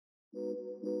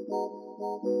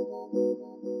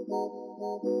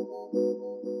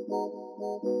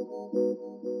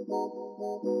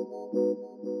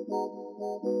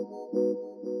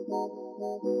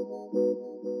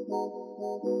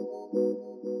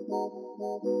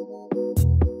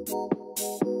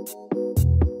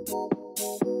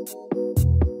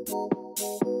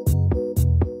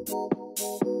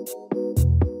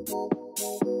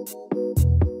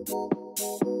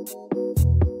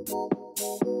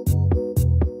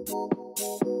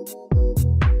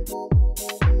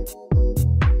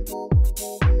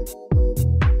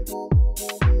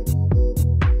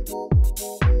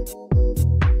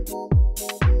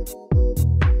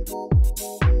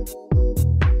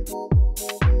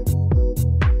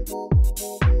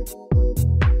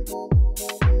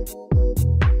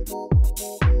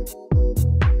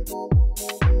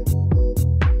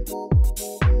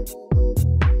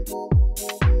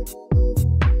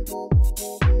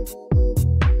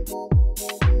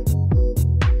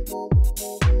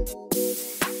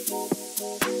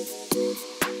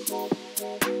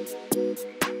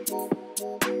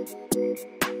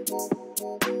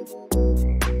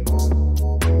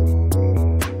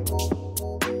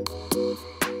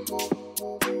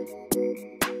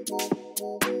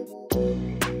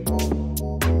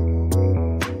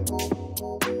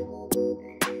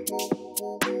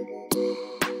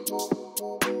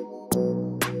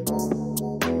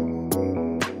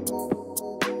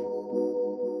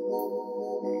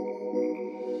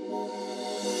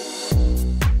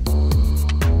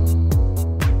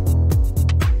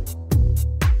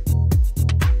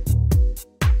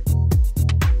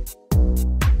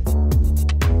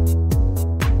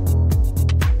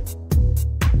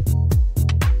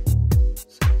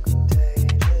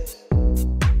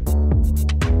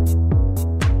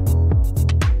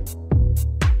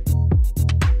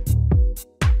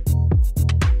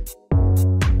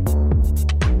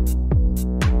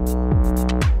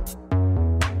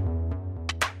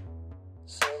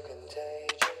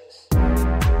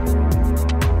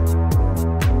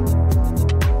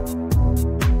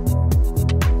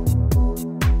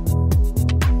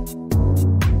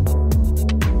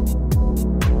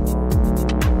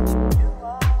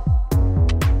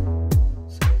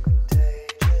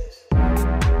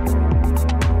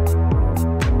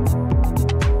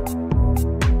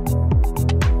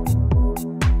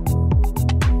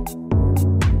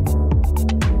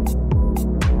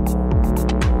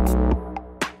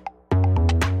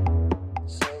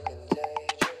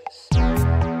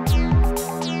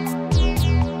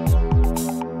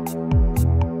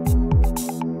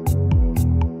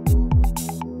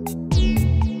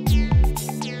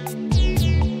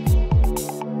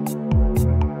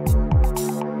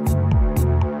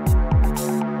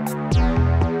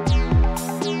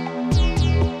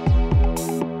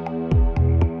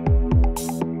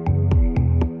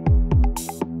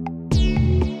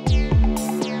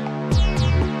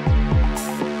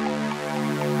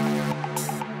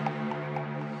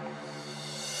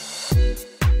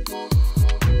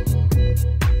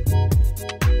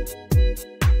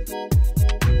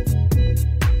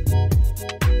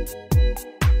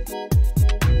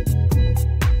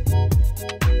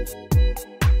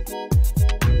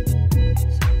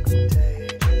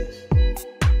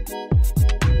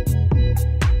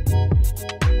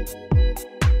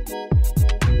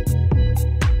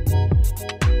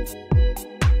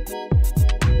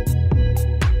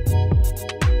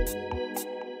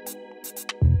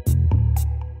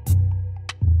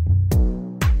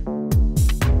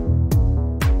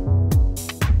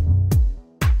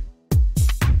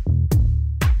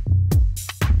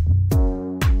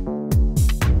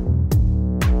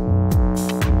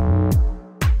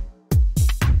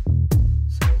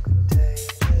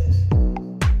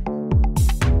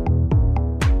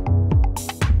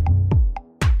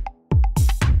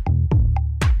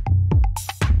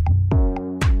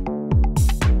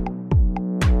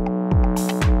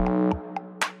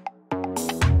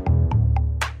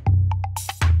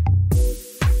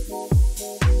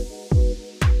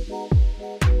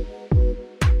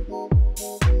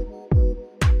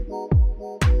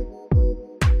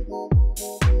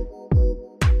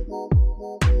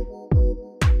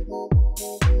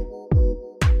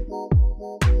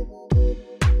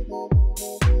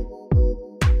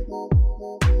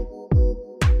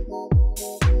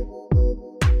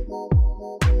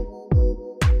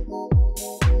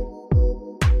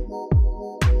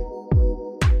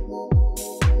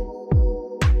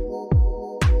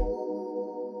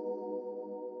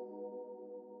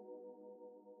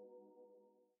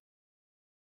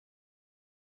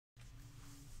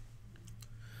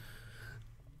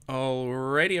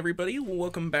 Alrighty, everybody,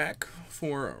 welcome back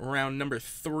for round number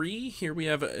 3. Here we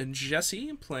have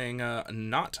Jesse playing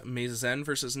Not Mazen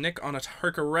versus Nick on a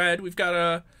Tarka Red. We've got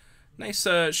a nice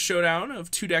showdown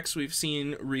of 2 decks we've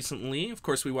seen recently. Of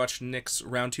course, we watched Nick's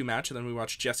round 2 match, and then we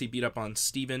watched Jesse beat up on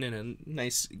Steven in a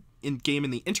nice game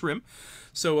in the interim.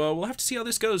 So we'll have to see how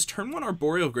this goes. Turn 1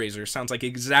 Arboreal Grazer sounds like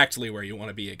exactly where you want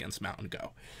to be against Mountain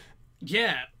Go.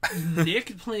 Yeah,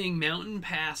 Nick playing Mountain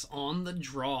Pass on the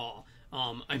draw.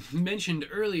 I mentioned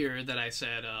earlier that I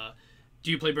said,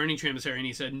 do you play Burning Tree Emissary? And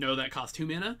he said, no, that costs 2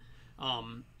 mana.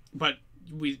 But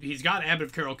he's got Abbot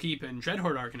of Carol Keep and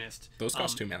Dreadhorde Arcanist. Those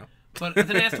cost 2 mana. But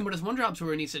then I asked him what his 1-drops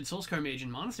were, and he said Soulscar Mage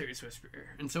and Monastery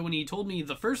Whisperer. And so when he told me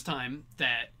the first time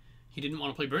that he didn't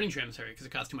want to play Burning Tree Emissary because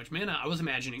it cost too much mana, I was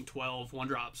imagining 12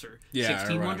 1-drops or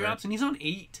 16 1-drops, and he's on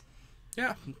 8.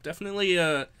 Yeah, definitely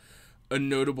a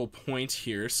notable point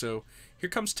here. So here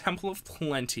comes Temple of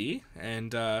Plenty,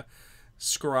 and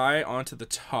Scry onto the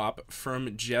top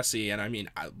from Jesse. And I mean,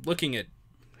 looking at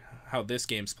how this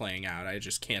game's playing out, I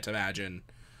just can't imagine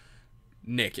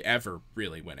Nick ever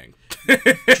really winning.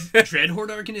 Dreadhorde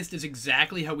Arcanist is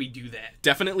exactly how we do that.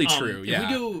 Definitely true, yeah. If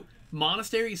we go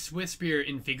Monastery, Swiftspear,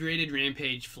 Invigorated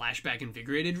Rampage, Flashback,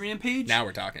 Invigorated Rampage. Now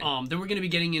we're talking. Then we're going to be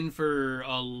getting in for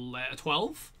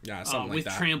 12. Yeah, something like with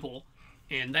that. Trample.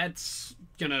 And that's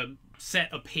going to set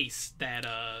a pace that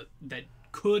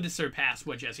could surpass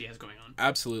what Jesse has going on.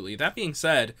 Absolutely. That being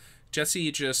said,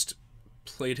 Jesse just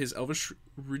played his Elvish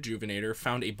Rejuvenator,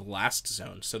 found a Blast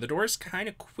Zone. So the door is kind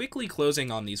of quickly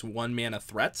closing on these 1-mana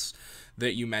threats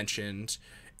that you mentioned.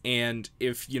 And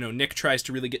if, Nick tries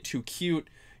to really get too cute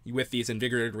with these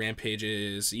Invigorated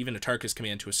Rampages, even a Tarkus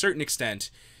Command to a certain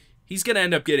extent, he's going to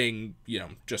end up getting,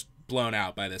 just blown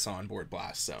out by this onboard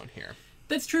Blast Zone here.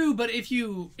 That's true, but if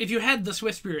you had the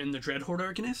Swiftspear and the Dreadhorde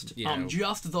Arcanist,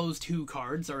 just those 2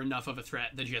 cards are enough of a threat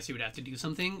that Jesse would have to do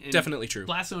something. And definitely true.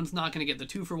 Blast Zone's not going to get the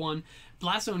 2-for-1.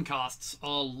 Blast Zone costs a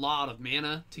lot of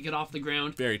mana to get off the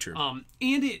ground. Very true. And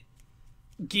it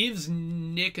gives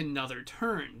Nick another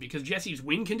turn, because Jesse's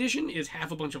win condition is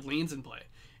have a bunch of lands in play.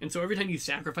 And so every time you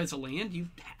sacrifice a land, you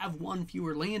have 1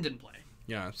 fewer land in play.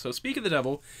 Yeah, so speak of the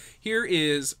devil, here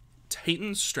is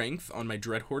Titan Strength on my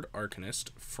Dreadhorde Arcanist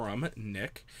from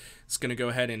Nick. It's going to go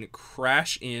ahead and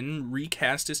crash in,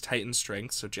 recast his Titan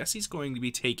Strength. So Jesse's going to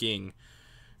be taking,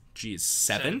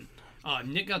 7?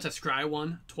 Nick got to scry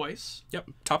 1 twice.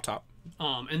 Yep, top.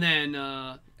 And then...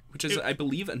 which is, I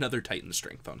believe, another Titan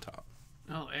Strength on top.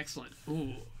 Oh, excellent.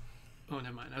 Ooh. Oh,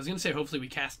 never mind. I was going to say hopefully we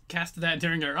cast that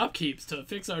during our upkeeps to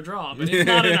fix our draw, but it's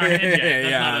not in our head yet.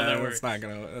 That's not how that works.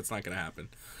 That's not gonna happen.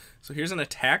 So here's an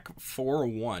attack for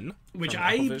 1, which from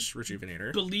I Elvish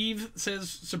Rejuvenator. Believe says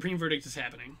Supreme Verdict is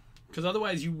happening. Because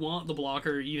otherwise you want the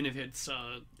blocker even if it's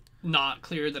not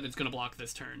clear that it's going to block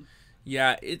this turn.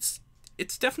 Yeah, it's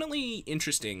definitely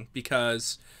interesting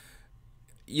because,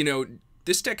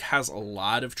 this deck has a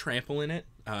lot of trample in it.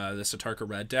 The Satarka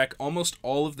Red deck. Almost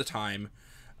all of the time,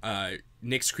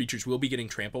 Nick's creatures will be getting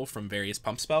trample from various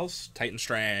pump spells. Titan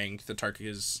Strength, the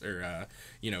Tarka's, or,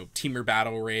 Temur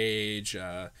Battle Rage,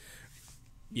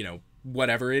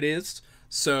 whatever it is.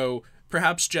 So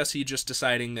perhaps Jesse just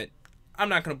deciding that I'm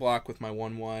not going to block with my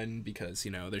 1/1 because,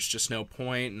 there's just no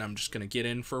point and I'm just going to get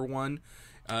in for 1.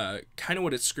 Kind of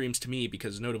what it screams to me,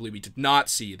 because notably we did not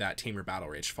see that Temur Battle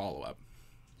Rage follow-up.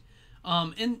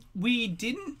 And we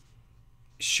didn't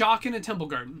shock in a Temple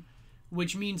Garden,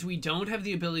 which means we don't have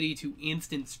the ability to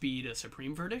instant speed a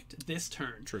Supreme Verdict this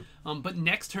turn. True. But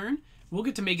next turn, we'll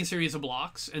get to make a series of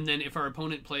blocks, and then if our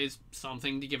opponent plays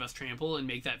something to give us trample and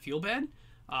make that feel bad,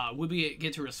 we'll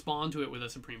get to respond to it with a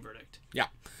Supreme Verdict. Yeah.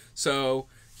 So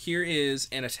here is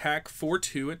an attack for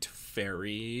 2 at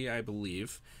Fairy, I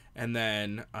believe. And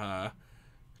then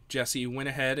Jesse went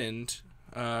ahead and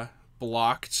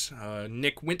blocked.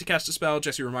 Nick went to cast a spell.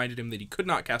 Jesse reminded him that he could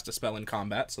not cast a spell in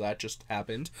combat, so that just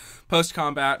happened.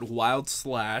 Post-combat, Wild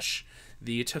Slash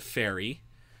the Teferi.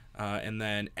 And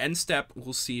then end step,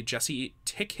 we'll see Jesse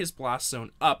tick his Blast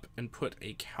Zone up and put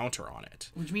a counter on it.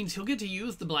 Which means he'll get to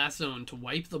use the Blast Zone to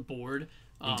wipe the board.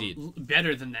 Indeed.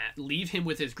 Better than that. Leave him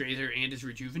with his Grazer and his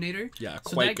Rejuvenator. Yeah,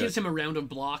 so quite that good. gives him a round of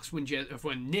blocks when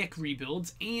Nick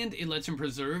rebuilds, and it lets him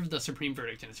preserve the Supreme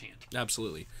Verdict in his hand.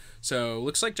 Absolutely. So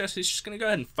looks like Jesse's just going to go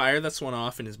ahead and fire this one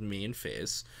off in his main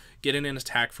phase. Get in an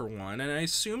attack for 1, and I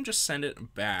assume just send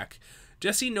it back.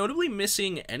 Jesse notably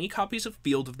missing any copies of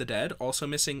Field of the Dead, also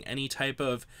missing any type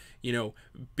of,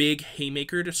 big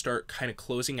haymaker to start kind of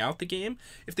closing out the game.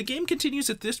 If the game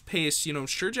continues at this pace,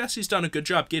 sure, Jesse's done a good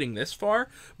job getting this far,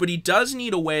 but he does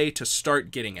need a way to start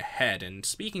getting ahead. And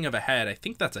speaking of ahead, I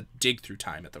think that's a dig through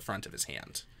time at the front of his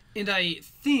hand. And I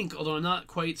think, although I'm not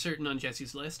quite certain on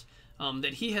Jesse's list,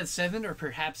 that he has 7 or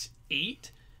perhaps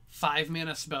 8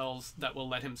 5-mana spells that will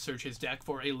let him search his deck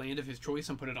for a land of his choice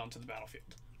and put it onto the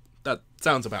battlefield. That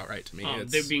sounds about right to me.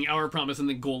 They being Hour of Promise and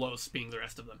then Golos being the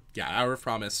rest of them. Yeah, Hour of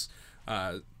Promise,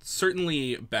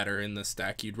 certainly better in this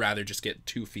deck. You'd rather just get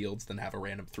 2 fields than have a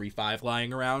random 3/5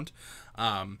 lying around.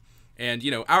 And,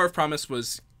 Hour of Promise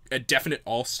was a definite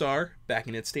all-star back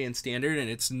in its day in Standard, and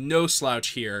it's no slouch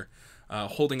here,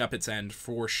 holding up its end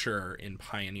for sure in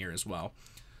Pioneer as well.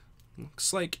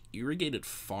 Looks like Irrigated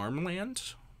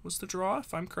Farmland was the draw,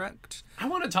 if I'm correct. I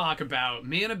want to talk about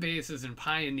mana bases in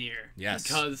Pioneer. Yes.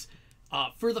 Because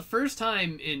for the first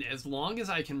time in as long as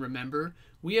I can remember,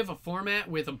 we have a format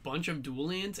with a bunch of dual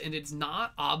lands, and it's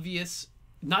not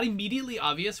immediately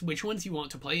obvious which ones you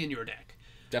want to play in your deck.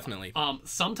 Definitely.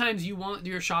 Sometimes you want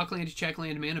your Shockland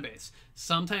Checkland mana base.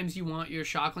 Sometimes you want your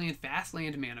Shockland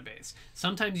Fastland mana base.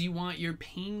 Sometimes you want your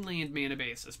Painland mana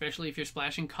base, especially if you're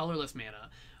splashing colorless mana.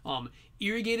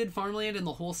 Irrigated Farmland and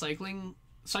the whole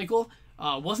cycle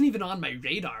wasn't even on my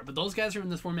radar, but those guys are in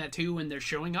this format too, and they're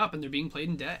showing up and they're being played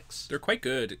in decks. They're quite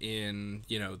good in,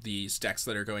 these decks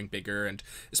that are going bigger, and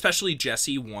especially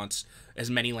Jesse wants as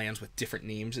many lands with different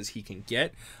names as he can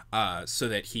get, so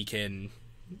that he can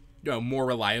more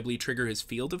reliably trigger his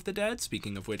Field of the Dead,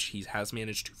 speaking of which he has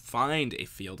managed to find a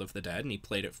Field of the Dead, and he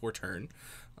played it for turn,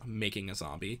 making a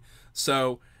zombie.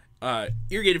 So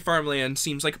Irrigated Farmland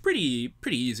seems like a pretty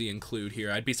easy include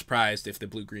here. I'd be surprised if the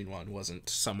blue-green one wasn't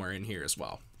somewhere in here as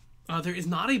well. There is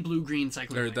not a blue-green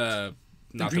cycling Or land.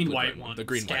 not the green-white one. The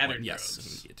green-white one,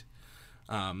 Yes, indeed.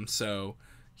 So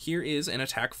here is an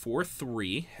attack for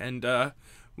 3, and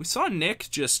we saw Nick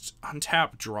just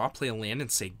untap, draw, play a land,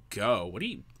 and say go.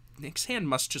 Nick's hand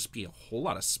must just be a whole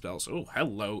lot of spells. Oh,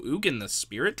 hello, Ugin the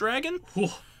Spirit Dragon? Whew.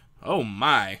 Oh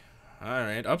my.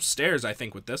 Alright, upstairs I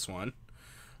think with this one.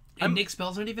 And Nick's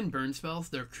spells aren't even burn spells,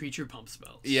 they're creature pump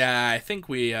spells. Yeah, I think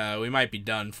we might be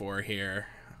done for here.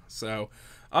 So,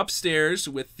 upstairs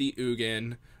with the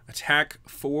Ugin, attack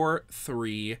for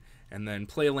 3, and then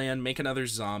play land, make another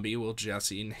zombie. Will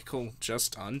Jesse. Nick will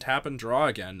just untap and draw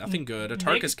again. Nothing good.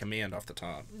 Atarka's Command off the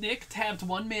top. Nick tapped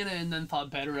 1 mana and then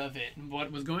thought better of it. And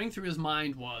what was going through his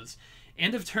mind was,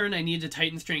 end of turn, I need to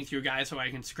Titan Strength your guy so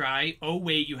I can scry. Oh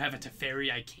wait, you have a Teferi,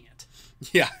 I can't.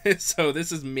 Yeah, so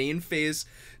this is main phase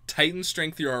Titan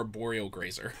Strength your Arboreal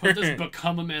Grazer. Put this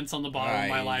Become Immense on the bottom of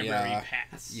my library,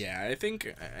 pass. Yeah, I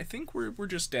think we're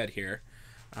just dead here.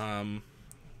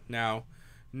 Now,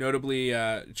 notably,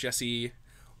 Jesse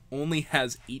only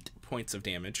has 8 points of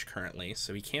damage currently,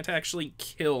 so he can't actually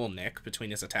kill Nick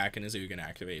between his attack and his Ugin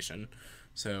activation.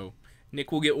 So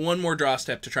Nick will get 1 more draw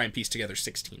step to try and piece together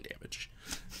 16 damage.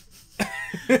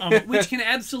 Which can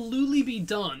absolutely be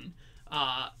done.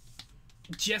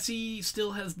 Jesse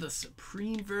still has the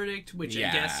Supreme Verdict, which I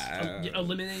guess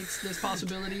eliminates this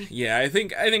possibility. Yeah, I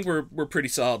think we're pretty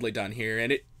solidly done here,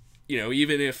 and it,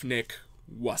 even if Nick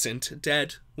wasn't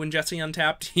dead when Jesse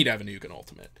untapped, he'd have an Ugin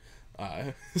ultimate.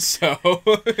 And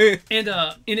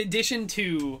in addition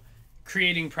to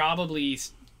creating probably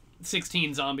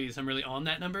 16 zombies, I'm really on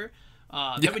that number.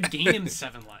 That would gain him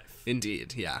 7 life.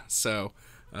 Indeed, yeah. So,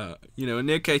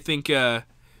 Nick, I think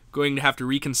going to have to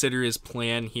reconsider his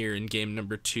plan here in game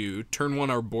number 2. Turn 1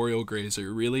 Arboreal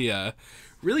Grazer,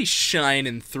 really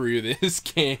shining through this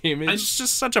game. It's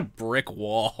just such a brick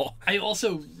wall. I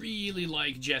also really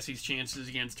like Jesse's chances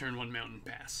against turn 1 Mountain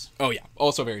Pass. Oh yeah,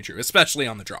 also very true, especially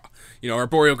on the draw.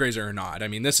 Arboreal Grazer or not, I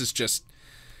mean, this is just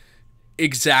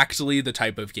exactly the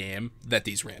type of game that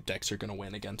these ramp decks are going to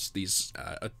win against these,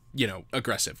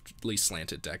 aggressively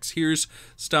slanted decks. Here's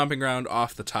Stomping Ground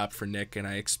off the top for Nick, and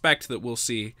I expect that we'll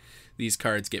see these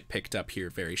cards get picked up here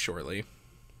very shortly.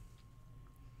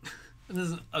 This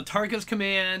is Atarka's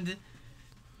Command,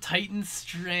 Titan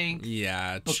Strength,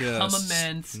 Become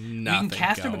Immense. We can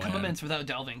cast or Become Immense without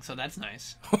delving, so that's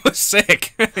nice.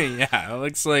 Sick. Yeah, it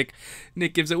looks like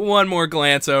Nick gives it 1 more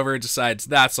glance over, decides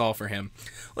that's all for him.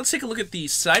 Let's take a look at the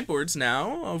sideboards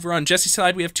now. Over on Jesse's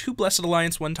side, we have 2 Blessed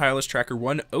Alliance, 1 Tireless Tracker,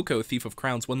 1 Oko, Thief of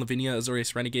Crowns, 1 Lavinia,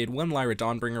 Azorius Renegade, 1 Lyra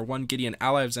Dawnbringer, 1 Gideon,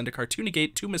 Ally of Zendikar, 2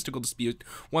 Negate, 2 Mystical Dispute,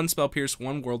 1 Spell Pierce,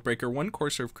 1 Worldbreaker, 1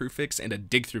 Courser of Crewfix, and a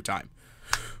Dig Through Time.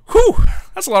 Whew!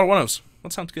 That's a lot of 1-0s.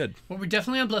 That sounds good. Well, we're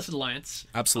definitely on Blessed Alliance.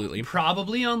 Absolutely.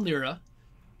 Probably on Lyra.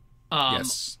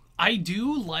 Yes. I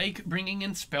do like bringing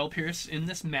in Spell Pierce in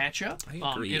this matchup.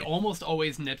 I agree. It almost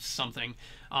always nips something.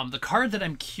 The card that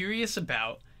I'm curious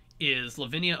about is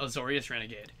Lavinia Azorius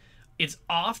Renegade. It's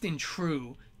often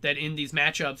true that in these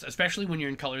matchups, especially when you're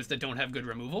in colors that don't have good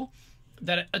removal,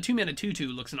 that a 2-mana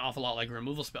 2/2 looks an awful lot like a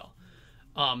removal spell.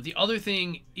 The other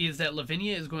thing is that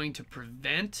Lavinia is going to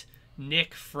prevent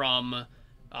Nick from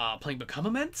playing Become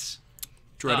Immense.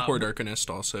 Dreadhorde Arcanist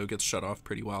also gets shut off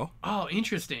pretty well. Oh,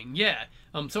 interesting. Yeah.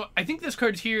 So I think this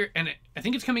card's here, and I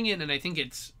think it's coming in, and I think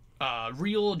its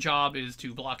real job is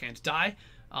to block and die.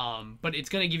 But it's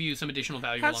going to give you some additional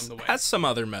value along the way. Has some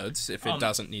other modes if it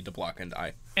doesn't need to block and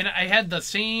die. And I had the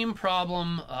same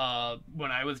problem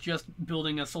when I was just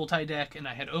building a Sultai deck, and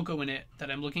I had Oko in it,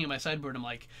 that I'm looking at my sideboard, I'm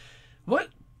like, what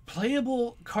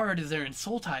playable card is there in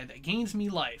Sultai that gains me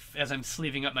life as I'm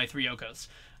sleeving up my 3 Okos?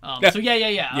 So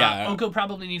yeah. Oko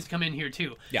probably needs to come in here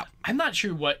too. Yeah. I'm not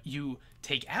sure what you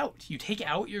take out. You take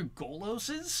out your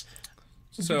Goloses?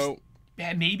 So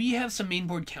maybe you have some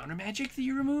mainboard counter magic that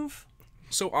you remove?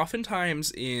 So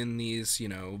oftentimes in these,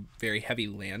 very heavy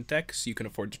land decks, you can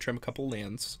afford to trim a couple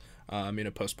lands in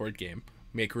a post-board game.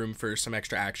 Make room for some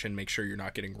extra action, make sure you're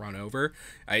not getting run over.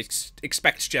 I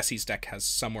expect Jesse's deck has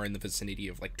somewhere in the vicinity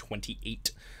of like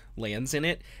 28 lands in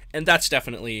it, and that's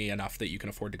definitely enough that you can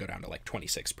afford to go down to like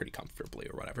 26 pretty comfortably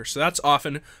or whatever. So that's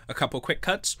often a couple quick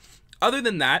cuts. Other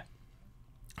than that,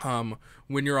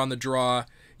 when you're on the draw,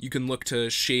 you can look to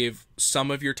shave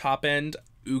some of your top end.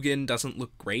 Ugin doesn't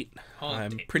look great.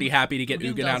 I'm pretty happy to get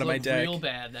Ugin out of my deck. Real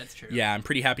bad, that's true. Yeah, I'm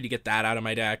pretty happy to get that out of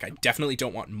my deck. I definitely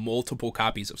don't want multiple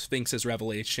copies of Sphinx's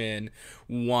Revelation.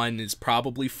 One is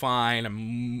probably fine.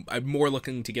 I'm more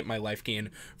looking to get my life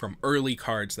gain from early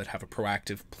cards that have a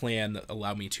proactive plan that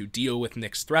allow me to deal with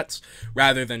Nick's threats,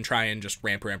 rather than try and just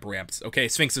ramp. Okay,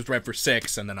 Sphinx's Rev for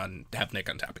 6, and then have Nick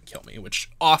untap and kill me,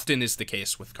 which often is the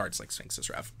case with cards like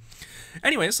Sphinx's Rev.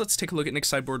 Anyways, let's take a look at Nick's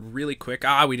sideboard really quick.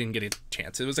 We didn't get a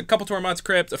chance. It was a couple Tormod's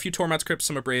Crypt, a few Tormod's Crypts,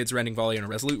 some Abrades, Rending Volley, and a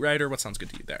Resolute Rider. What sounds good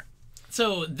to you there?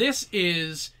 So this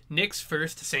is Nick's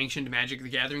first sanctioned Magic the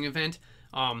Gathering event.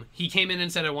 He came in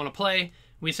and said, I want to play.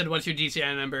 We said, what's your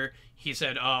DCI number? He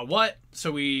said, what?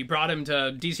 So we brought him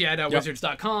to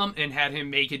dci.wizards.com and had him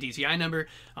make a DCI number.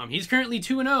 He's currently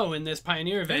 2-0 in this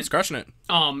Pioneer event. He's crushing it.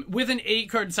 With an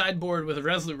 8-card sideboard with a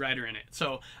Resolute Rider in it.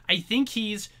 So I think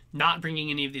he's not bringing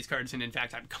any of these cards in. In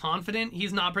fact, I'm confident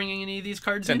he's not bringing any of these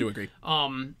cards in. Tend to agree.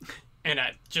 And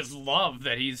I just love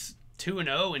that he's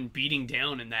 2-0 and beating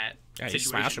down in that situation. He's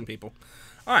smashing people.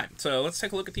 All right, so let's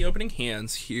take a look at the opening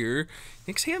hands here.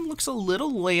 Nick's hand looks a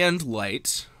little land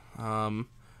light.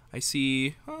 I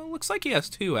see, looks like he has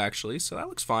 2, actually, so that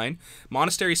looks fine.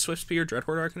 Monastery, Swiftspear,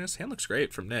 Dreadhorde Arcanist. Hand looks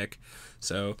great from Nick.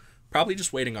 So probably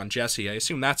just waiting on Jesse. I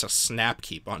assume that's a snap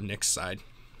keep on Nick's side.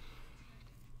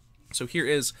 So here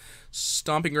is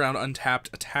Stomping Ground Untapped,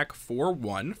 attack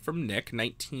 4/1 from Nick,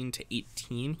 19 to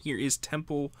 18. Here is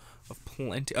Temple of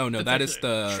Plenty. Oh, no, That's that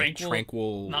like is the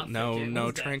Tranquil.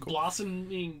 No, Tranquil.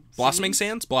 Blossoming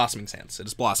Sands? Blossoming Sands. It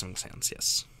is Blossoming Sands,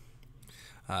 yes.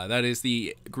 That is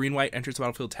the green-white enters the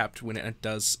battlefield tapped. When it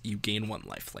does, you gain 1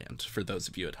 life land, for those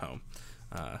of you at home.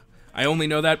 I only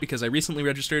know that because I recently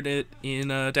registered it in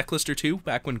Decklister 2,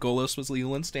 back when Golos was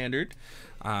legal and standard.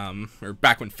 Or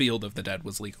back when Field of the Dead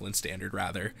was legal and standard,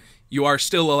 rather. You are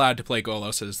still allowed to play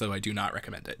Goloses, though I do not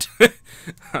recommend it.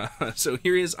 So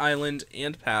here is Island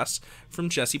and Pass from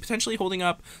Jesse, potentially holding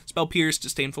up Spell Pierce,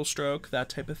 Disdainful Stroke, that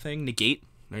type of thing. Negate.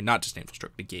 Or not Disdainful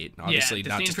Stroke, Negate. Obviously,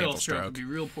 not Disdainful Stroke. Would be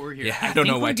real poor here. Yeah, I don't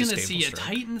know why Disdainful Disdainful Stroke.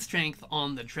 I think we're going to see a Titan Strength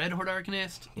on the Dreadhorde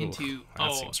Arcanist into...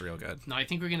 That seems real good. No, I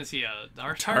think we're going to see a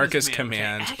Tarkus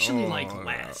Command. Which I actually like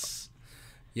less.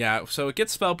 Yeah, so it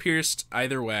gets Spell Pierced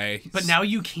either way. But now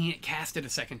you can't cast it a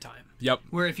second time. Yep.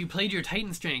 Where if you played your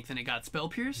Titan Strength and it got Spell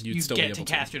Pierced, you'd get to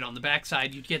cast it on the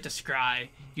backside, you'd get to scry,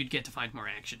 you'd get to find more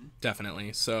action.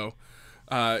 Definitely. So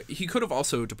he could have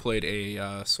also deployed a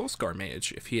Soulscar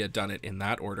Mage if he had done it in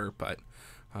that order, but...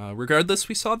 regardless,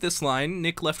 we saw this line.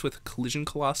 Nick left with Collision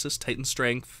Colossus, Titan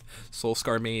Strength,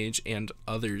 Soulscar Mage, and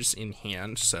others in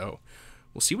hand, so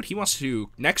we'll see what he wants to do.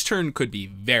 Next turn could be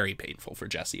very painful for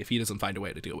Jesse if he doesn't find a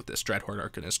way to deal with this Dreadhorde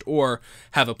Arcanist, or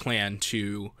have a plan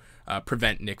to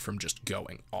prevent Nick from just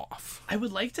going off. I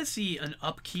would like to see an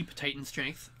upkeep Titan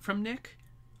Strength from Nick,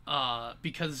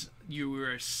 because you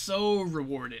were so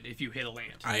rewarded if you hit a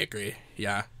land. I agree,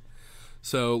 yeah.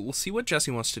 So we'll see what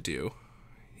Jesse wants to do.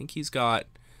 I think he's got...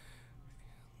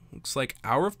 looks like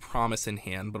Hour of Promise in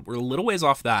hand, but we're a little ways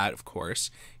off that, of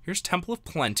course. Here's Temple of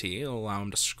Plenty. It'll allow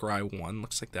him to scry 1.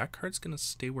 Looks like that card's going to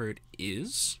stay where it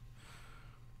is.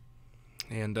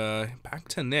 And back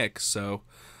to Nick, so...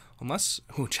 unless...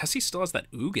 oh, Jesse still has that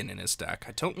Ugin in his deck.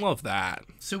 I don't love that.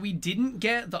 So we didn't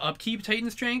get the upkeep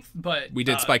Titan Strength, but... we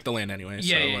did spike the land anyway,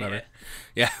 so yeah, whatever.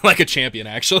 Yeah, like a champion,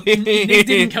 actually. Nick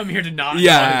didn't come here to not...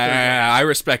 yeah, I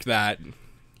respect that.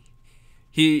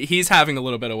 He's having a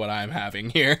little bit of what I'm having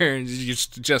here. You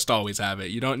just always have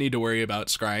it. You don't need to worry about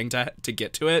scrying to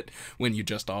get to it when you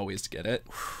just always get it.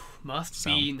 Must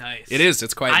be nice. It is.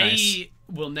 It's quite nice. I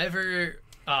will never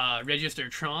register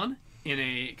Tron in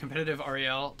a competitive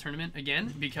REL tournament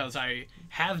again, because I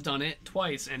have done it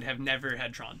twice and have never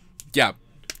had Tron. Yeah,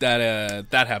 that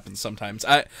happens sometimes.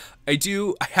 I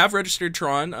have registered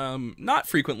Tron, not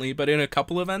frequently, but in a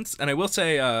couple events, and I will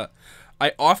say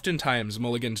I oftentimes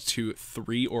mulliganed to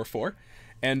 3 or 4,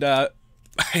 and I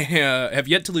have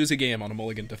yet to lose a game on a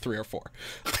mulligan to 3 or 4.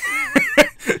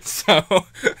 So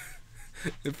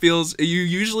it feels, you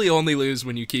usually only lose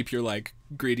when you keep your like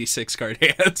greedy 6-card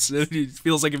hands. It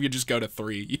feels like if you just go to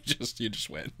 3, you just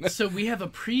win. So we have a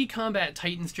pre-combat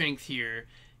Titan Strength here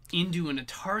into an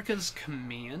Atarka's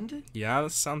Command. Yeah,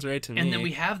 that sounds right to me. And then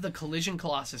we have the Collision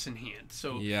Colossus in hand.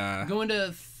 So yeah, going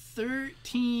to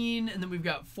 13, and then we've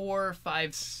got 4,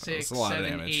 5, 6,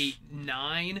 7, 8,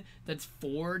 9. That's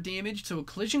 4 damage. So a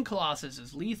Collision Colossus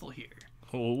is lethal here.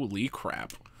 Holy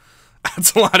crap.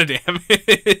 That's a lot of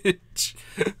damage.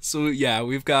 So yeah,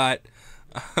 we've got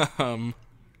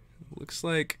looks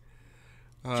like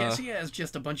Jesse has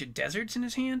just a bunch of deserts in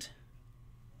his hand.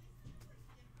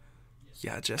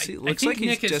 Yeah, Jesse looks like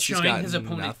Nick is showing his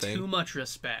opponent too much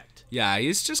respect. Yeah,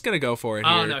 he's just gonna go for it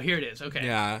here. Oh no, here it is. Okay.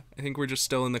 Yeah, I think we're just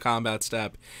still in the combat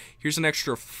step. Here's an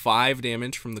extra 5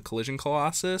 damage from the Collision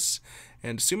Colossus,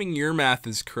 and assuming your math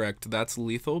is correct, that's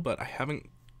lethal, but I haven't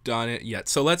done it yet.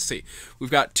 So let's see. We've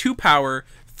got 2 power,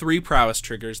 3 prowess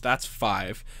triggers. That's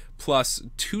 5. Plus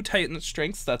 2 Titan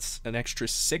strengths. That's an extra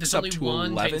 6 up to 11. There's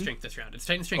only 1 Titan strength this round. It's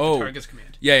Titan strength and Atarka's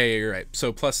Command. Yeah, you're right.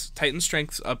 So plus Titan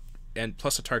strengths up and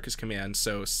plus Atarka's Command.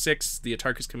 So 6. The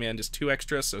Atarka's Command is 2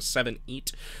 extra, so 7,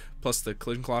 8. Plus the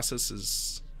Collision Colossus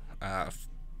is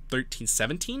 13,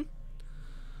 17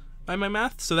 by my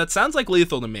math. So that sounds like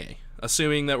lethal to me,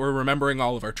 assuming that we're remembering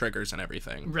all of our triggers and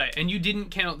everything. Right, and you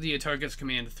didn't count the Atarka's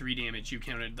Command 3 damage. You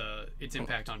counted its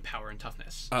impact on power and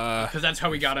toughness. Because that's how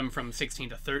we got him from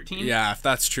 16 to 13. Yeah, if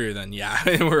that's true, then yeah,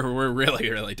 we're really,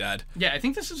 really dead. Yeah, I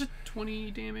think this is a 20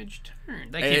 damage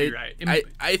turn. That can't be right.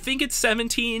 I think it's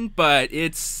 17, but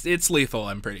it's lethal,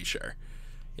 I'm pretty sure.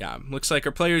 Yeah, looks like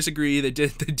our players agree. They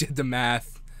did the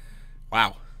math.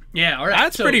 Wow. Yeah, all right.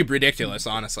 That's pretty ridiculous,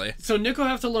 honestly. So Nick will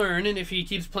have to learn, and if he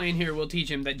keeps playing here, we'll teach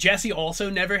him that Jesse also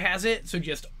never has it, so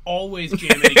just always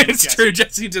jam it against It's Jesse. true,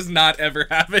 Jesse does not ever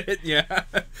have it. Yeah,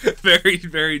 very,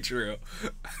 very true.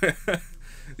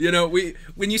 You know,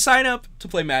 when you sign up to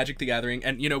play Magic the Gathering,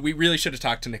 and, you know, we really should have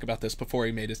talked to Nick about this before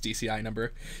he made his DCI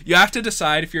number. You have to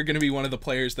decide if you're going to be one of the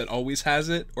players that always has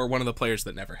it or one of the players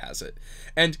that never has it.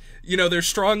 And, you know, there's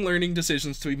strong learning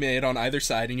decisions to be made on either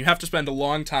side, and you have to spend a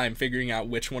long time figuring out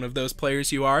which one of those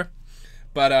players you are.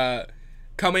 But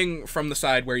coming from the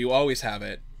side where you always have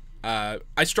it,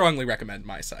 I strongly recommend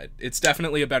my side. It's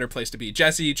definitely a better place to be.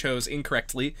 Jesse chose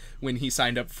incorrectly when he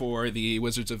signed up for the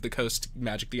Wizards of the Coast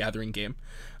Magic the Gathering game.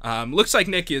 Looks like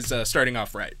Nick is starting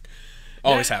off right.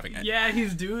 Always having it. Yeah,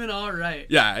 he's doing all right.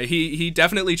 Yeah, he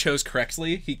definitely chose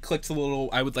correctly. He clicked the little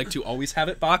I would like to always have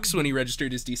it box when he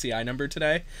registered his DCI number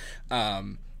today.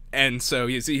 And so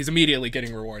he's immediately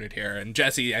getting rewarded here. And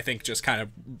Jesse, I think, just kind of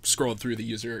scrolled through the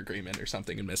user agreement or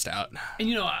something and missed out. And,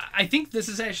 you know, I think this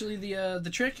is actually the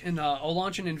trick, and I'll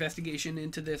launch an investigation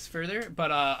into this further.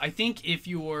 But I think if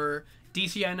your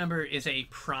DCI number is a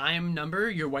prime number,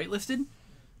 you're whitelisted.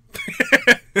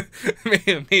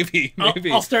 maybe.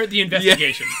 I'll start the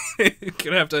investigation. Yeah.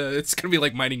 It's gonna be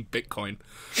like mining Bitcoin.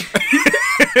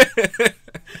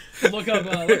 Look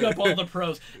up all the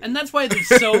pros, and that's why there's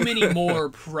so many more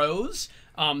pros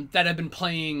that have been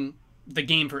playing the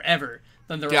game forever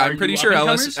than there are. Yeah, I'm pretty sure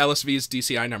up-and-comers. LSV's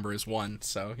DCI number is 1,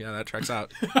 so yeah, that tracks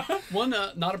out. 1,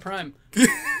 not a prime.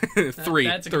 3.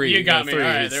 You got me. 3, All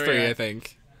right, it's there 3, we go. I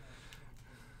think.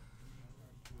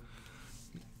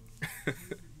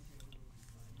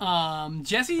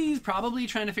 Jesse's probably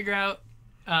trying to figure out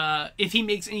if he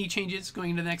makes any changes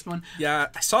going into the next one. Yeah,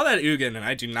 I saw that Ugin, and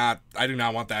I do not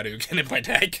want that Ugin in my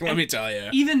deck. Let me tell you.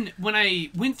 Even when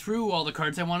I went through all the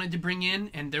cards I wanted to bring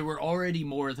in, and there were already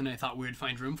more than I thought we would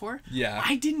find room for. Yeah,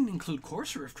 I didn't include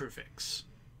Courser of Krufix.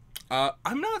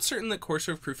 I'm not certain that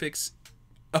Courser of Krufix.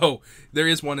 Oh, there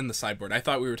is one in the sideboard. I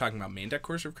thought we were talking about main deck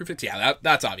Courser of Krufix. Yeah,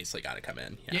 that's obviously got to come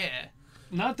in. Yeah,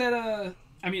 not that.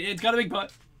 I mean, it's got a big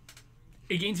butt.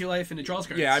 It gains your life and it draws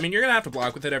cards. Yeah, I mean, you're going to have to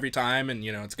block with it every time, and,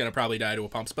 you know, it's going to probably die to a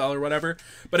pump spell or whatever.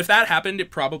 But if that happened,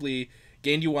 it probably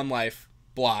gained you 1 life,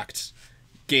 blocked,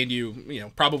 gained you, you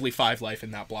know, probably 5 life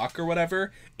in that block or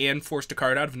whatever, and forced a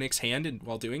card out of Nick's hand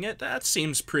while doing it. That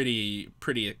seems pretty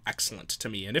excellent to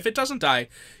me. And if it doesn't die,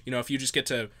 you know, if you just get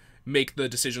to make the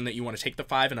decision that you want to take the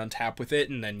 5 and untap with it,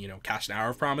 and then, you know, cast an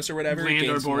Hour of Promise or whatever. Land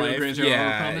or Boreal Grazer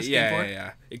Hour of Promise.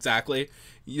 Yeah, exactly.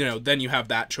 You know, then you have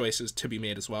that choices to be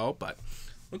made as well, but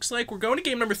Looks like we're going to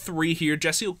game number 3 here.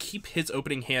 Jesse will keep his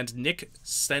opening hand. Nick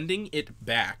sending it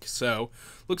back. So,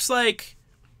 looks like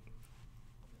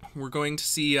we're going to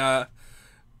see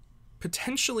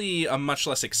potentially a much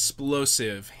less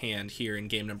explosive hand here in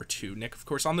game number 2. Nick, of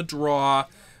course, on the draw,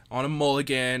 on a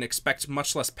mulligan. Expect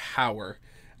much less power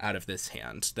out of this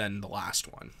hand than the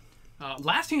last one.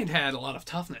 Last hand had a lot of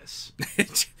toughness.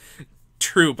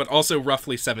 True, but also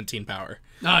roughly 17 power.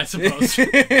 I suppose.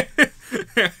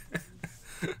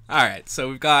 Alright, so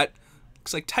we've got,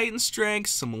 looks like Titan Strength,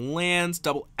 some lands,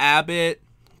 double Abbot.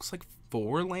 Looks like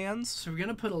 4 lands. So we're going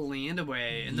to put a land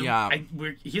away. And then Yeah.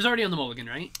 He's already on the mulligan,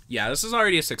 right? Yeah, this is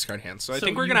already a 6-card hand, so I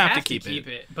think we're going to have to keep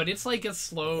it. But it's like a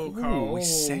slow card. Oh, we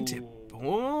sent it.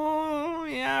 Oh,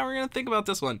 yeah, we're going to think about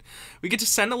this one. We get to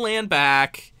send a land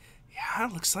back. Yeah,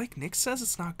 it looks like Nick says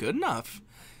it's not good enough.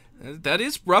 That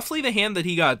is roughly the hand that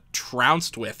he got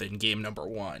trounced with in game number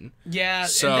 1. Yeah,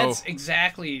 so, and that's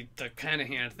exactly the kind of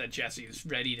hand that Jesse's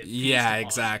ready to feast yeah, upon.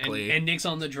 exactly. And Nick's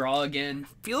on the draw again.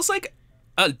 Feels like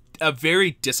a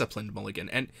very disciplined mulligan.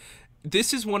 And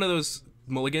this is one of those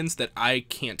mulligans that I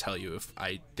can't tell you if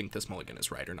I think this mulligan is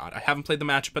right or not. I haven't played the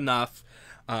matchup enough.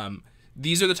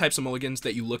 These are the types of mulligans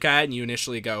that you look at and you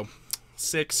initially go,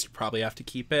 6, you probably have to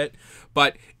keep it.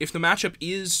 But if the matchup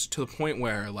is to the point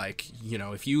where, like, you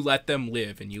know, if you let them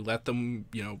live and you let them,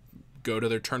 you know, go to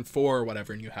their turn 4 or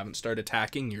whatever and you haven't started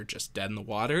attacking, you're just dead in the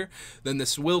water, then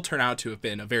this will turn out to have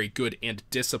been a very good and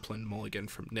disciplined mulligan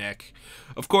from Nick.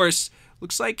 Of course,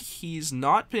 looks like he's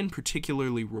not been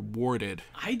particularly rewarded.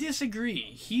 I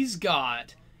disagree. He's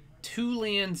got 2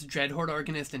 lands, Dreadhorde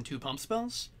Arcanist, and 2 pump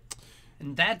spells.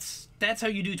 And that's how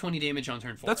you do 20 damage on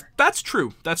turn 4. That's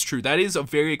true. That's true. That is a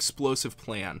very explosive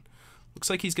plan. Looks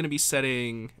like he's going to be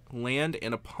setting land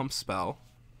and a pump spell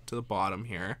to the bottom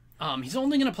here. He's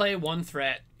only going to play 1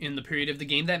 threat in the period of the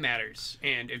game that matters.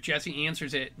 And if Jesse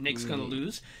answers it, Nick's going to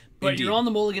lose. But Indeed. You're on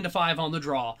the mulligan to 5 on the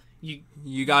draw. You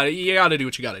gotta do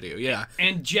what you gotta do. Yeah.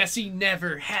 And Jesse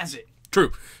never has it.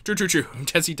 True.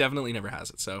 Jesse definitely never has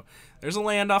it. So there's a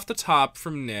land off the top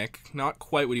from Nick. Not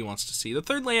quite what he wants to see. The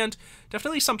third land,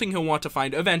 definitely something he'll want to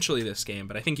find eventually this game,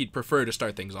 but I think he'd prefer to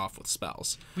start things off with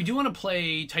spells. We do want to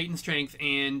play Titan Strength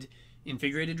and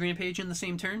Invigorated Rampage in the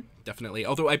same turn. Definitely.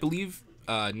 Although I believe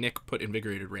Nick put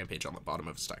Invigorated Rampage on the bottom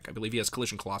of his deck. I believe he has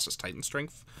Collision Colossus Titan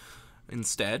Strength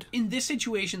instead. In this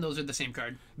situation, those are the same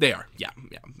card. They are. Yeah.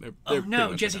 Oh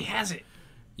no, Jesse has it.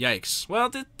 Yikes. Well,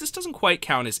 this doesn't quite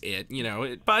count as it. You know,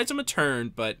 it buys him a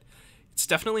turn, but it's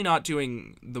definitely not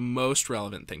doing the most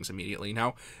relevant things immediately.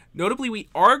 Now, notably, we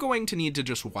are going to need to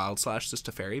just Wild Slash this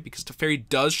Teferi, because Teferi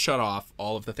does shut off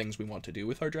all of the things we want to do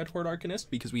with our Dreadhorde Arcanist,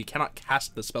 because we cannot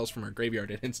cast the spells from our graveyard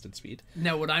at instant speed.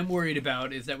 Now, what I'm worried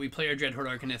about is that we play our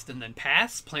Dreadhorde Arcanist and then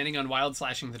pass, planning on Wild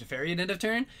Slashing the Teferi at end of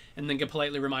turn, and then get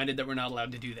politely reminded that we're not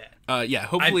allowed to do that. Yeah,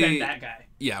 hopefully... I've been that guy.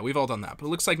 Yeah, we've all done that. But it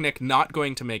looks like Nick not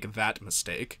going to make that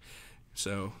mistake.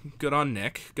 So, good on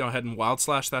Nick. Go ahead and Wild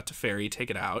Slash that Teferi, take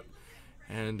it out.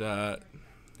 And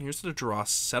here's the draw.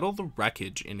 Settle the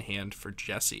Wreckage in hand for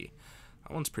Jesse.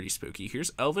 That one's pretty spooky.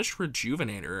 Here's Elvish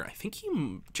Rejuvenator. I think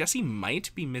Jesse might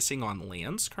be missing on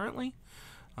lands currently.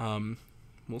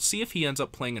 We'll see if he ends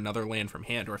up playing another land from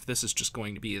hand, or if this is just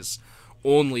going to be his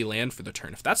only land for the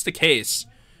turn. If that's the case,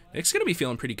 Nick's going to be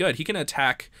feeling pretty good. He can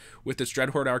attack with this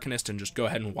Dreadhorde Arcanist and just go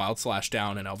ahead and Wild Slash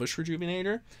down an Elvish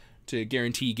Rejuvenator to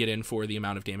guarantee get in for the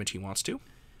amount of damage he wants to.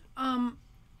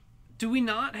 Do we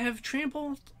not have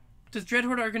trample? Does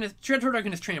Dreadhorde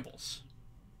Arcanist tramples?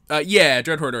 Yeah,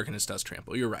 Dreadhorde Arcanist does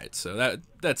trample. You're right. So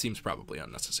that seems probably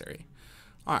unnecessary.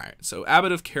 All right. So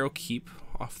Abbot of Carol Keep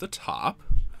off the top.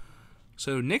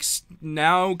 So Nick's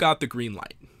now got the green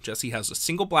light. Jesse has a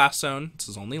single Blast Zone. It's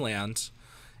his only land.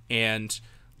 And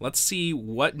let's see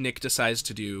what Nick decides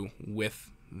to do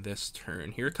with this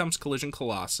turn. Here comes Collision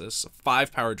Colossus, a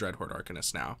 5-power Dreadhorde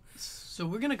Arcanist now. So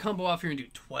we're going to combo off here and do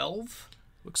 12?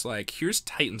 Looks like here's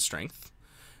Titan Strength.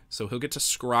 So he'll get to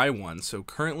scry 1. So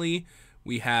currently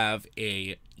we have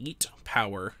a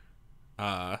 8-power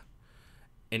Dreadhorde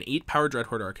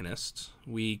Arcanist.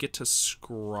 We get to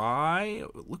scry.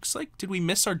 It looks like, did we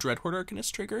miss our Dreadhorde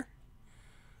Arcanist trigger?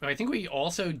 I think we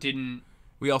also didn't.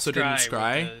 We also didn't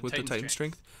scry with the Titan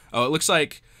Strength. Oh, it looks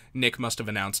like Nick must have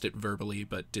announced it verbally,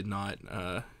 but did not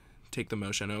take the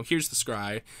motion. Oh, here's the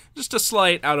scry. Just a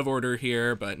slight out of order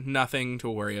here, but nothing to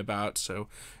worry about. So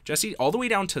Jesse, all the way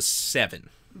down to 7.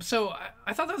 So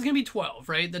I thought that was going to be 12,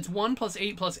 right? That's 1 plus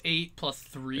 8 plus 8 plus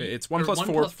 3. It's 1 plus 4.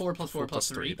 1 plus 4 plus 4 plus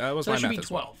 3. That was so my that should math be as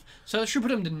 12. Well. So that should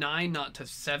put him to 9, not to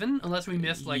 7, unless we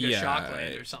missed like a shock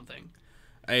land or something.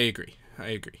 I agree.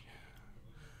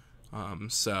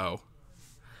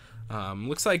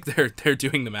 Looks like they're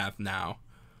doing the math now.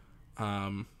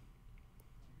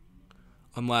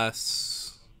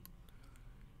 Unless...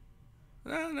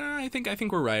 no, I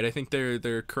think we're right. I think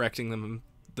they're correcting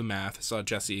the math. I saw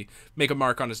Jesse make a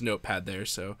mark on his notepad there,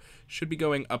 so should be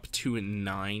going up to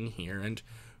 9 here. And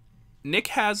Nick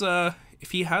has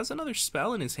if he has another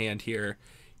spell in his hand here,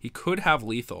 he could have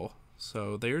lethal.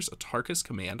 So there's a Tarkus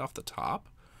command off the top.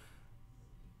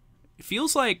 It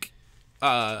feels like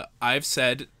I've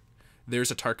said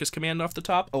there's a Tarkus command off the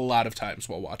top a lot of times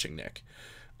while watching Nick.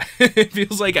 It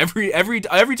feels like every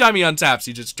time he untaps,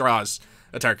 he just draws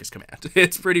a Tarkus command.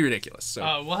 It's pretty ridiculous.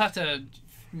 So we'll have to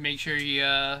make sure he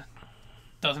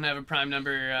doesn't have a prime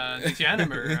number DCI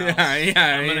number. Or else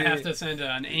I'm gonna have to send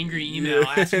an angry email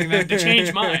asking them to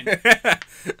change mine.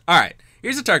 All right,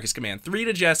 here's a Tarkus command: 3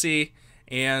 to Jesse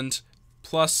and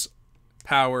plus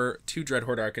power to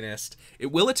Dreadhorde Arcanist.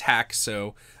 It will attack,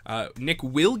 so Nick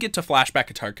will get to flashback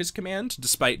a Tarkus command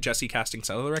despite Jesse casting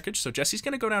Cellular Wreckage. So Jesse's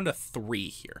gonna go down to 3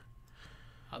 here.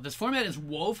 This format is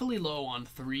woefully low on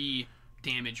 3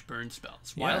 damage burn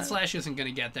spells. Wild Slash isn't going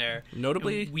to get there.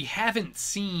 Notably, we haven't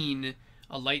seen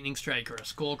a Lightning Strike or a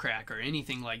Skull Crack or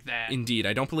anything like that. Indeed,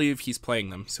 I don't believe he's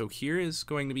playing them. So here is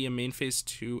going to be a main phase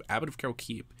 2 Abbot of Carol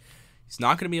Keep. He's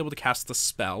not going to be able to cast the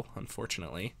spell,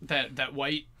 unfortunately. That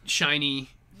white,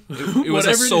 shiny... It was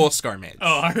a Soul Scar Mage. Oh,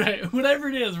 all right. Whatever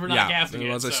it is, we're not casting it.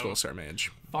 It was a Soul Scar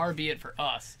Mage. Far be it for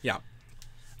us. Yeah.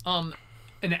 An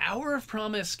Hour of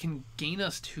Promise can gain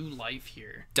us 2 life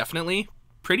here. Definitely.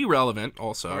 Pretty relevant,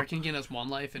 also. Or it can gain us 1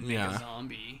 life and make a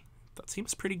zombie. That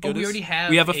seems pretty good. We already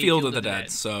have a Field of the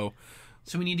Dead, so...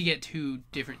 So we need to get 2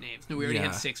 different names. No, we already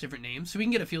had 6 different names. So we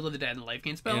can get a Field of the Dead and a life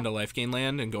gain spell. And a life gain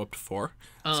land and go up to 4.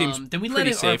 Then we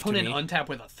let our opponent untap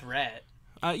with a threat.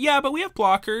 Yeah, but we have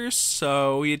blockers,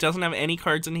 so he doesn't have any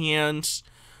cards in hand.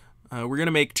 We're going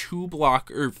to make 4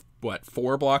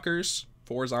 blockers?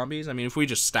 4 zombies? I mean, if we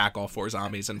just stack all 4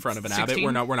 zombies in front of an 16?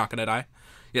 Abbot, we're not going to die.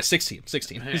 Yeah, 16.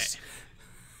 Hey.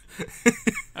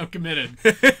 I'm committed.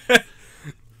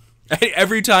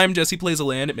 Every time Jesse plays a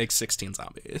land, it makes 16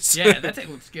 zombies. Yeah, that thing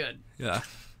looks good. Yeah.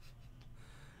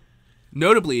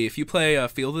 Notably, if you play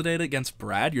Field of the Dead against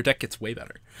Brad, your deck gets way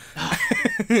better.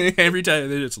 Every time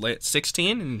it's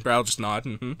 16, and Brad will just nod.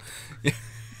 Mm-hmm.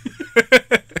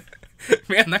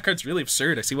 Man, that card's really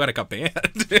absurd. I see why it got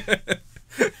banned.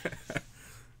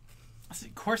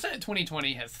 Corset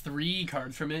 2020 has 3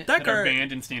 cards from it that are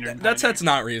banned in Standard. That set's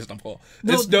not reasonable.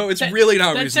 It's really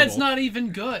not reasonable. That set's not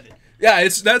even good. Yeah,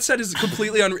 that set is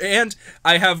completely and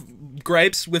I have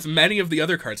gripes with many of the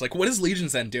other cards. Like, what is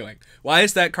Legion's End doing? Why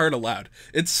is that card allowed?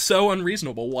 It's so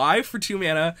unreasonable. Why, for 2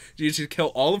 mana, do you kill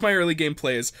all of my early game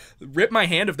plays, rip my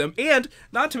hand of them, and,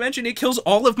 not to mention, it kills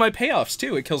all of my payoffs,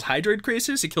 too. It kills Hydroid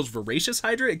Krasis, it kills Voracious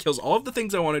Hydra, it kills all of the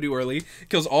things I want to do early, it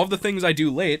kills all of the things I do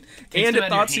late, and it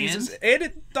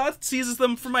thought seizes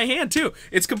them from my hand, too.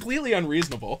 It's completely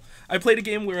unreasonable. I played a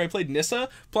game where I played Nissa,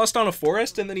 plussed on a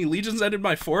forest, and then he Legion's Ended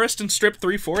my forest and stripped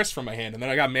 3 forests from my hand, and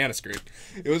then I got mana screwed.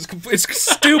 It's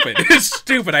stupid. It's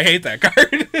stupid. I hate that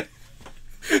card.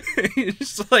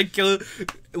 Just like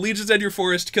Legion's End your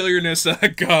forest, kill your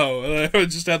Nissa, go. I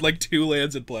just had like 2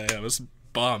 lands in play. I was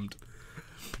bummed.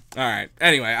 Alright.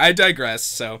 Anyway, I digress.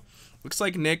 So, looks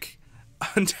like Nick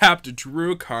untapped,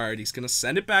 drew a card. He's going to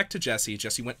send it back to Jesse.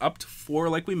 Jesse went up to 4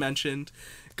 like we mentioned.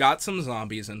 Got some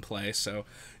zombies in play. So,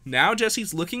 now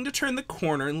Jesse's looking to turn the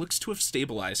corner and looks to have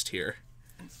stabilized here.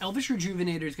 Elvish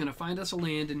Rejuvenator is going to find us a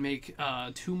land and make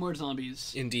 2 more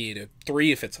zombies. Indeed.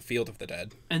 3 if it's a Field of the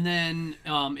Dead. And then,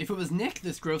 if it was Nick,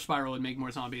 this Growth Spiral would make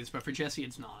more zombies, but for Jesse,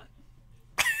 it's not.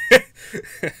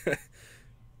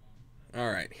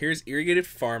 Alright, here's Irrigated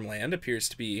Farmland. Appears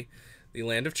to be the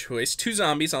land of choice. 2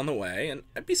 zombies on the way, and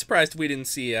I'd be surprised if we didn't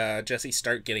see Jesse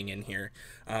start getting in here.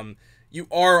 You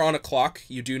are on a clock.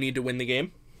 You do need to win the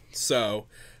game. So,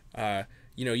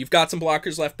 you've got some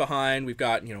blockers left behind. We've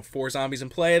got, 4 zombies in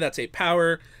play. That's 8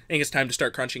 power. I think it's time to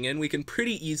start crunching in. We can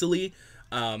pretty easily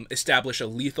establish a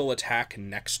lethal attack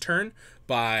next turn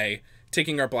by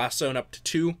taking our Blast Zone up to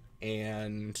 2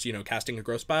 and, casting a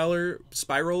Growth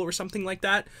Spiral or something like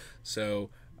that. So,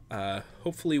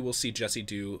 hopefully we'll see Jesse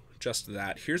do just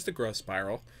that. Here's the Growth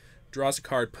Spiral. Draws a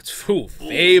card, puts...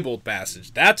 Fabled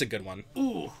Passage. That's a good one.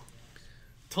 Ooh.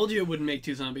 Told you it wouldn't make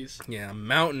 2 zombies. Yeah,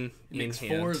 Mountain makes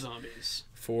 4 zombies.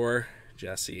 For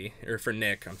Jesse, or for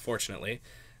Nick, unfortunately.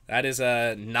 That is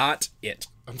not it.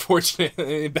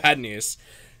 Unfortunately, bad news.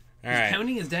 He's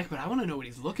counting his deck, but I want to know what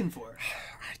he's looking for.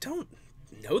 I don't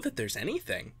know that there's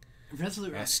anything.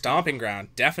 Resolute Stomping Ground,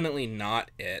 definitely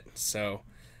not it. So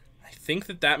I think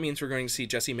that means we're going to see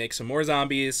Jesse make some more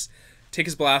zombies, take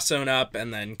his Blast Zone up,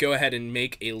 and then go ahead and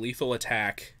make a lethal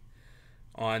attack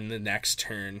on the next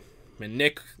turn. And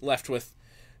Nick left with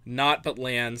naught but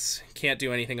lands, can't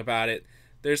do anything about it.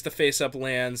 there's the face-up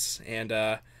lands, and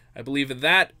I believe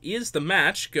that is the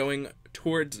match going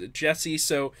towards Jesse.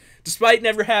 So despite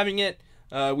never having it,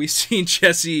 we've seen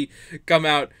Jesse come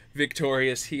out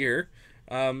victorious here.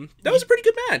 That was a pretty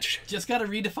good match. Just got to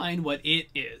redefine what it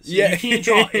is. Yeah. You can't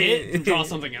draw it and draw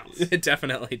something else.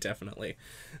 Definitely.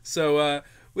 So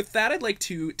with that, I'd like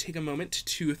to take a moment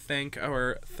to thank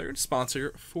our third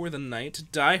sponsor for the night,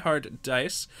 Die Hard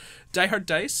Dice. Die Hard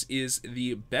Dice is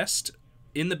the best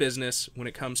in the business when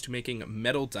it comes to making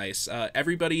metal dice.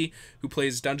 Everybody who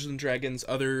plays Dungeons and Dragons,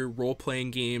 other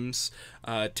role-playing games,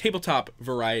 tabletop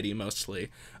variety mostly,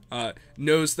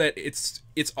 knows that it's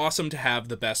awesome to have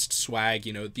the best swag.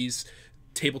 You know, these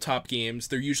tabletop games,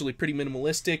 they're usually pretty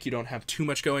minimalistic. You don't have too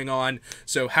much going on.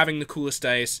 So having the coolest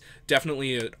dice,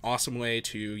 definitely an awesome way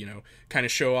to, you know, kind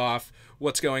of show off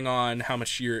what's going on, how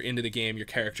much you're into the game, your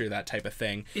character, that type of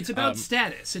thing. It's about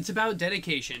status. It's about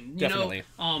dedication. Definitely. You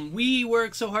know, we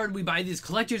work so hard. We buy these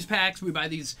collector's packs. We buy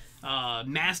these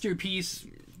masterpiece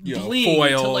bling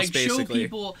foils, to like basically. show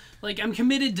people like I'm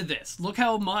committed to this. Look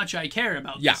how much I care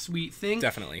about this sweet thing.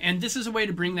 Definitely. And this is a way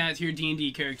to bring that to your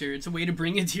D&D character. It's a way to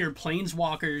bring it to your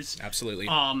planeswalkers. Absolutely.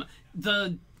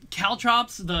 The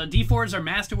caltrops, the D4s are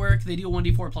masterwork. They deal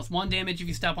 1d4 plus 1 damage if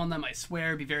you step on them. I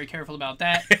swear, be very careful about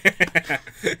that.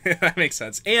 That makes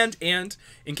sense. And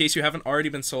in case you haven't already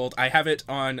been sold, I have it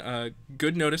on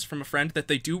good notice from a friend that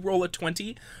they do roll a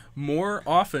 20 more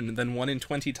often than 1 in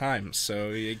 20 times.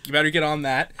 So you better get on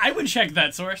that. I would check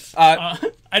that source.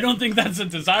 I don't think that's a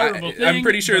desirable thing. I'm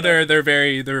pretty sure they're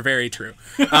very true.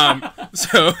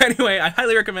 So anyway, I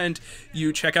highly recommend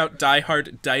you check out Die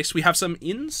Hard Dice. We have some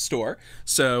in store,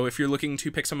 so if you're looking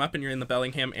to pick some up and you're in the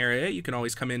Bellingham area, you can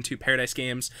always come into Paradise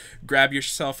Games, grab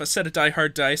yourself a set of Die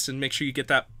Hard Dice, and make sure you get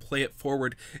that Play It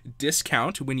Forward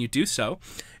discount when you do so.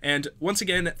 And once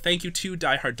again, thank you to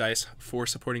Die Hard Dice for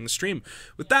supporting the stream.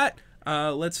 With that,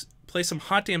 let's play some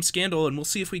Hot Damn Scandal, and we'll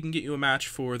see if we can get you a match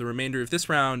for the remainder of this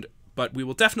round, but we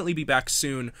will definitely be back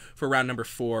soon for round number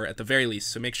 4 at the very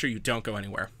least, so make sure you don't go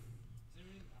anywhere.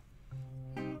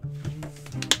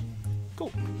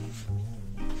 Cool.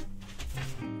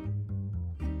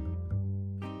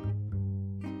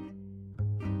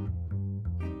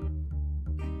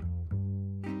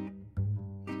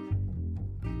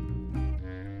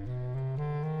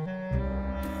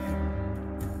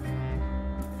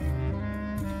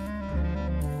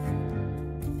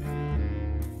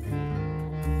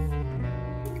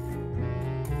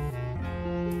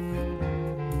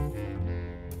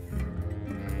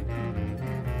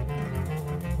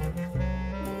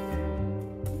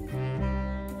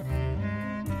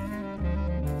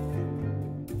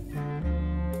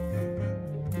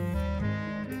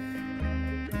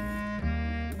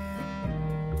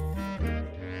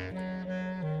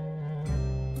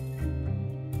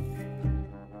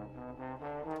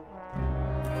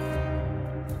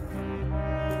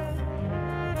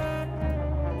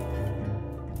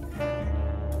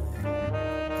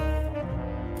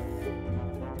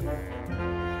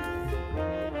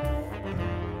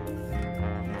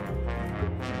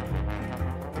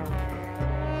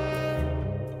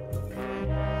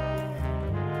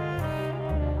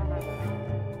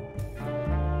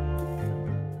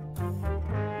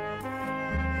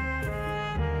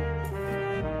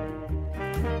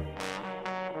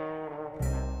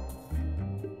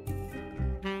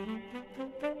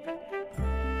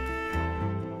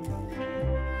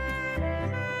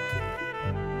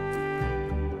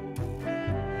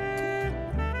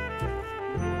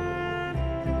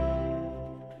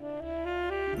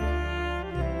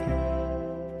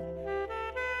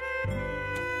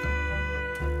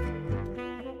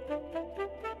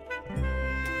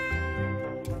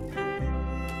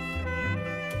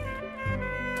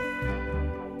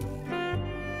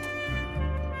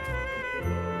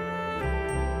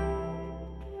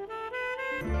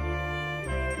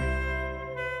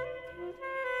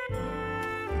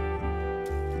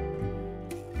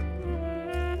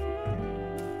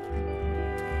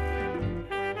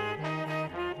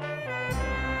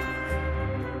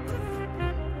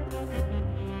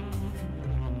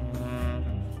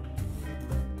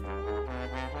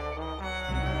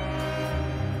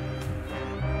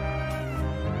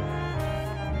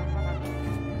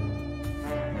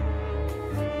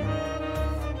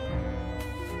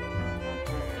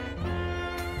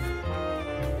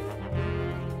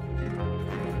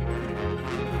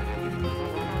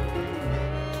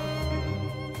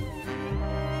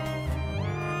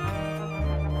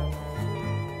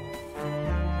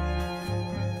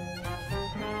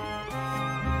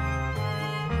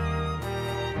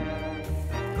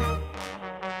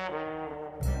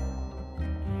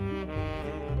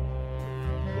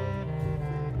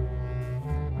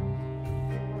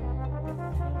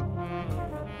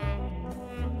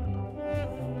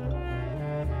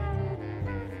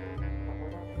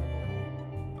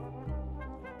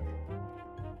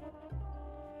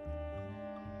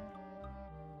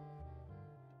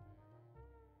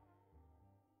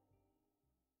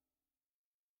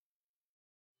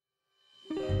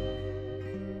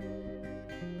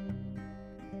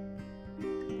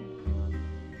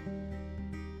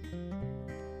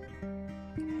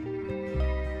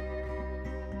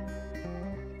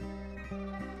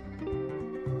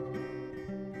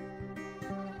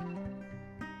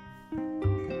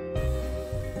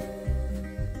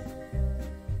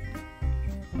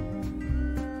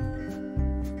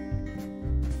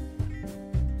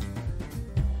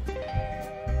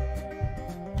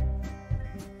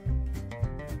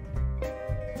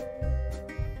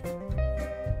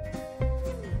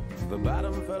 The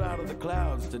bottom fell out of the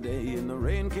clouds today, and the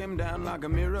rain came down like a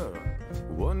mirror.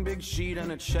 One big sheet and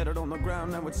it shattered on the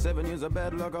ground. Now it's 7 years of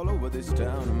bad luck all over this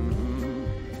town.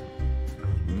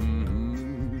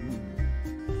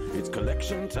 It's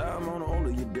collection time on all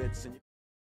of your debts.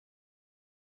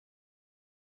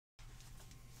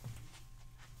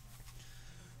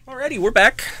 Alrighty, we're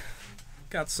back.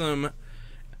 Got some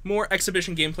more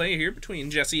exhibition gameplay here between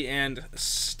Jesse and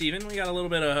Steven. We got a little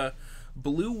bit of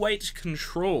blue-white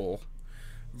control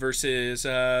versus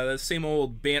the same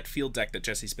old Bant field deck that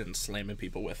Jesse's been slamming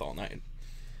people with all night.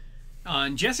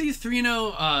 Jesse's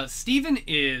 3-0. Steven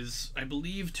is, I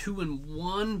believe,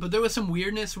 2-1, but there was some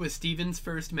weirdness with Steven's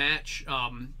first match.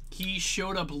 He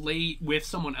showed up late with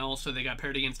someone else, so they got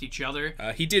paired against each other.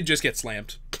 He did just get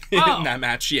slammed in that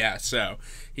match, yeah. So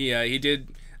he did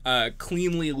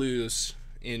cleanly lose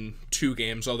in 2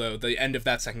 games, although the end of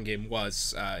that second game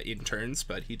was in turns,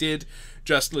 but he did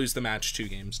just lose the match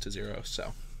 2-0.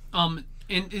 So.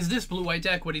 And is this blue-white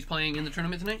deck what he's playing in the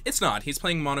tournament tonight? It's not. He's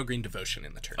playing Mono Green Devotion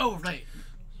in the tournament. Oh, right.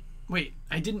 Wait,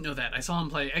 I didn't know that. I saw him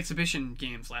play exhibition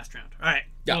games last round. All right.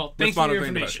 Yeah, well, thanks Mono for your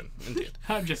Green information. Devotion, indeed.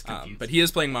 I'm just confused. But he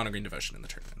is playing Mono Green Devotion in the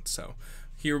tournament. So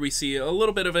here we see a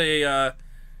little bit of a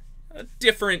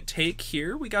different take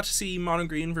here. We got to see Mono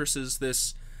Green versus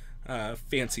this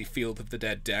fancy Field of the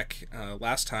Dead deck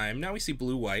last time. Now we see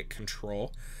blue-white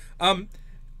control.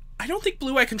 I don't think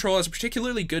blue-white control has a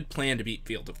particularly good plan to beat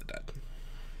Field of the Dead.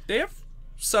 They have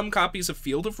some copies of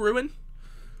Field of Ruin,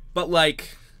 but,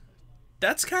 like,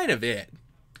 that's kind of it.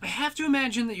 I have to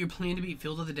imagine that your plan to beat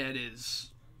Field of the Dead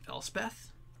is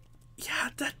Elspeth? Yeah,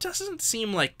 that doesn't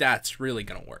seem like that's really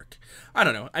going to work. I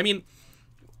don't know. I mean,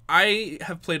 I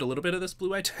have played a little bit of this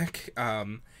blue-white deck,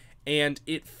 and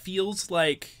it feels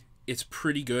like it's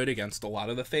pretty good against a lot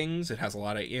of the things. It has a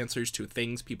lot of answers to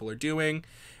things people are doing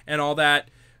and all that,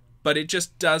 but it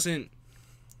just doesn't...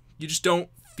 You just don't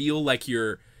feel like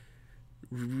you're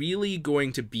really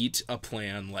going to beat a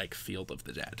plan like Field of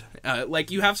the Dead.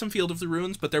 Like, you have some Field of the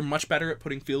Ruins, but they're much better at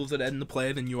putting Field of the Dead into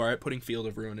play than you are at putting Field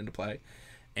of Ruin into play.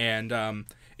 And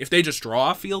if they just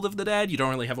draw Field of the Dead, you don't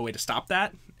really have a way to stop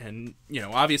that. And, you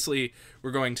know, obviously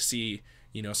we're going to see,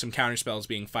 you know, some counterspells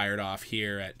being fired off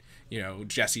here at, you know,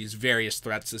 Jesse's various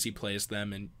threats as he plays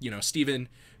them. And, you know, Steven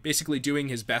basically doing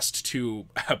his best to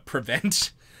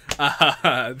prevent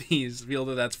these Field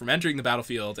of Deads from entering the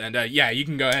battlefield. And yeah, you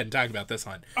can go ahead and talk about this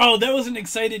one. Oh, that was an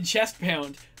excited chest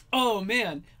pound. Oh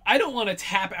man, I don't want to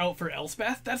tap out for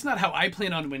Elspeth. That's not how I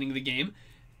plan on winning the game.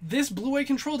 This blue-white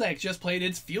control deck just played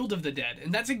its Field of the Dead,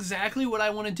 and that's exactly what I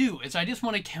want to do. Is I just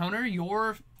want to counter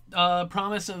your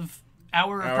promise of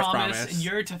Hour of Promise and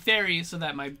your Teferi so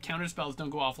that my counter spells don't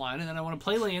go offline, and then I want to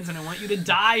play lands and I want you to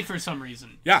die for some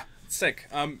reason. Yeah, sick.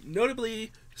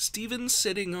 Notably, Steven's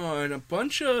sitting on a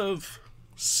bunch of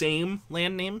same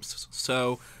land names,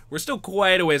 so we're still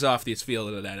quite a ways off these Field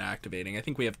of the Dead activating. I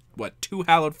think we have, what, 2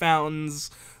 Hallowed Fountains,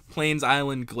 Plains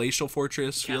Island, Glacial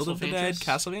Fortress, Field of the Dead,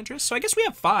 Castle of Interest. So I guess we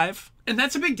have 5. And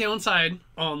that's a big downside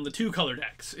on the 2 color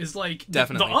decks. Is like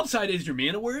Definitely. The upside is your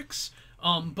mana works,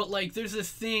 but like there's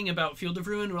this thing about Field of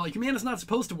Ruin where like your mana's not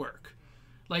supposed to work.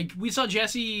 Like we saw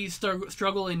Jesse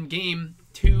struggle in game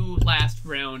 2 last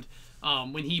round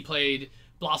when he played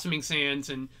Blossoming Sands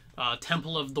and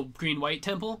Temple of the Green-White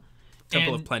Temple.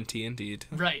 Temple of Plenty, indeed.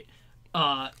 Right.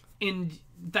 And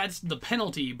that's the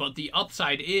penalty, but the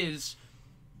upside is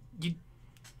you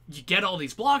get all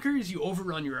these blockers, you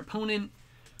overrun your opponent.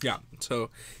 Yeah, so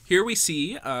here we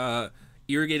see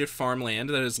Irrigated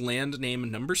Farmland. That is land name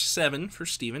number 7 for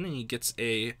Steven, and he gets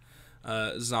a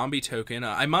zombie token.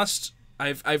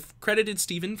 I've credited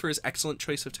Steven for his excellent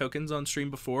choice of tokens on stream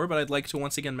before, but I'd like to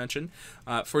once again mention,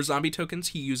 for zombie tokens,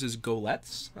 he uses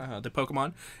Golettes, the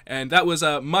Pokemon, and that was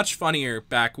much funnier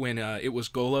back when it was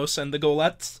Golos and the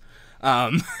Golettes,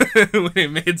 when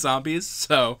it made zombies,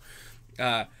 so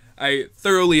I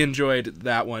thoroughly enjoyed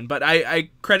that one. But I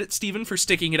credit Steven for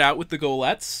sticking it out with the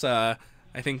Golettes.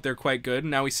 I think they're quite good.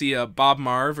 Now we see Bob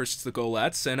Marr versus the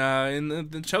Golettes, and in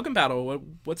the token battle,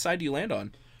 what side do you land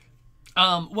on?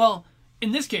 Well,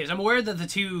 in this case, I'm aware that the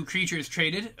 2 creatures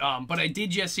traded, but I did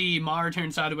just see Mar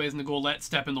turn sideways and the Golett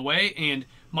step in the way, and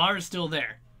Mar is still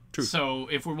there. True. So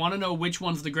if we want to know which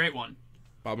one's the great one.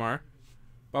 Bob Marr?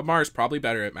 Bob Marr is probably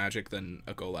better at Magic than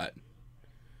a Golett.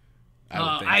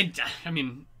 I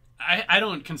mean, I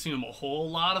don't consume a whole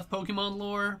lot of Pokemon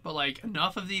lore, but like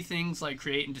enough of these things like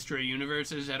create and destroy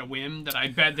universes at a whim that I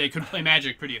bet they could play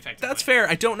Magic pretty effectively. That's fair.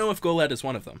 I don't know if Golett is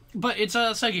one of them. But it's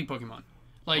a psychic Pokemon.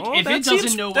 Like, if it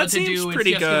doesn't know what to do, it's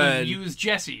just going to use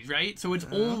Jesse's, right? So it's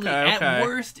only, at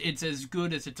worst, it's as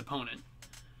good as its opponent.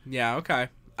 Yeah, okay.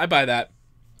 I buy that.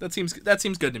 That seems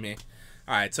good to me.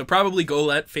 All right, so probably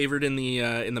Golett favored in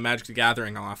the Magic the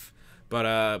Gathering off,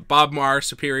 but Bob Marr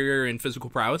superior in physical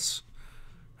prowess.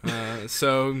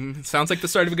 So sounds like the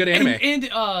start of a good anime. And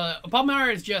Bob Marr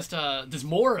is just there's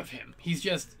more of him. He's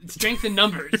just strength in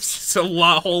numbers. It's a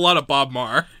whole lot of Bob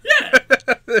Marr. Yeah.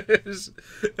 There's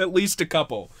at least a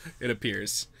couple, it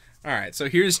appears. All right, so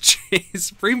here's Jay's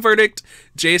Supreme Verdict,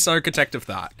 Jace Architect of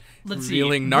Thought. Let's see.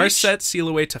 Revealing Narset, Seal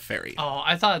Away, Teferi. Oh,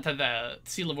 I thought that the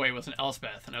Seal Away was an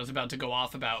Elspeth, and I was about to go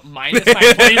off about minus my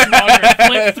Planeswalker,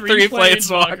 flip three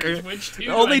Planeswalkers. Which two?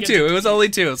 Only two. It was only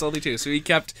two. So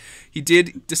he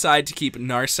did decide to keep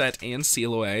Narset and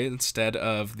Seal Away instead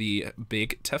of the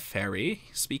big Teferi.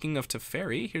 Speaking of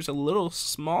Teferi, here's a little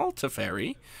small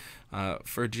Teferi.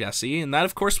 For Jesse, and that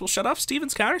of course will shut off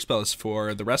Steven's counterspells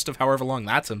for the rest of however long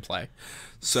that's in play.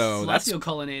 So Celestial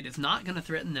Colonnade is not going to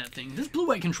threaten that thing. This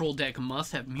blue-white control deck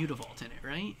must have Mutavault in it,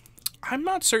 right? I'm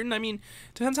not certain. I mean,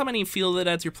 depends how many Field of the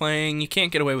Deads you're playing. You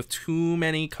can't get away with too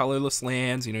many colorless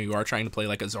lands. You know, you are trying to play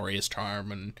like Azorius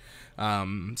Charm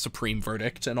and Supreme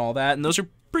Verdict and all that, and those are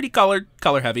pretty color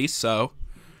heavy. So,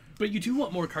 but you do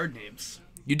want more card names.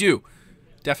 You do,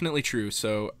 definitely true.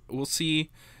 So we'll see.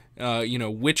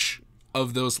 Which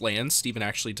of those lands Steven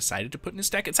actually decided to put in his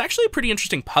deck. It's actually a pretty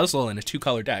interesting puzzle in a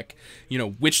 2-color deck. You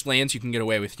know, which lands you can get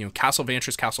away with. You know, Castle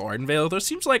Vantress, Castle Ardenvale, those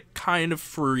seems like kind of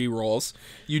free rolls.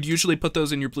 You'd usually put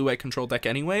those in your blue-white control deck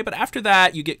anyway, but after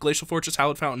that, you get Glacial Fortress,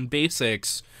 Hallowed Fountain,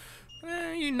 Basics.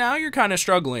 Now you're kind of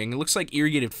struggling. It looks like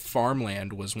Irrigated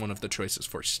Farmland was one of the choices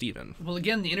for Steven. Well,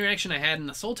 again, the interaction I had in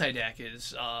the Sultai deck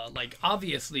is,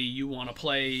 obviously you want to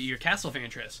play your Castle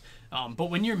Vantress, but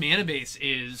when your mana base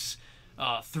is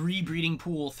 3 Breeding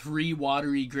Pool, 3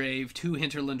 Watery Grave, 2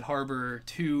 Hinterland Harbor,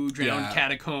 2 Drowned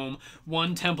Catacomb,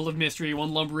 1 Temple of Mystery,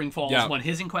 1 Lumbering Falls, 1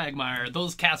 Hissing Quagmire,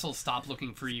 those castles stop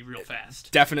looking free real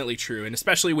fast. Definitely true, and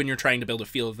especially when you're trying to build a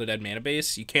Field of the Dead mana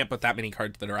base, you can't put that many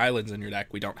cards that are islands in your deck.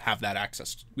 We don't have that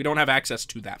access. We don't have access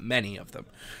to that many of them.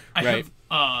 I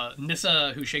have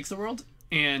Nissa, Who Shakes the World,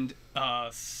 and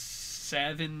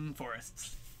 7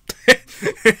 Forests.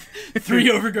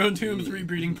 3 Overgrown Tomb, 3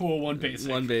 Breeding Pool, 1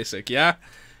 Basic. 1 Basic, yeah.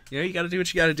 You gotta do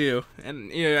what you gotta do.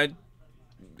 And,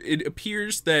 it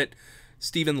appears that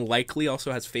Steven likely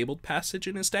also has Fabled Passage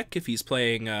in his deck if he's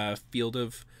playing Field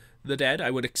of the Dead, I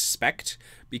would expect,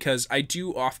 because I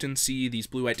do often see these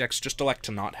blue-white decks just elect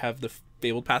to not have the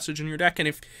Fabled Passage in your deck, and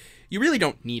if you really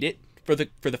don't need it for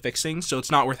the fixing, so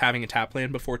it's not worth having a tap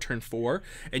land before turn 4.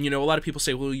 And a lot of people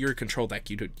say, well, you're a control deck,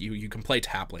 you can play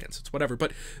tap lands, it's whatever.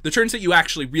 But the turns that you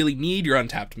actually really need your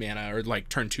untapped mana are like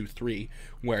turn 2, 3,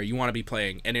 where you want to be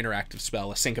playing an interactive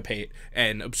spell, a Syncopate,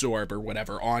 and Absorb or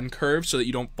whatever on curve, so that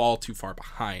you don't fall too far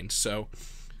behind. So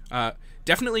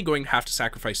definitely going to have to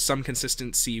sacrifice some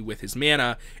consistency with his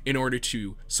mana in order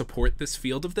to support this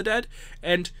Field of the Dead.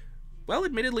 And, well,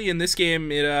 admittedly, in this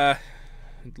game, it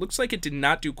looks like it did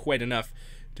not do quite enough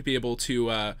to be able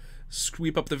to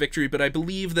sweep up the victory, but I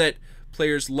believe that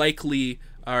players likely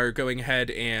are going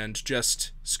ahead and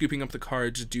just scooping up the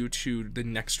cards due to the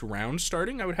next round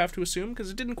starting, I would have to assume, because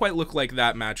it didn't quite look like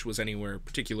that match was anywhere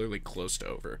particularly close to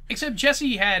over. Except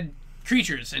Jesse had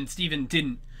creatures and Steven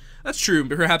didn't. That's true.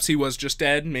 Perhaps he was just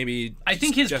dead. Maybe I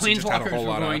think his Planeswalkers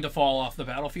were going to fall off the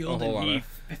battlefield, and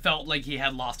he felt like he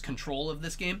had lost control of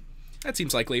this game. That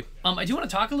seems likely. I do want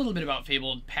to talk a little bit about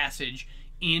Fabled Passage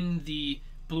in the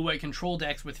blue-white control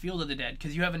decks with Field of the Dead,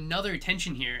 because you have another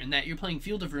tension here in that you're playing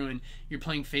Field of Ruin, you're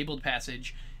playing Fabled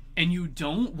Passage, and you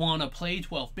don't want to play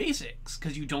 12 basics,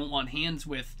 because you don't want hands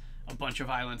with a bunch of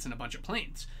islands and a bunch of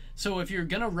planes. So if you're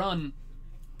going to run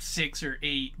 6 or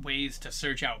 8 ways to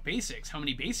search out basics, how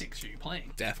many basics are you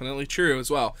playing? Definitely true as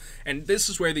well. And this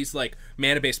is where these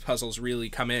mana-based puzzles really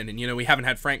come in. And we haven't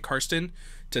had Frank Karsten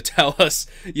to tell us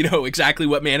exactly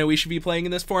what mana we should be playing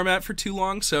in this format for too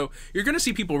long. So you're going to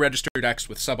see people register decks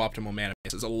with suboptimal mana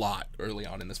bases a lot early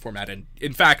on in this format. And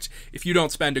in fact, if you don't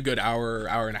spend a good hour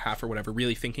and a half or whatever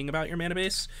really thinking about your mana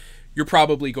base, you're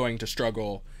probably going to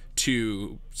struggle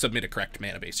to submit a correct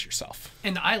mana base yourself.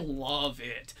 And I love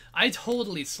it. I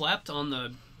totally slept on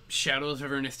the Shadows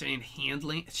over Innistrad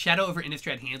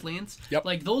Handlands. Yep.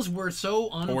 Like, those were so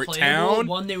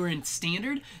unplayable when they were in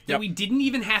Standard that we didn't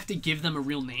even have to give them a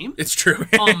real name. It's true.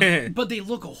 But they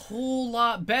look a whole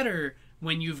lot better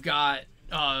when you've got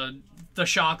the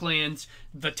Shocklands,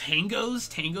 the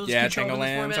Tangos. Yeah, Tango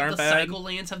lands aren't the bad. Cycle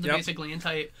lands have the basic land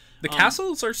type. The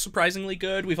castles are surprisingly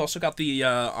good. We've also got the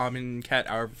Amonkhet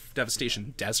Hour of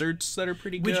Devastation Deserts that are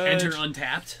pretty good. Which enter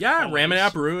untapped. Yeah,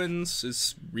 Ramanap Ruins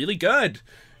is really good.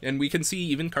 And we can see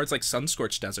even cards like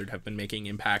Sunscorched Desert have been making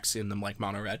impacts in them like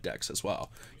mono red decks as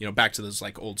well. You know, back to those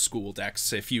like old school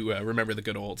decks. If you remember the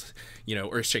good old, you know,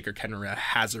 Earthshaker, Kenra,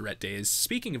 Hazaret days.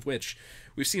 Speaking of which,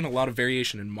 we've seen a lot of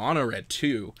variation in mono red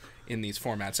too in these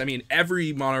formats. I mean,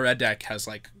 every mono red deck has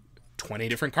like 20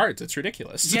 different cards. It's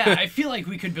ridiculous. Yeah, I feel like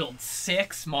we could build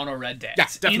 6 mono red decks. Yeah,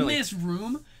 definitely. In this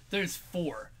room, there's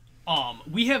 4.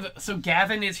 So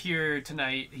Gavin is here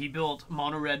tonight. He built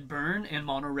mono red burn and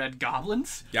mono red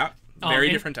goblins. Yeah, very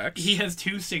different decks. He has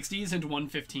 2 60s and 1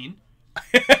 15.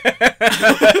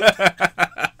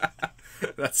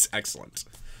 That's excellent.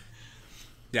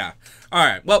 Yeah. All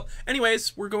right. Well,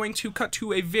 anyways, we're going to cut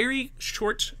to a very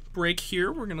short break here.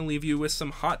 We're going to leave you with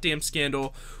some hot damn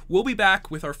scandal. We'll be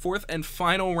back with our 4th and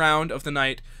final round of the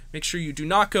night. Make sure you do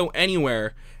not go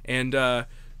anywhere. And,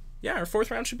 yeah, our 4th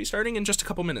round should be starting in just a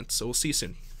couple minutes, so we'll see you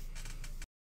soon.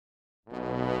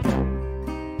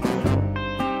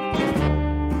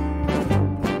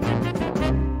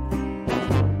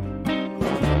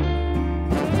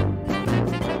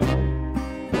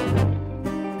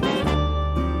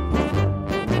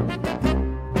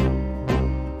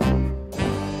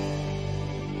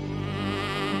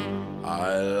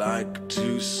 I like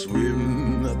to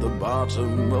swim at the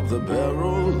bottom of the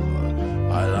barrel.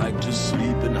 I like to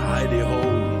sleep in hidey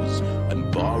holes and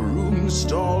barroom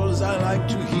stalls. I like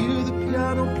to hear the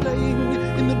piano playing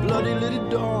in the bloody little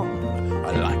dawn.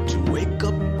 I like to wake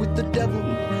up with the devil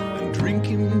and drink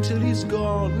him till he's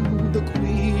gone. The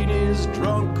queen is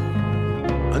drunk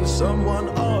and someone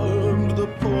armed the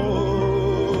pawns.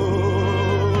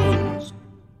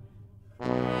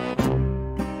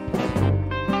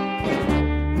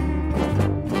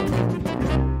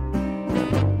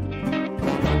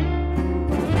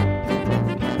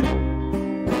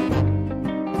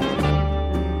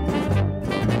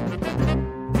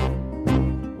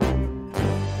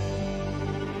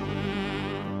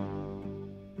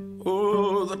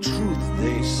 Oh, the truth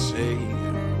they say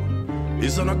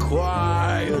is an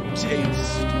acquired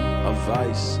taste, a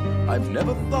vice I've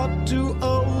never thought to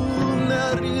own.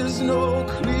 There is no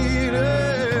cleaner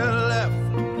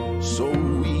left, so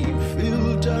we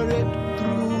filter it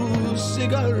through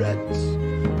cigarettes.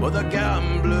 For the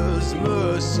gambler's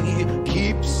mercy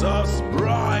keeps us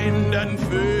blind and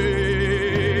fade.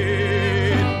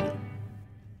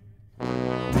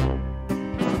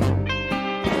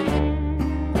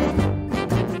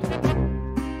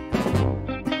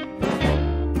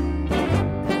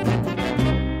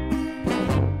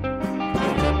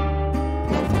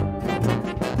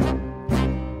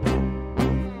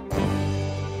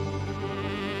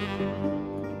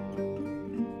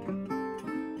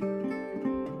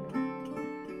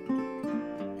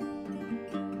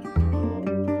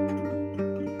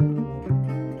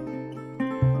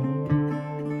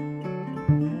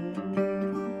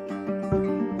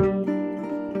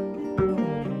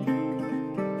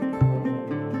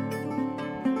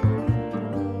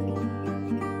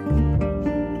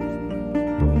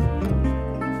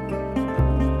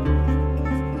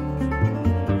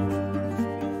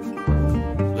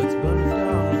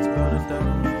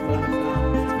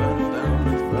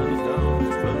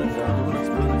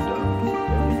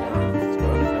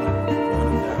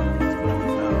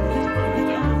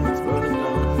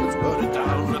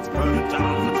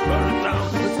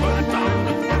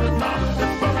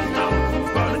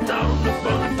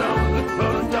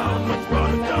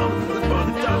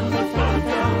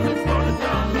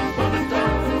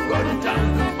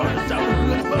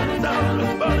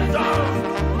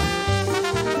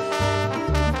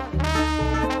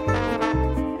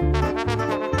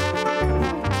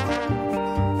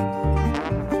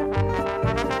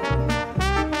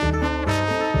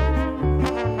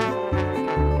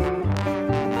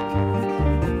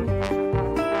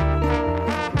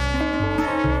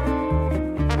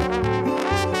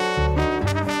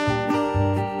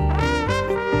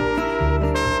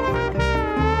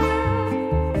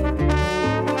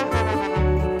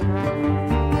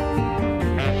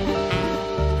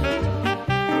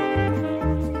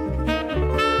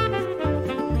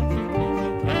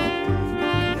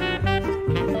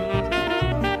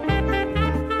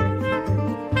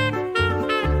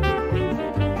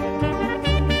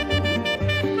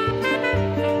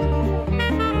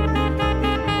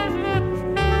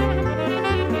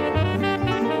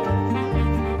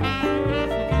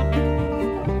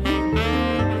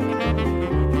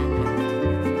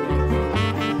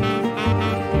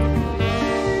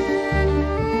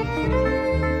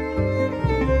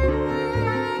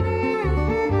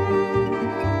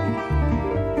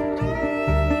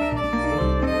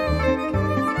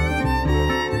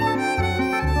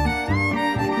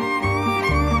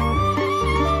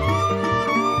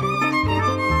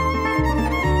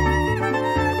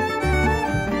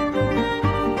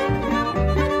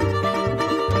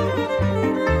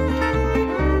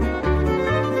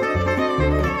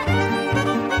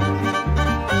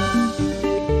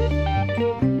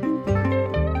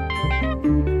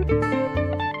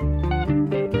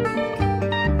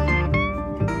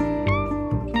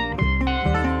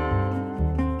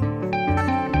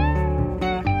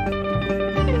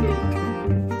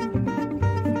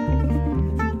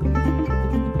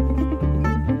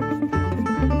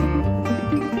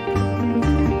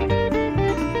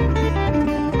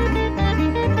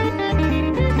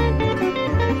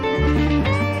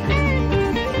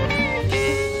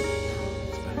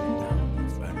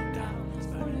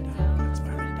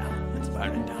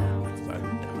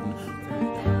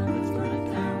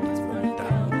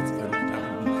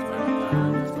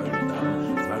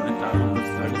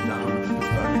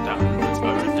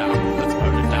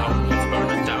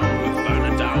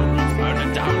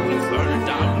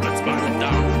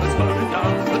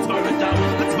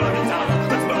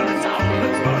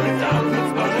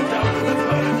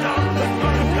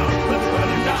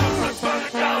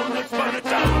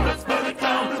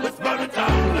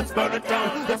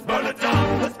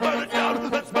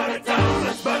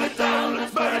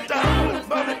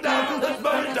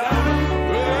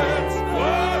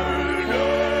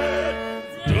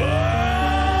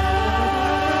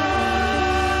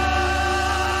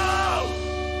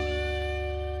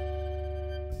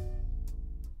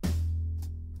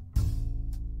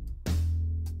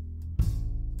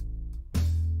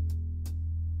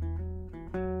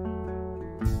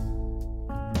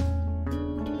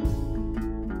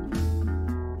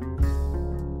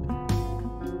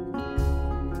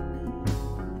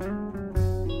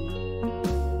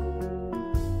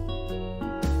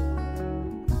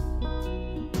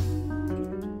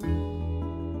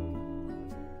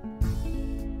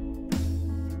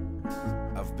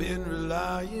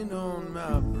 relying on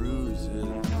my bruises,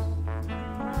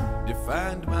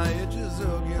 defined my edges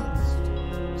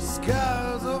against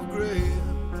skies of gray.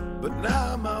 But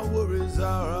now my worries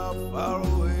are how far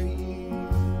away.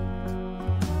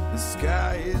 The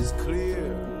sky is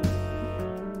clear,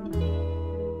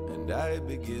 and I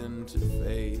begin to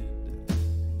fade.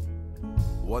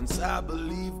 Once I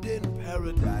believed in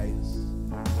paradise,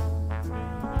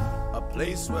 a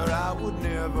place where I would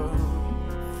never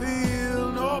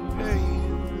feel no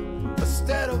pain, a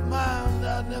state of mind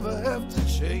I'd never have to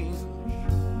change.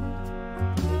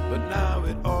 But now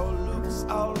it all looks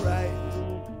alright,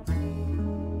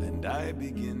 and I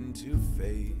begin to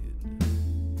fade.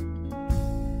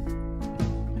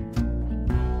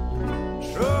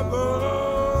 Trouble,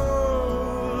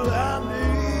 I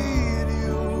need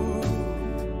you.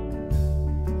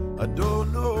 I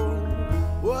don't know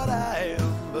what I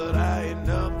am, but I ain't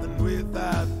nothing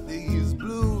without these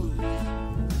blues.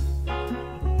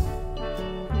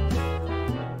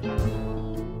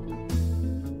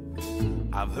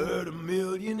 I've heard a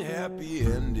million happy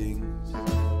endings.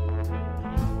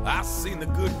 I've seen the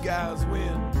good guys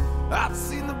win, I've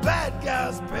seen the bad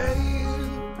guys pay.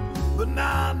 But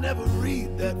now I never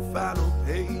read that final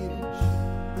page,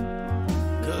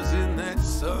 'cause in that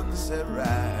sunset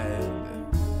ride,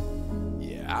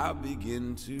 yeah, I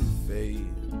begin to fade.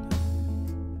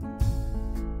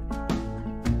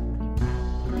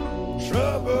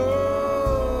 Trouble,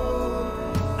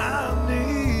 I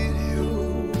need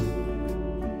you.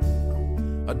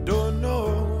 I don't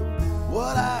know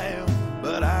what I am,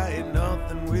 but I ain't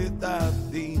nothing without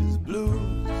these blues.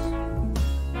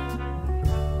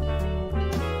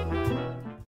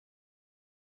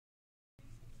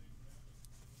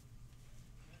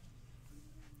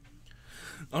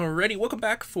 Alrighty, welcome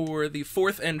back for the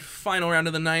fourth and final round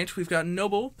of the night. We've got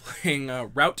Noble playing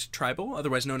Route Tribal,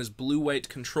 otherwise known as Blue-White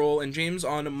Control, and James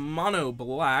on Mono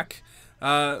Black.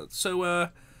 So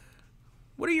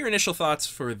what are your initial thoughts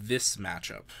for this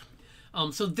matchup?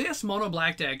 So this Mono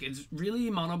Black deck is really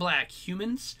Mono Black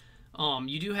humans.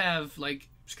 You do have, like,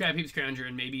 Scrap Heap Scrounger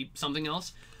and maybe something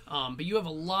else, but you have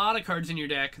a lot of cards in your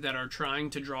deck that are trying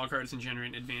to draw cards and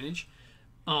generate an advantage.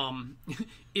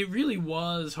 It really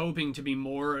was hoping to be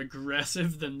more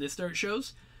aggressive than this start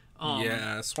shows.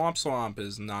 Yeah, Swamp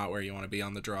is not where you want to be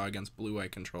on the draw against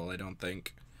Blue-White Control, I don't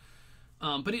think.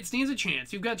 But it stands a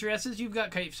chance. You've got Dresses, you've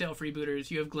got Kite Sail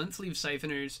Freebooters, you have Glint Sleeve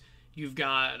Siphoners, you've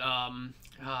got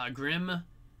Grim...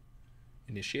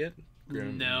 Initiate?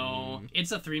 Grim... No.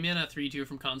 It's a 3-mana 3/2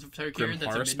 from Cons of Tarkir.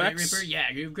 That's a Haruspex? Midnight Reaper.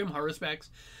 Yeah, you have Grim Haruspex.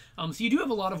 So you do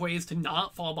have a lot of ways to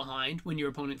not fall behind when your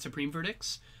opponent Supreme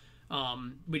Verdicts.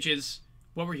 Which is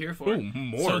what we're here for. Ooh,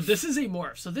 morph. So this is a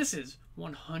morph. So this is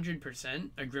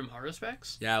 100% a Grim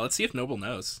Haruspex. Yeah, let's see if Noble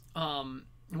knows.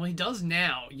 Well, he does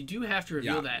now. You do have to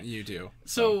reveal that. You do.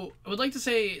 So I would like to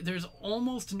say there's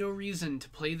almost no reason to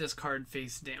play this card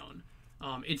face down.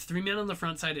 It's 3 mana on the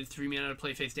front side. It's 3 mana to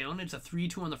play face down. It's a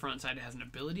 3/2 on the front side. It has an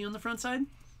ability on the front side.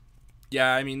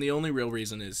 Yeah, I mean, the only real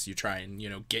reason is you try and,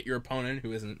 get your opponent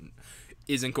who isn't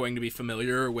going to be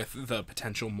familiar with the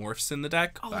potential morphs in the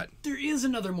deck. Oh, but there is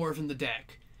another morph in the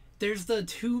deck. There's the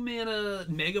 2-mana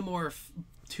Megamorph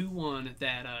 2/1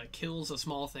 that kills a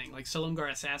small thing, like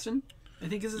Silumgar Assassin, I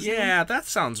think is his name. Yeah, that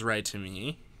sounds right to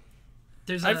me.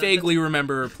 I vaguely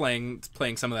remember playing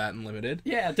some of that in Limited.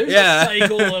 Yeah, there's a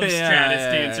cycle of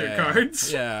Stratus Dancer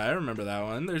cards. Yeah, I remember that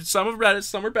one. There's some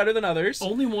are better than others.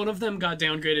 Only one of them got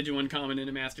downgraded to uncommon in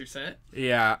a master set.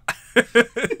 Yeah.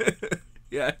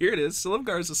 Yeah, here it is,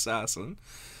 Silumgar's Assassin.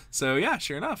 So yeah,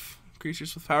 sure enough.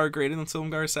 Creatures with power greater than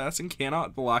Silumgar Assassin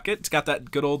cannot block it. It's got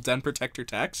that good old Den Protector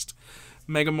text.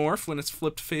 Megamorph, when it's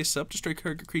flipped face up, destroy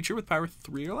target creature with power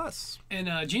 3 or less. And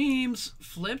James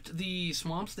flipped the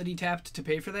swamps that he tapped to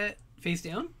pay for that face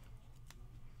down.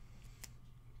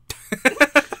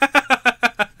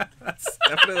 That's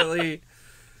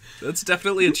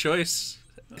definitely a choice.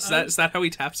 Is that how he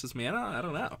taps his mana? I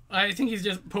don't know. I think he's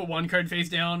just put one card face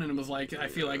down and was like, I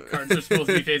feel like cards are supposed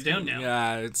to be face down now.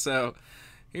 Yeah, so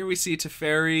here we see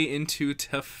Teferi into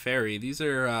Teferi. These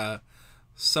are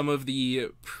some of the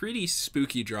pretty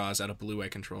spooky draws out of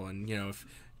Blue-White Control. And, if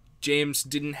James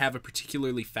didn't have a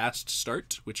particularly fast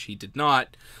start, which he did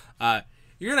not,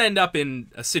 you're going to end up in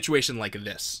a situation like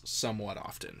this somewhat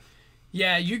often.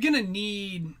 Yeah, you're going to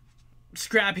need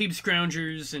Scrap Heap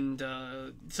Scroungers and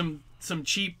some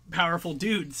cheap, powerful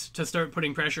dudes to start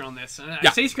putting pressure on this. And I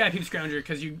say Scrap Heap Scrounger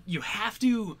because you have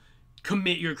to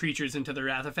commit your creatures into the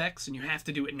Wrath effects, and you have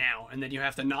to do it now, and then you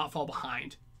have to not fall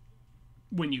behind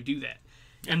when you do that.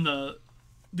 And the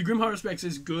Grim Haruspex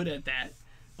is good at that.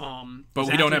 But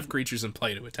we don't have creatures in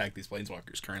play to attack these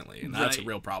planeswalkers currently, and that's a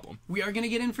real problem. We are going to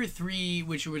get in for 3,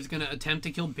 which was going to attempt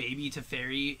to kill Baby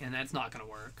Teferi, and that's not going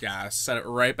to work. Yeah, set it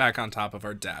right back on top of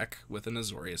our deck with an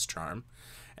Azorius Charm.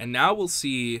 And now we'll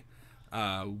see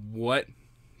what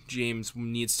James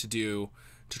needs to do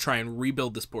to try and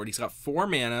rebuild this board. He's got 4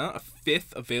 mana, a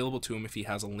 5th available to him if he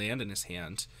has a land in his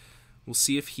hand. We'll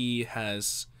see if he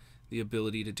has the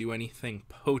ability to do anything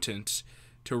potent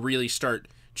to really start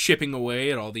chipping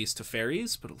away at all these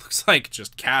Teferis, but it looks like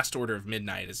just cast Order of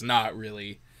Midnight is not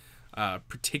really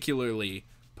particularly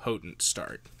potent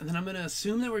start. And then I'm going to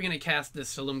assume that we're going to cast the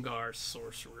Silumgar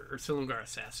Sorcerer, or Silumgar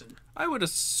Assassin. I would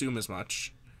assume as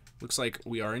much. Looks like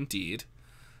we are indeed.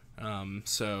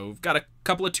 So we've got a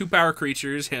couple of 2-power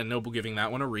creatures, and Noble giving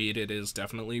that one a read. It is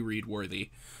definitely read-worthy.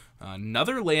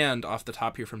 Another land off the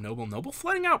top here from Noble. Noble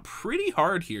flooding out pretty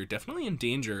hard here, definitely in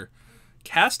danger.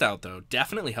 Cast Out, though,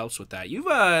 definitely helps with that.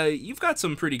 You've got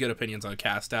some pretty good opinions on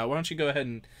Cast Out. Why don't you go ahead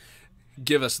and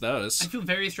give us those? I feel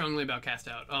very strongly about Cast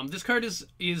Out. This card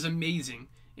is amazing,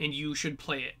 and you should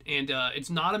play it. And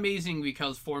it's not amazing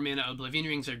because 4-mana Oblivion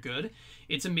Rings are good.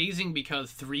 It's amazing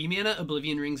because 3-mana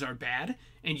Oblivion Rings are bad,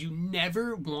 and you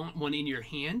never want one in your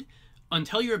hand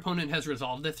until your opponent has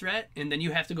resolved the threat, and then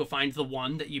you have to go find the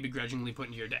one that you begrudgingly put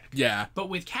into your deck. Yeah. But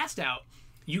with Cast Out,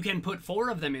 you can put 4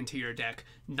 of them into your deck,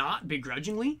 not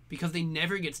begrudgingly, because they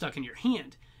never get stuck in your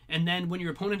hand. And then when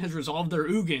your opponent has resolved their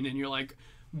Ugin, and you're like,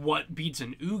 what beats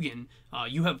an Ugin?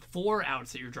 You have 4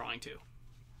 outs that you're drawing to,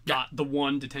 not the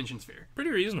 1 Detention Sphere.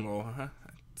 Pretty reasonable.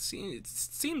 It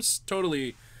seems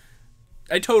totally...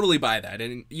 I totally buy that.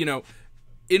 And,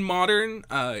 in Modern,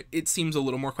 it seems a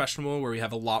little more questionable, where we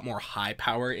have a lot more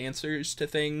high-power answers to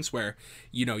things, where,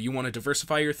 you want to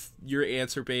diversify your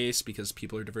answer base because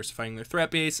people are diversifying their threat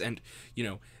base, and,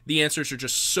 the answers are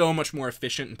just so much more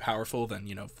efficient and powerful than,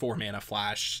 4-mana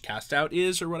Flash Cast Out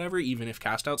is or whatever, even if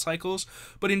Cast Out cycles.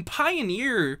 But in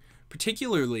Pioneer,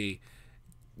 particularly,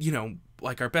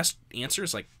 like, our best answer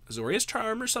is, like, Azorius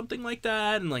Charm or something like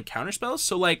that, and, like, counterspells.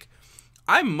 So, like,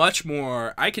 I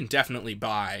can definitely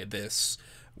buy this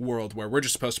world where we're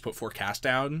just supposed to put 4 cast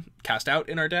out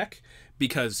in our deck,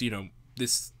 because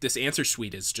this answer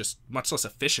suite is just much less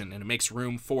efficient, and it makes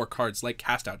room for cards like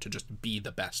Cast Out to just be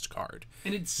the best card.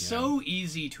 And it's so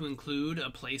easy to include a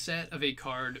playset of a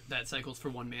card that cycles for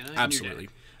 1 mana. Absolutely.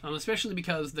 Especially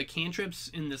because the cantrips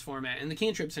in this format, and the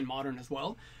cantrips in Modern as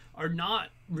well, are not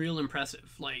real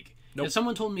impressive. Like, nope. If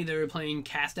someone told me they were playing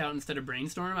Cast Out instead of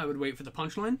Brainstorm, I would wait for the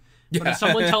punchline. But if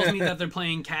someone tells me that they're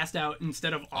playing Cast Out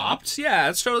instead of Opt... Yeah,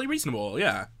 it's totally reasonable,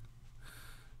 yeah.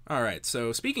 Alright,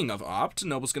 so speaking of Opt,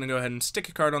 Noble's going to go ahead and stick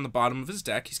a card on the bottom of his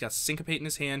deck. He's got Syncopate in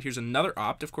his hand. Here's another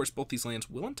Opt. Of course, both these lands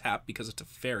will untap because it's a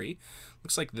fairy.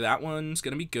 Looks like that one's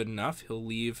going to be good enough. He'll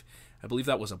leave... I believe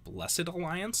that was a Blessed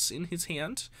Alliance in his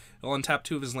hand. He'll untap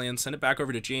 2 of his lands, send it back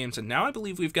over to James, and now I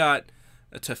believe we've got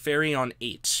a Teferi on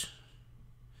 8.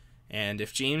 And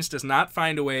if James does not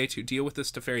find a way to deal with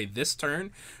this Teferi this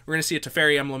turn, we're going to see a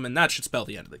Teferi emblem, and that should spell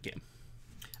the end of the game.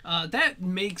 That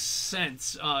makes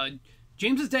sense.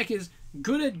 James's deck is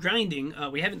good at grinding.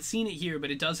 We haven't seen it here,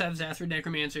 but it does have Zathra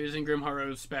Necromancers and Grim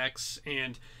Horror specs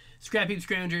and Scrap Heap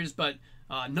Scroungers, but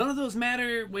none of those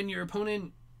matter when your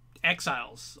opponent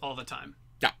exiles all the time.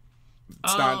 Yeah.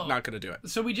 It's not going to do it.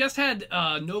 So we just had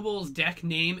Noble's deck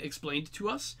name explained to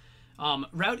us.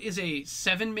 Route is a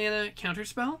 7-mana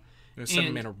counterspell. A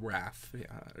 7-mana Wrath,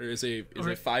 yeah. Or is a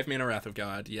 5-mana Wrath of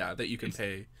God, yeah, that you can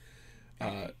pay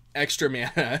extra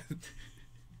mana,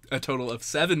 a total of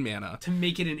 7 mana. To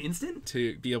make it an instant?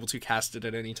 To be able to cast it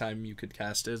at any time you could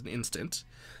cast it as an instant.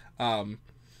 And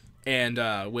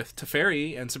with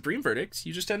Teferi and Supreme Verdict,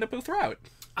 you just end up with Route.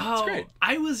 Oh, great.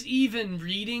 I was even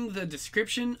reading the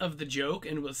description of the joke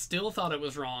and still thought it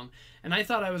was wrong. And I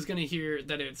thought I was going to hear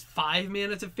that it's 5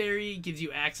 mana Teferi gives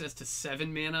you access to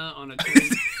 7 mana on a turn.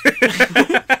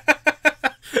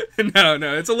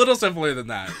 No, it's a little simpler than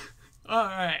that. All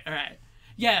right.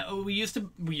 Yeah, we used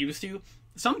to.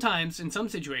 Sometimes, in some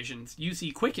situations, you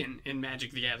see Quicken in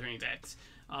Magic the Gathering decks.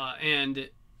 And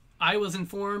I was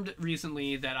informed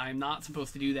recently that I'm not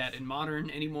supposed to do that in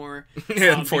Modern anymore.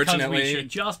 Unfortunately. Because we should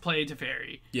just play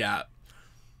Teferi. Yeah.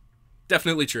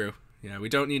 Definitely true. Yeah, we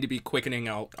don't need to be quickening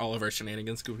out all of our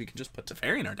shenanigans, because we can just put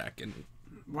Teferi in our deck and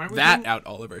out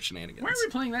all of our shenanigans. Why are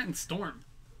we playing that in Storm?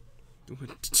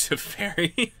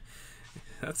 Teferi?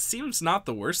 That seems not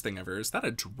the worst thing ever. Is that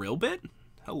a drill bit?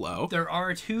 Hello? There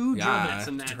are 2 drill bits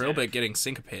in that drill bit getting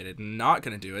syncopated. Not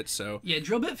going to do it, so... Yeah,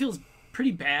 drill bit feels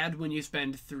pretty bad when you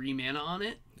spend 3 mana on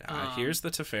it. Here's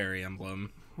the Teferi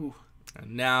emblem. Ooh.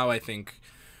 And now I think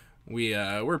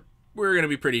we're going to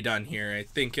be pretty done here. I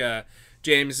think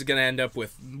James is going to end up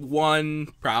with one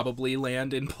probably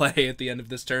land in play at the end of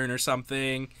this turn or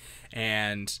something.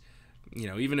 And,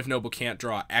 even if Noble can't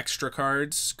draw extra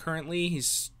cards currently,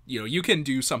 he's, you can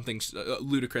do something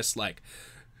ludicrous like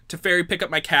Teferi, pick up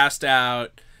my cast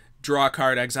out, draw a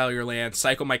card, exile your land,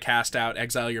 cycle my cast out,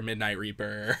 exile your Midnight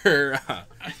Reaper.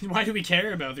 Why do we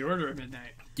care about the Order of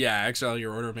Midnight? Yeah, exile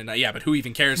your Order of Midnight. Yeah, but who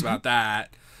even cares about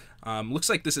that? Looks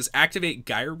like this is activate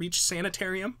Gyre Reach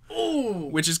Sanitarium,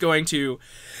 which is going to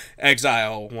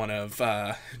exile one of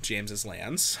James's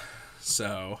lands.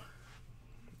 So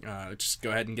just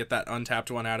go ahead and get that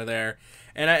untapped one out of there.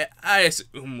 And I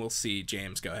assume we'll see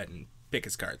James go ahead and pick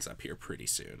his cards up here pretty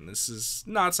soon. This is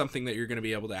not something that you're going to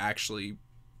be able to actually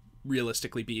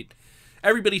realistically beat.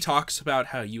 Everybody talks about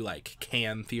how you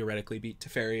can theoretically beat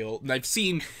Teferi ult, and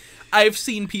I've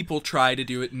seen people try to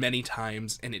do it many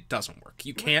times, and it doesn't work.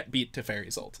 You can't beat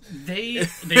Teferi's ult. They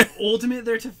ultimate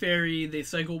their Teferi, they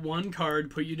cycle one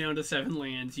card, put you down to 7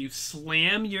 lands, you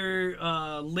slam your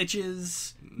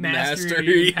Lich's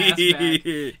Mastery. Pass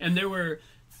back, and there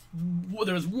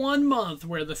was 1 month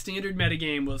where the standard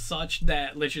metagame was such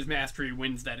that Lich's Mastery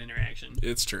wins that interaction.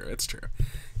 It's true.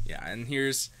 Yeah, and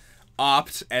here's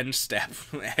opt end step.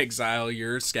 Exile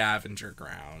your Scavenger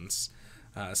Grounds.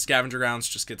 Scavenger Grounds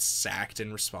just gets sacked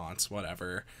in response,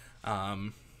 whatever.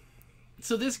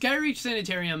 So this Gyre Reach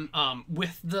Sanitarium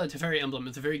with the Teferi emblem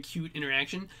is a very cute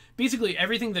interaction. Basically,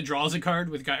 everything that draws a card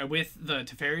with the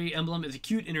Teferi emblem is a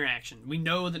cute interaction. We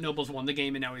know that Noble's won the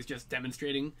game, and now he's just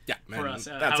demonstrating for us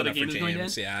how the game is going to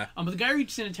end. Yeah. But the Gyre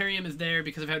Reach Sanitarium is there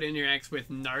because of how it interacts with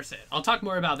Narset. I'll talk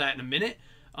more about that in a minute.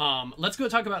 Let's go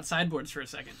talk about sideboards for a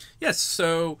second. Yes,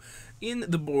 so in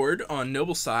the board on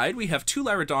Noble's side, we have 2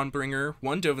 Lyra Dawnbringer,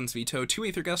 1 Dovin's Veto, 2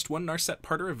 Aethergust, 1 Narset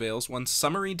Parter of Veils, 1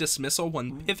 Summary Dismissal,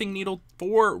 1 Pithing Needle,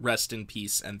 4 Rest in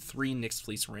Peace, and 3 Nyx's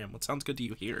Fleece Ram. What sounds good to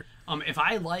you here? If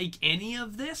I like any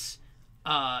of this,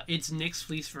 it's Nyx's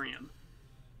Fleece Ram.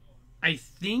 I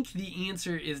think the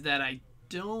answer is that I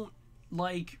don't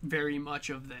like very much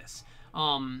of this.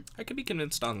 I could be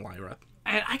convinced on Lyra.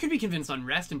 And I could be convinced on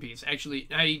Rest in Peace, actually.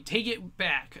 I take it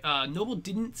back. Noble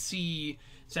didn't see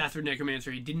Sathrid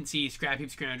Necromancer. He didn't see Scrap Heap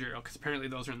Scrounger, because apparently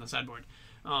those are in the sideboard.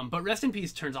 But Rest in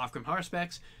Peace turns off Grimhar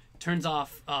Specs, turns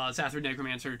off Sathrid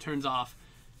Necromancer, turns off...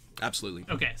 Absolutely.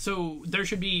 Okay, so there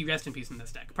should be Rest in Peace in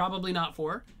this deck. Probably not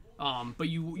 4, but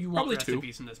you want probably Rest 2. in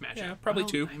Peace in this matchup. Yeah, probably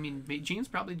 2. I mean, James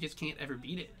probably just can't ever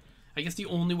beat it. I guess the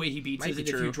only way he beats Might is be if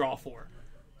true. you draw 4.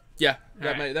 Yeah,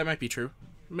 that might be true.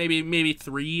 Maybe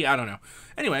 3. I don't know.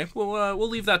 Anyway, we'll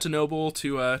leave that to Noble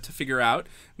to figure out.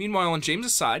 Meanwhile, on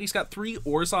James's side, he's got 3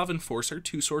 Orzhov Enforcer,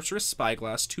 2 Sorceress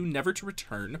Spyglass, 2 Never to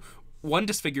Return, 1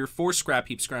 Disfigure, 4 Scrap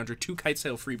Heap Scrounger, 2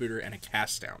 Kitesail Freebooter, and a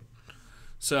Cast Down.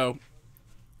 So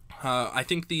I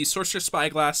think the Sorceress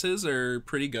Spyglasses are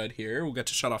pretty good here. We'll get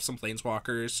to shut off some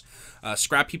Planeswalkers.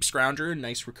 Scrap Heap Scrounger,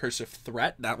 nice recursive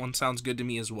threat. That one sounds good to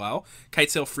me as well.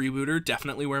 Kitesail Freebooter,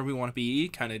 definitely where we want to be.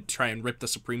 Kind of try and rip the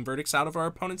Supreme Verdicts out of our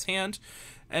opponent's hand.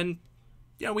 And,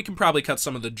 we can probably cut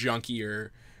some of the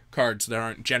junkier cards that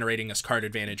aren't generating us card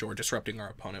advantage or disrupting our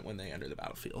opponent when they enter the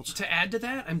battlefield. To add to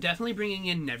that, I'm definitely bringing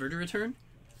in Never to Return.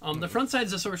 The front side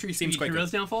is a sorcery speed Hero's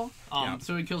Downfall,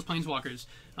 so it kills Planeswalkers.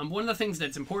 One of the things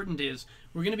that's important is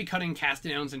we're going to be cutting Cast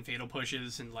Downs and Fatal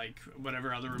Pushes and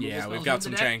whatever other removal spells. Yeah, we've got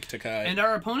some jank to cut. And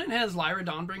our opponent has Lyra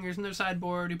Dawnbringers in their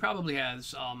sideboard. He probably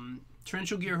has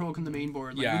Torrential Gearhulk in the main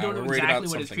board. We don't know exactly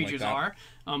what his creatures are,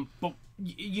 but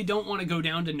you don't want to go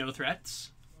down to no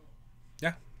threats.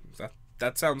 Yeah,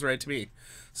 that sounds right to me.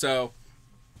 So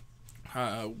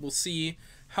we'll see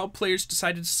how players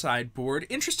decided to sideboard.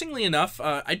 Interestingly enough,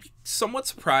 I'd be somewhat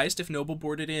surprised if Noble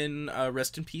boarded in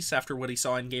Rest in Peace after what he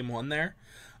saw in Game 1 there.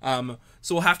 So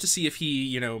we'll have to see if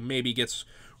he, maybe gets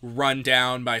run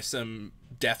down by some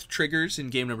death triggers in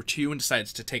Game number 2 and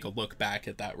decides to take a look back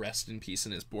at that Rest in Peace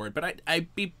in his board. But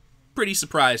I'd be pretty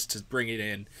surprised to bring it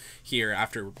in here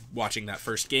after watching that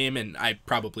first game, and I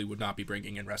probably would not be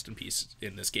bringing in Rest in Peace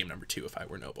in this Game number 2 if I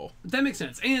were Noble. That makes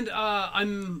sense. And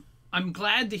I'm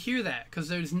glad to hear that, because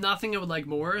there's nothing I would like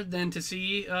more than to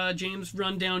see James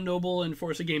run down Noble and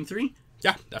force a Game 3.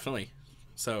 Yeah, definitely.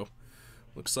 So,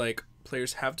 looks like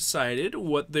players have decided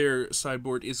what their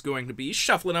sideboard is going to be.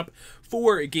 Shuffling up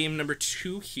for Game number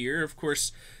 2 here. Of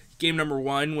course, Game number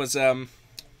 1 was,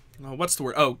 what's the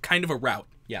word? Oh, kind of a rout.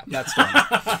 Yeah, that's done.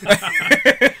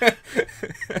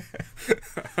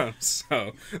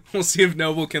 So, we'll see if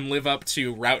Noble can live up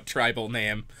to Rout Tribal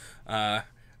name.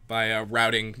 By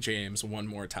routing James one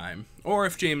more time. Or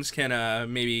if James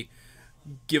can maybe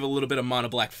give a little bit of mono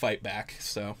black fight back.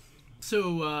 So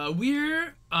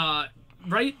we're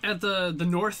right at the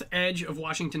north edge of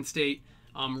Washington State.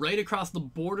 Right across the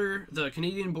border, the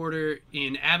Canadian border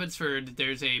in Abbotsford,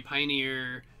 there's a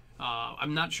Pioneer.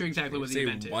 I'm not sure exactly what the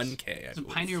event is. 1K. It's a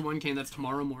Pioneer 1K, and that's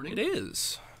tomorrow morning. It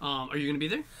is. Are you going to be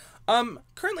there?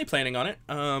 Currently planning on it.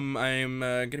 I'm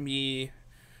going to be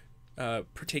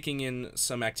partaking in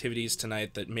some activities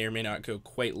tonight that may or may not go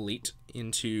quite late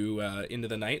into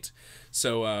the night.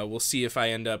 So we'll see if I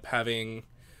end up having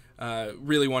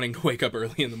really wanting to wake up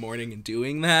early in the morning and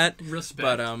doing that. Respect.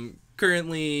 But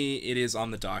currently it is on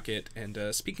the docket. And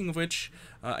speaking of which,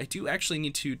 I do actually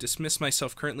need to dismiss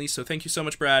myself currently. So thank you so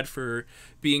much, Brad, for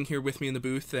being here with me in the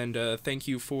booth, and thank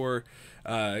you for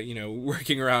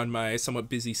working around my somewhat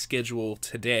busy schedule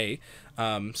today.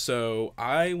 So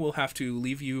I will have to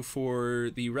leave you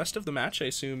for the rest of the match. I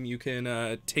assume you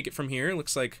can take it from here. It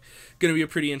looks like going to be a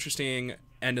pretty interesting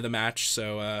end of the match.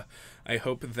 So I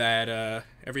hope that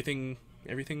everything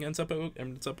ends up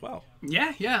well.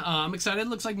 Yeah. I'm excited.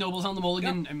 Looks like Noble's on the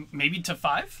mulligan, and maybe to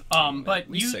 5. But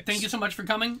thank you so much for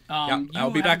coming. I'll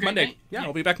be back Monday. Yeah,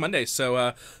 I'll be back Monday.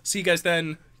 So see you guys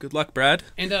then. Good luck, Brad.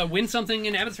 And win something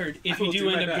in Abbotsford if you do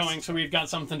end up going, so we've got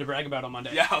something to brag about on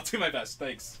Monday. Yeah, I'll do my best.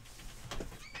 Thanks.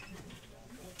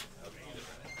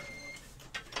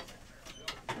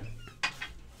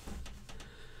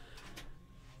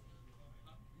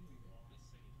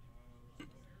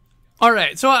 All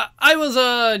right, so I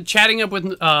was chatting up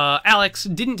with Alex.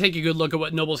 Didn't take a good look at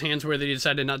what Noble's hands were that he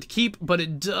decided not to keep, but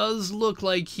it does look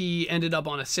like he ended up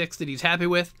on a 6 that he's happy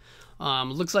with.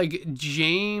 Looks like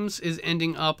James is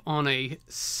ending up on a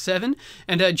 7,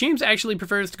 and James actually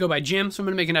prefers to go by Jim, so I'm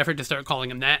going to make an effort to start calling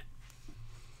him that.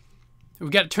 We've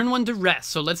got turn 1 to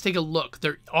rest, so let's take a look.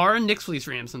 There are Nyx Fleece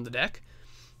Rams in the deck.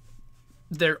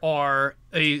 There's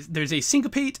a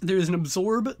Syncopate, there's an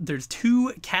Absorb, there's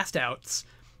 2 Cast Outs,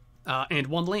 and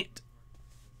 1 land.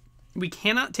 We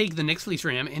cannot take the Nyx Fleece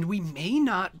Ram, and we may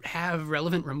not have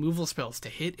relevant removal spells to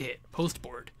hit it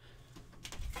post-board.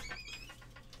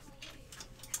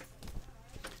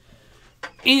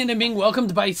 And I'm being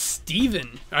welcomed by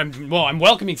Steven. I'm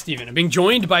welcoming Steven. I'm being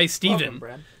joined by Steven. Welcome,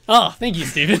 Brad. Oh, thank you,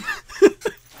 Steven.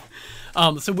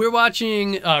 So we're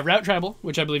watching Route Tribal,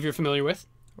 which I believe you're familiar with.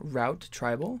 Route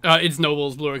Tribal? It's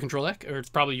Noble's blue-white control deck, or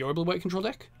it's probably your blue-white control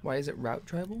deck. Why is it Route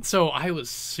Tribal? So I was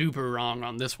super wrong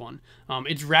on this one.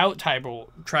 It's Route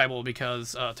Tribal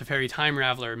because Teferi Time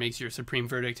Raveler makes your Supreme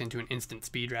Verdict into an instant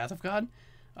speed Wrath of God.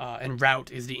 And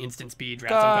Route is the instant speed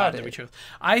Wrath of God that we chose.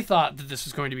 I thought that this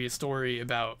was going to be a story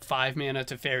about 5 mana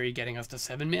Teferi getting us to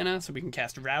 7 mana so we can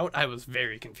cast Route. I was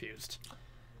very confused.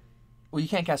 Well, you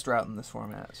can't cast Route in this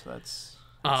format, so that's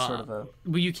sort of a...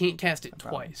 Well, you can't cast it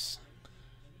twice.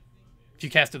 If you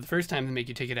cast it the first time, they make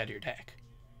you take it out of your deck.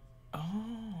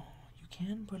 Oh, you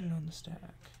can put it on the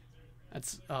stack.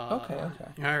 That's Okay.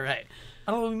 All right.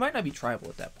 I don't know, we might not be tribal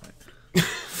at that point.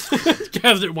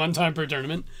 Cast it 1 time per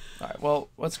tournament. All right, well,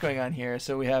 what's going on here?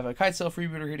 So we have a Kitesail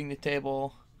Freebooter hitting the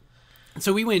table.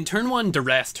 So we went turn 1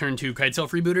 Duress, turn 2 Kitesail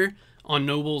Freebooter on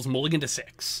Noble's mulligan to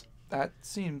 6. That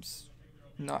seems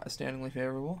not astoundingly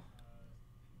favorable.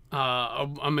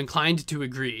 I'm inclined to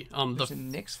agree. There's a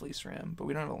Nyx Fleece Ram, but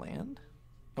we don't have a land?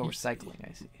 Oh, we're cycling,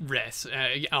 I see. Rest.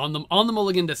 On the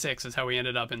mulligan to 6 is how we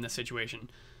ended up in this situation.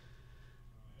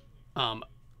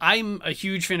 I'm a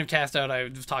huge fan of Cast Out. I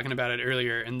was talking about it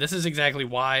earlier, and this is exactly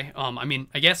why. I mean,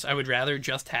 I guess I would rather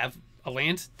just have a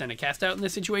land than a Cast Out in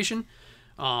this situation.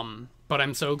 But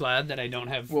I'm so glad that I don't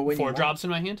have 4 drops in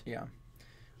my hand. Yeah.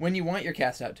 When you want your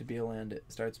Cast Out to be a land, it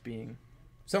starts being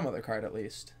some other card at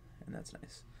least, and that's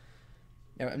nice.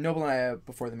 Yeah, Noble and I,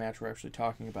 before the match, were actually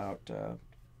talking about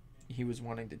he was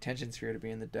wanting Detention Sphere to be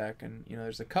in the deck, and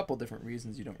there's a couple different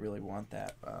reasons you don't really want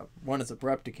that. One is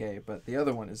Abrupt Decay, but the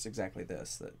other one is exactly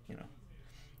this, that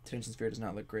Detention Sphere does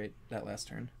not look great that last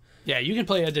turn. Yeah, you can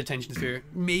play a Detention Sphere,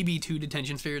 maybe 2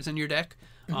 Detention Spheres in your deck,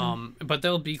 but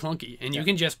they'll be clunky, and you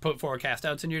can just put 4 Cast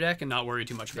Outs in your deck and not worry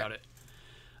too much about it.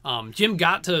 Jim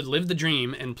got to live the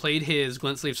dream and played his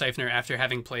Glint Sleeve Siphoner after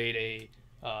having played a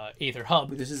Aether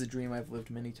Hub. This is a dream I've lived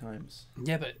many times.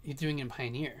 Yeah, but he's doing it in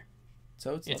Pioneer.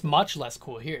 So it's much less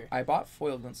cool here. I bought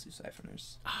foil Glint Sleeve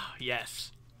Siphoners. Ah,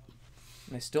 yes.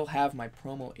 And I still have my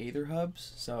promo Aether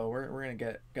Hubs, so we're gonna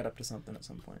get up to something at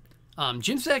some point.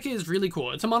 Jim's deck is really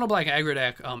cool. It's a mono black aggro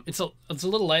deck. It's a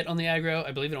little light on the aggro.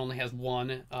 I believe it only has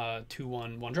 1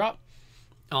 2/1 1-drop.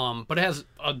 But it has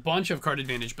a bunch of card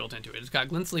advantage built into it. It's got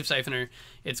Glint Sleeve Siphoner,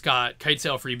 it's got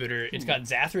Kitesail Freebooter, it's got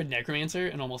Zathrid Necromancer,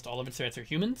 and almost all of its threats are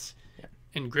humans. Yeah.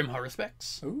 And Grim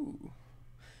Haruspex. Ooh.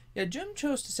 Yeah, Jim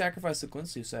chose to sacrifice the Glint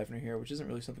Sleeve Siphoner here, which isn't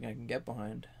really something I can get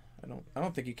behind. I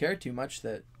don't think he cared too much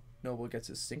that Noble gets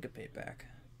his Syncopate back.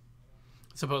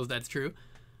 Suppose that's true.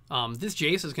 This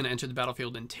Jace is going to enter the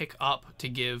battlefield and tick up to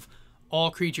give all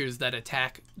creatures that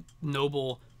attack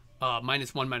Noble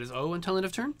 -1/-0 until end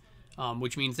of turn,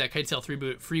 which means that Kitesail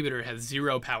Freebooter has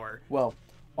 0 power. Well,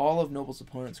 all of Noble's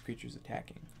opponent's creatures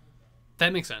attacking.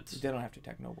 That makes sense. They don't have to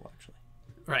attack Noble, actually.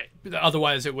 Right.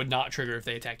 Otherwise, it would not trigger if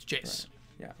they attacked Jace.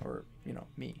 Right. Yeah, or,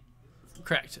 me.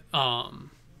 Correct.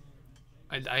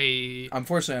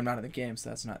 Unfortunately, I'm not in the game, so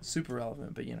that's not super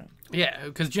relevant, but Yeah,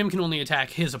 because Jim can only attack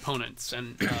his opponents,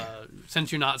 and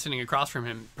since you're not sitting across from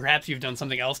him, perhaps you've done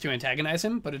something else to antagonize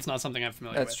him, but it's not something I'm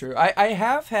familiar with. That's true. I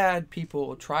have had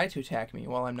people try to attack me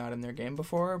while I'm not in their game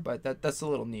before, but that's a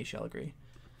little niche, I'll agree.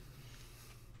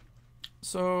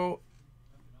 So,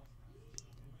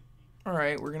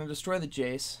 alright, we're going to destroy the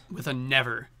Jace. With a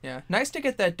never. Yeah, nice to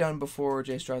get that done before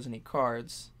Jace draws any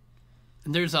cards.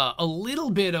 And there's a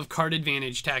little bit of card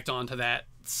advantage tacked onto that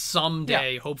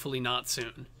someday, hopefully not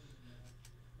soon.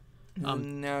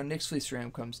 And now Nyx Fleece Ram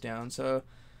comes down, so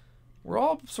we're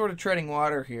all sort of treading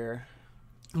water here.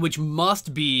 Which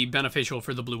must be beneficial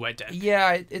for the blue-white deck.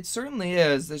 Yeah, it certainly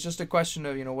is. There's just a question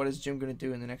of, what is Jim going to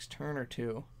do in the next turn or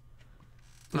two?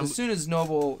 As soon as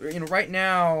Noble, right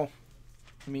now,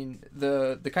 I mean,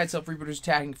 the Kitesail Freebooter's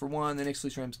attacking for 1, the Nyx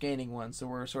Fleece Ram's gaining 1, so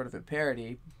we're sort of at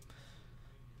parity.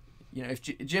 If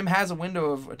Jim has a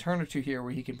window of a turn or two here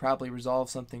where he can probably resolve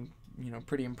something,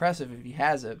 pretty impressive if he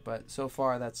has it, but so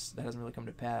far that hasn't really come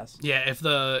to pass. Yeah, if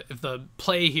the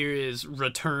play here is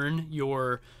return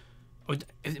your... Oh,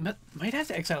 it might have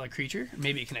to exile a creature.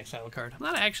 Maybe it can exile a card. I'm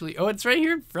not actually... Oh, it's right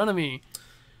here in front of me.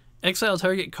 Exile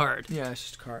target card. Yeah, it's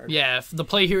just a card. Yeah, if the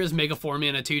play here is make a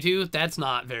 4-mana 2/2, that's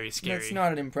not very scary. That's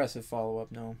not an impressive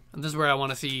follow-up, no. And this is where I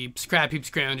want to see Scrap Heap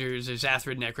Scroungers or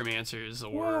Zathrid Necromancers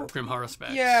or Grim Horror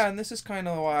Specs. Yeah, and this is kind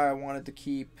of why I wanted to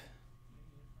keep...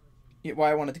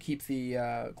 Why I wanted to keep the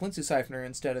Glinsu Siphoner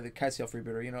instead of the Kitesail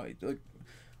Freebooter.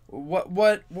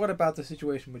 What about the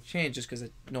situation would change just because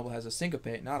Noble has a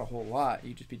Syncopate? Not a whole lot.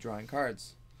 You'd just be drawing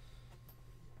cards.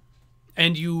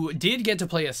 And you did get to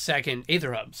play a second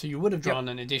Aether Hub, so you would have drawn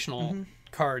an additional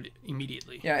card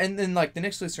immediately. Yeah, and then the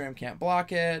Nyx Fleece Ram can't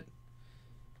block it.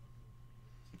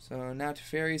 So now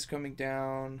Teferi's coming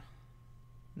down.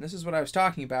 And this is what I was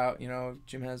talking about.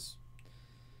 Jim has...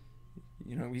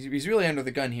 he's really under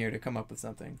the gun here to come up with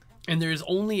something. And there's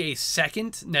only a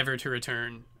second Never to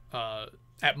Return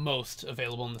at most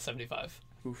available in the 75.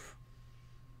 Oof.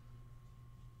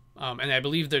 And I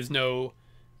believe there's no...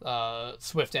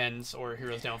 Swift Ends or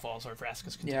Hero's Downfalls or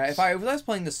Vraska's Contempts. Yeah, if I was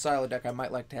playing this silo deck, I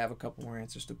might like to have a couple more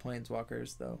answers to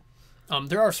Planeswalkers, though.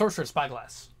 There are Sorcerer's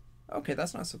Spyglass. Okay,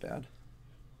 that's not so bad.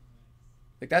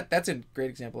 That's a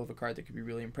great example of a card that could be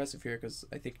really impressive here, because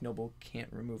I think Noble can't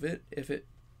remove it if it...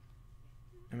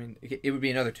 I mean, it would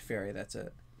be another Teferi, that's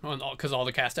it. Because all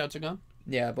the cast-outs are gone?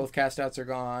 Yeah, both cast-outs are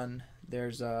gone.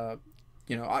 There's,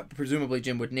 presumably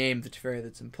Jim would name the Teferi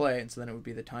that's in play, and so then it would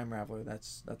be the Time Raveler,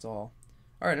 that's all.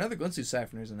 Alright, another Glinsu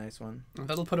Siphoner is a nice one.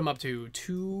 That'll put him up to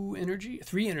 3 energy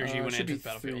when it enters the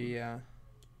battlefield. 3, yeah.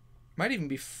 Might even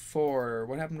be 4.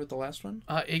 What happened with the last one?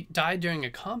 It died during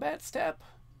a combat step.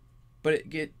 But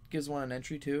it gives one an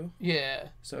entry too? Yeah.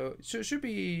 So it should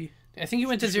be... I think it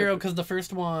went to 0 because the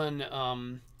first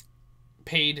one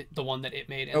paid the one that it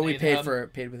made. And we paid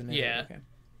with an yeah. Okay.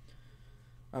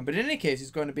 But in any case,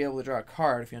 he's going to be able to draw a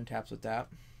card if he untaps with that.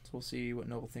 So we'll see what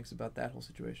Noble thinks about that whole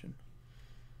situation.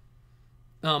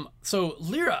 So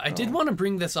Lyra, I did want to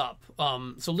bring this up.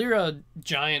 So Lyra,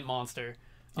 giant monster,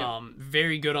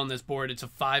 very good on this board. It's a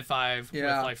 5/5 with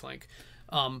lifelink.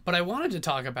 But I wanted to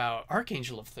talk about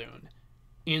Archangel of Thune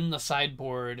in the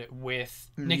sideboard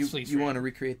with Nyx Fleece Ram. You want to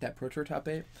recreate that Pro Tour top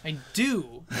 8? I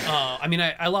do.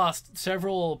 I lost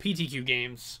several PTQ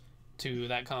games to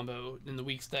that combo in the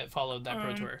weeks that followed that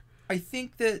Pro Tour. I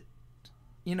think that,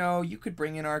 you could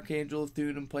bring in Archangel of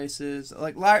Thune in places.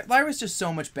 Like, Lyra's just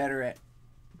so much better at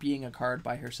being a card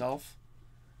by herself.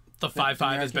 The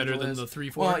 5/5 is better than the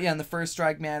 3/4. Well, yeah, and the first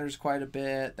strike matters quite a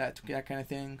bit. That kind of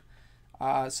thing.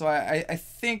 So I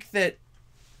think that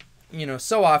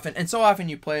so often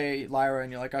you play Lyra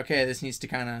and you're like, okay, this needs to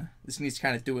kind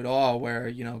of do it all. Where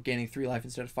gaining 3 life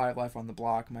instead of 5 life on the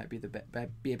block might be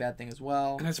be a bad thing as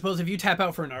well. And I suppose if you tap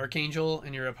out for an Archangel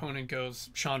and your opponent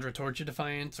goes Chandra Torch of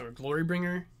Defiance or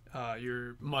Glorybringer,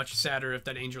 you're much sadder if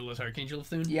that angel is Archangel of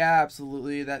Thune. Yeah,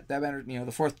 absolutely. That matters.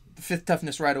 The 5th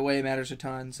toughness right away matters a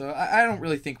ton. So I don't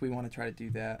really think we want to try to do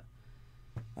that.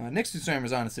 Nyx Fleece Ram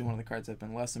is honestly one of the cards I've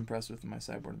been less impressed with in my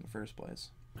sideboard in the first place.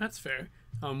 That's fair.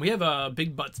 We have a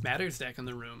Big Butts Matters deck in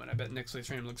the room, and I bet Nyx Fleece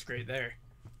Ram looks great there.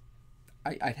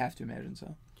 I'd have to imagine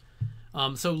so.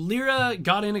 So Lyra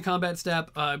got in a combat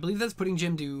step. I believe that's putting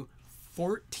Jim to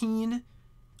 14,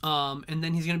 and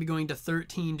then he's going to be going to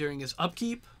 13 during his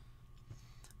upkeep.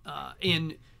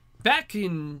 And back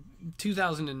in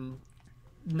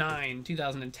 2009,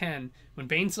 2010, when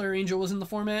Baneslayer Angel was in the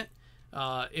format,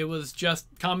 it was just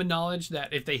common knowledge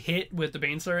that if they hit with the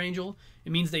Baneslayer Angel,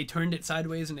 it means they turned it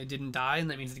sideways and it didn't die, and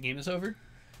that means the game is over.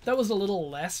 That was a little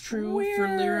less true for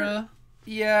Lyra.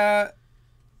 Yeah.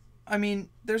 I mean,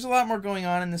 there's a lot more going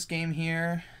on in this game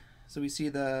here. So we see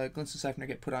the Glinster Siphoner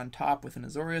get put on top with an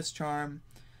Azorius Charm.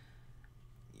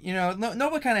 You know,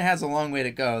 Noble kind of has a long way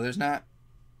to go. There's not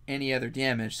any other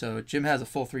damage, so Jim has a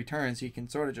full 3 turns. He can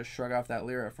sort of just shrug off that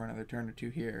Lyra for another turn or 2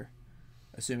 here,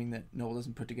 assuming that Noble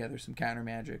doesn't put together some counter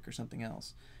magic or something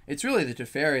else. It's really the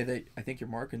Teferi that I think you're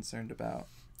more concerned about.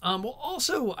 Well,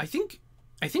 also, I think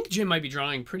Jim might be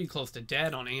drawing pretty close to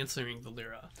dead on answering the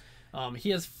Lyra. He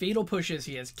has Fatal Pushes,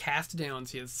 he has Cast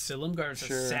Downs, he has Silumgar's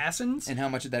Assassins. And how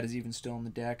much of that is even still in the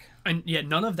deck? And yeah,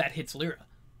 none of that hits Lyra.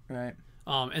 Right.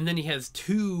 And then he has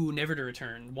 2 Never to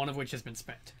Return, one of which has been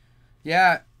spent.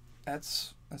 Yeah,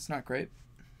 that's not great.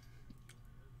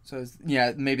 So,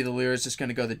 yeah, maybe the Lyra is just going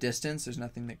to go the distance. There's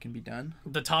nothing that can be done.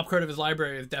 The top card of his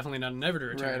library is definitely not a Never to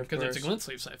Return, because it's a Glint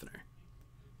Sleeve Siphoner.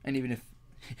 And even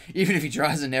if he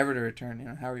draws a Never to Return, you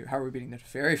know, how are we beating the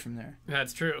Teferi from there?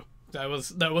 That's true. That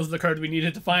was the card we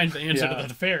needed to find the answer to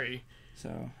the Teferi.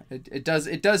 So it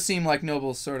does seem like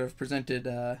Noble's sort of presented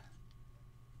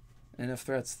enough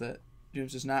threats that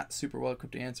Jim's just not super well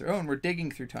equipped to answer. Oh, and we're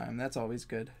digging through time. That's always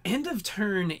good. End of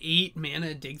turn 8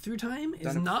 mana dig through time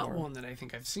is not before. one that I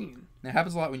think I've seen. It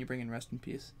happens a lot when you bring in Rest in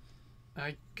Peace.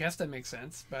 I guess that makes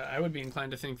sense, but I would be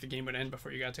inclined to think the game would end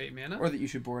before you got to 8 mana. Or that you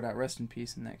should board out Rest in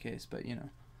Peace in that case, but you know.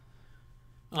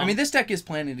 I mean, this deck is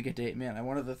planning to get to 8 mana.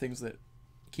 One of the things that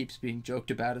keeps being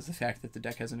joked about is the fact that the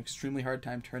deck has an extremely hard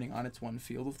time turning on its one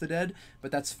Field of the Dead,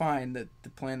 but that's fine. That the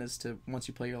plan is to, once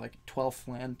you play your 12th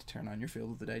land, to turn on your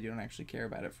Field of the Dead. You don't actually care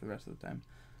about it for the rest of the time.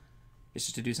 It's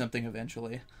just to do something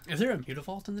eventually. Is there a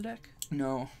Mutavault in the deck?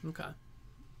 No. Okay.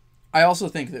 I also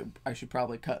think that I should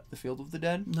probably cut the Field of the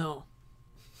Dead. No.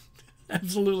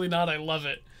 Absolutely not. I love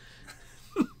it.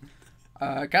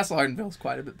 Castle Ardenvale is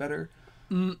quite a bit better.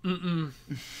 It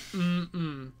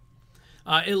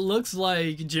looks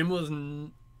like Jim was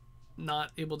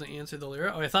not able to answer the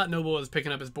Lyra. Oh, I thought Noble was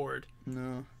picking up his board.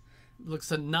 No. Looks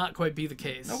to not quite be the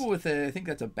case. Noble with I think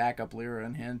that's a backup Lyra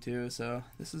in hand too. So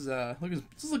this is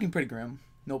looking pretty grim.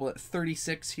 Noble at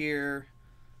 36 here.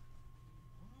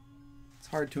 It's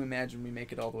hard to imagine we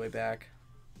make it all the way back.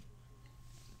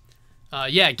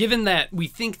 Yeah, given that we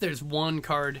think there's one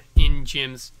card in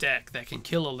Jim's deck that can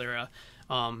kill a Lyra,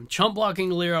 chump blocking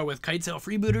Lyra with Kitesail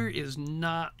Freebooter is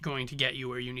not going to get you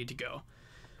where you need to go.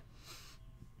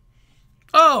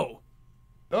 Oh,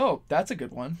 that's a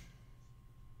good one.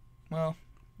 Well,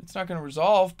 it's not going to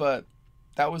resolve, but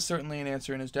that was certainly an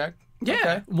answer in his deck. Yeah,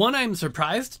 okay. One I'm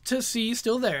surprised to see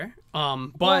still there.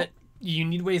 But you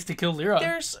need ways to kill Lyra.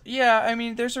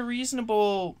 There's a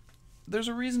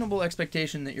reasonable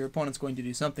expectation that your opponent's going to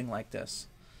do something like this.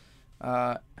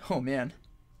 Oh man.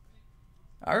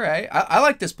 All right, I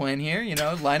like this plan here. You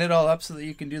know, line it all up so that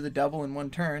you can do the double in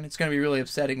one turn. It's going to be really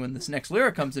upsetting when this next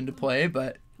Lyra comes into play,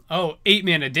 but... Oh, 8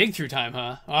 mana dig through time,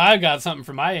 huh? Well, I got something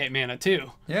for my 8 mana,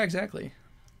 too. Yeah, exactly.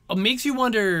 It makes you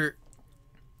wonder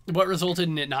what resulted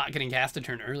in it not getting cast a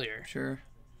turn earlier. Sure.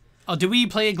 Oh, did we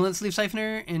play a Glint Sleeve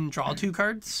Siphoner and draw 2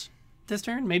 cards this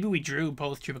turn? Maybe we drew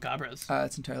both Chupacabras.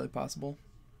 It's entirely possible.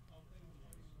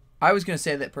 I was going to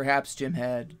say that perhaps Jim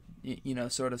had,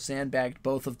 sort of sandbagged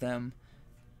both of them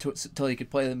till he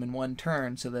could play them in one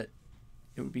turn so that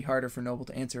it would be harder for Noble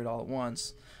to answer it all at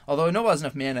once. Although Noble has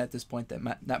enough mana at this point that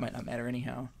might not matter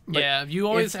anyhow. But yeah, you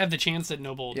always have the chance that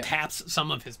Noble Yeah. taps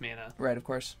some of his mana. Right, of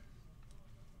course.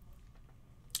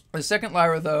 The second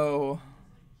Lyra, though...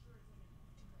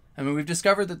 I mean, we've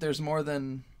discovered that there's more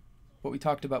than what we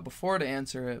talked about before to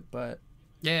answer it, but...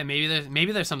 Yeah, maybe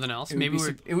there's something else.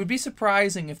 It would be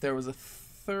surprising if there was a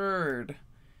third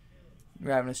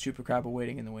Ravenous Chupacabra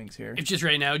waiting in the wings here. If just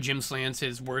right now Jim slants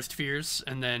his worst fears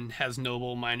and then has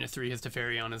Noble -3 his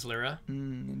Teferi on his Lyra.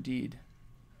 Indeed.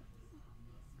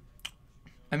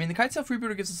 I mean, the Kitesail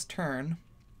Freebooter gives us a turn.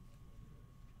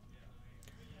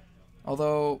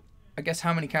 Although, I guess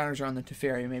how many counters are on the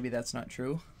Teferi? Maybe that's not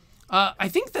true. I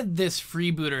think that this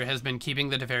Freebooter has been keeping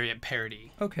the Teferi at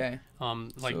parity. Okay.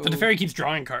 The Teferi keeps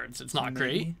drawing cards. It's not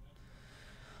great.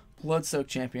 Bloodsoaked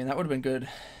Champion. That would have been good.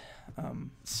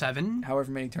 7? However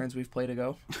many turns we've played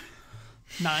ago.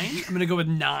 9? I'm going to go with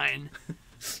 9.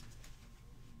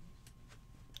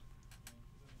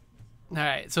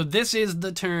 Alright, so this is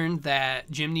the turn that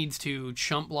Jim needs to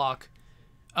chump block.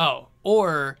 Oh,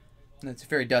 or... The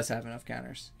Teferi does have enough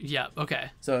counters. Yeah,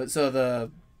 okay. So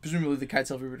presumably the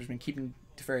Kitesail Freebooter's been keeping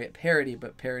Teferi at parity,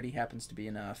 but parity happens to be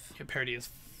enough. Yeah, parity is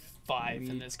 5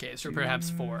 in this case, or perhaps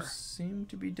 4. Seem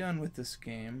to be done with this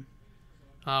game.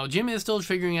 Jim is still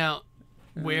figuring out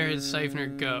where his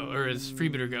Siphoner or his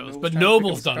freebooter goes, but trying to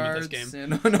Noble's pick up done his with this game.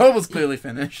 cards, and Noble's clearly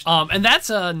finished. And that's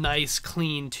a nice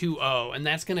clean 2-0, and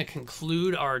that's going to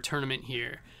conclude our tournament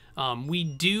here. We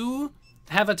do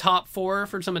have a top 4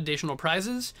 for some additional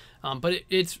prizes, but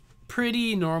it's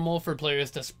pretty normal for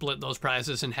players to split those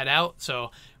prizes and head out,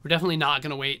 so we're definitely not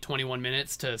going to wait 21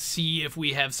 minutes to see if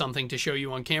we have something to show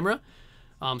you on camera.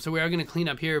 So we are going to clean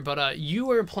up here, but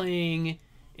you are playing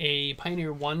a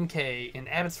Pioneer 1K in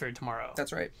Abbotsford tomorrow.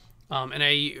 That's right. And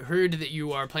I heard that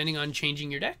you are planning on changing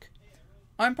your deck?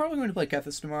 I'm probably going to play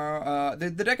Kethis tomorrow.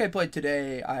 The deck I played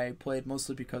today, I played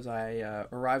mostly because I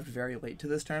arrived very late to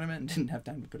this tournament and didn't have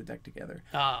time to put a deck together.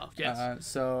 Yes.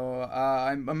 So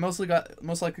I'm most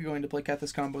likely going to play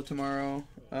Kethis combo tomorrow.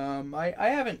 I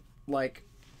haven't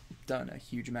done a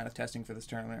huge amount of testing for this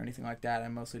tournament or anything like that.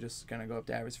 I'm mostly just gonna go up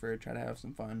to Abbotsford, try to have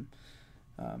some fun.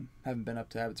 Haven't been up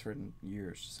to Abbotsford in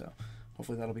years, so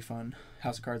hopefully that'll be fun.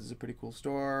 House of Cards is a pretty cool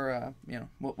store.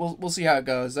 We'll see how it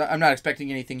goes. I'm not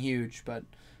expecting anything huge, but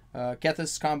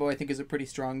Kethis combo I think is a pretty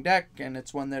strong deck, and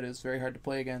it's one that is very hard to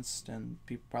play against, and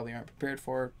people probably aren't prepared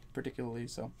for particularly.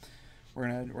 So we're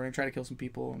gonna try to kill some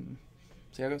people and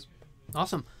see how it goes.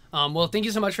 Awesome. Well, thank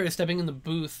you so much for stepping in the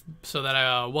booth so that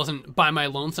I wasn't by my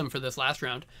lonesome for this last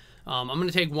round. I'm going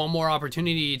to take one more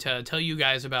opportunity to tell you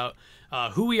guys about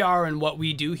who we are and what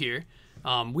we do here.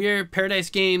 We're Paradise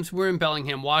Games. We're in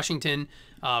Bellingham, Washington.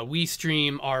 We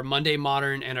stream our Monday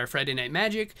Modern and our Friday Night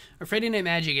Magic. Our Friday Night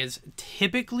Magic is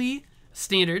typically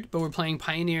standard, but we're playing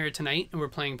Pioneer tonight and we're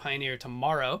playing Pioneer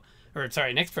tomorrow, or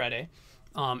sorry, next Friday.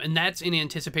 And that's in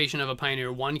anticipation of a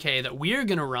Pioneer 1K that we're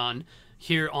going to run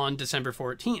here on December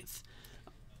 14th.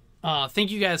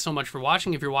 Thank you guys so much for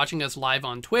watching. If you're watching us live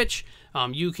on Twitch,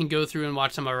 you can go through and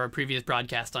watch some of our previous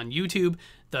broadcasts on YouTube.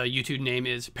 The YouTube name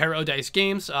is Paradise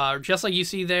Games, just like you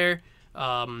see there,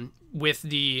 with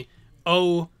the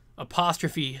O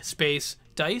apostrophe space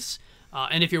dice.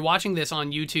 And if you're watching this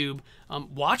on YouTube,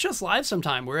 watch us live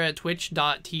sometime. We're at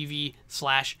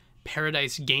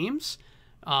twitch.tv/Paradise Games.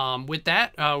 With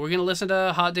that, we're going to listen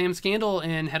to Hot Damn Scandal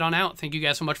and head on out. Thank you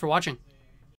guys so much for watching.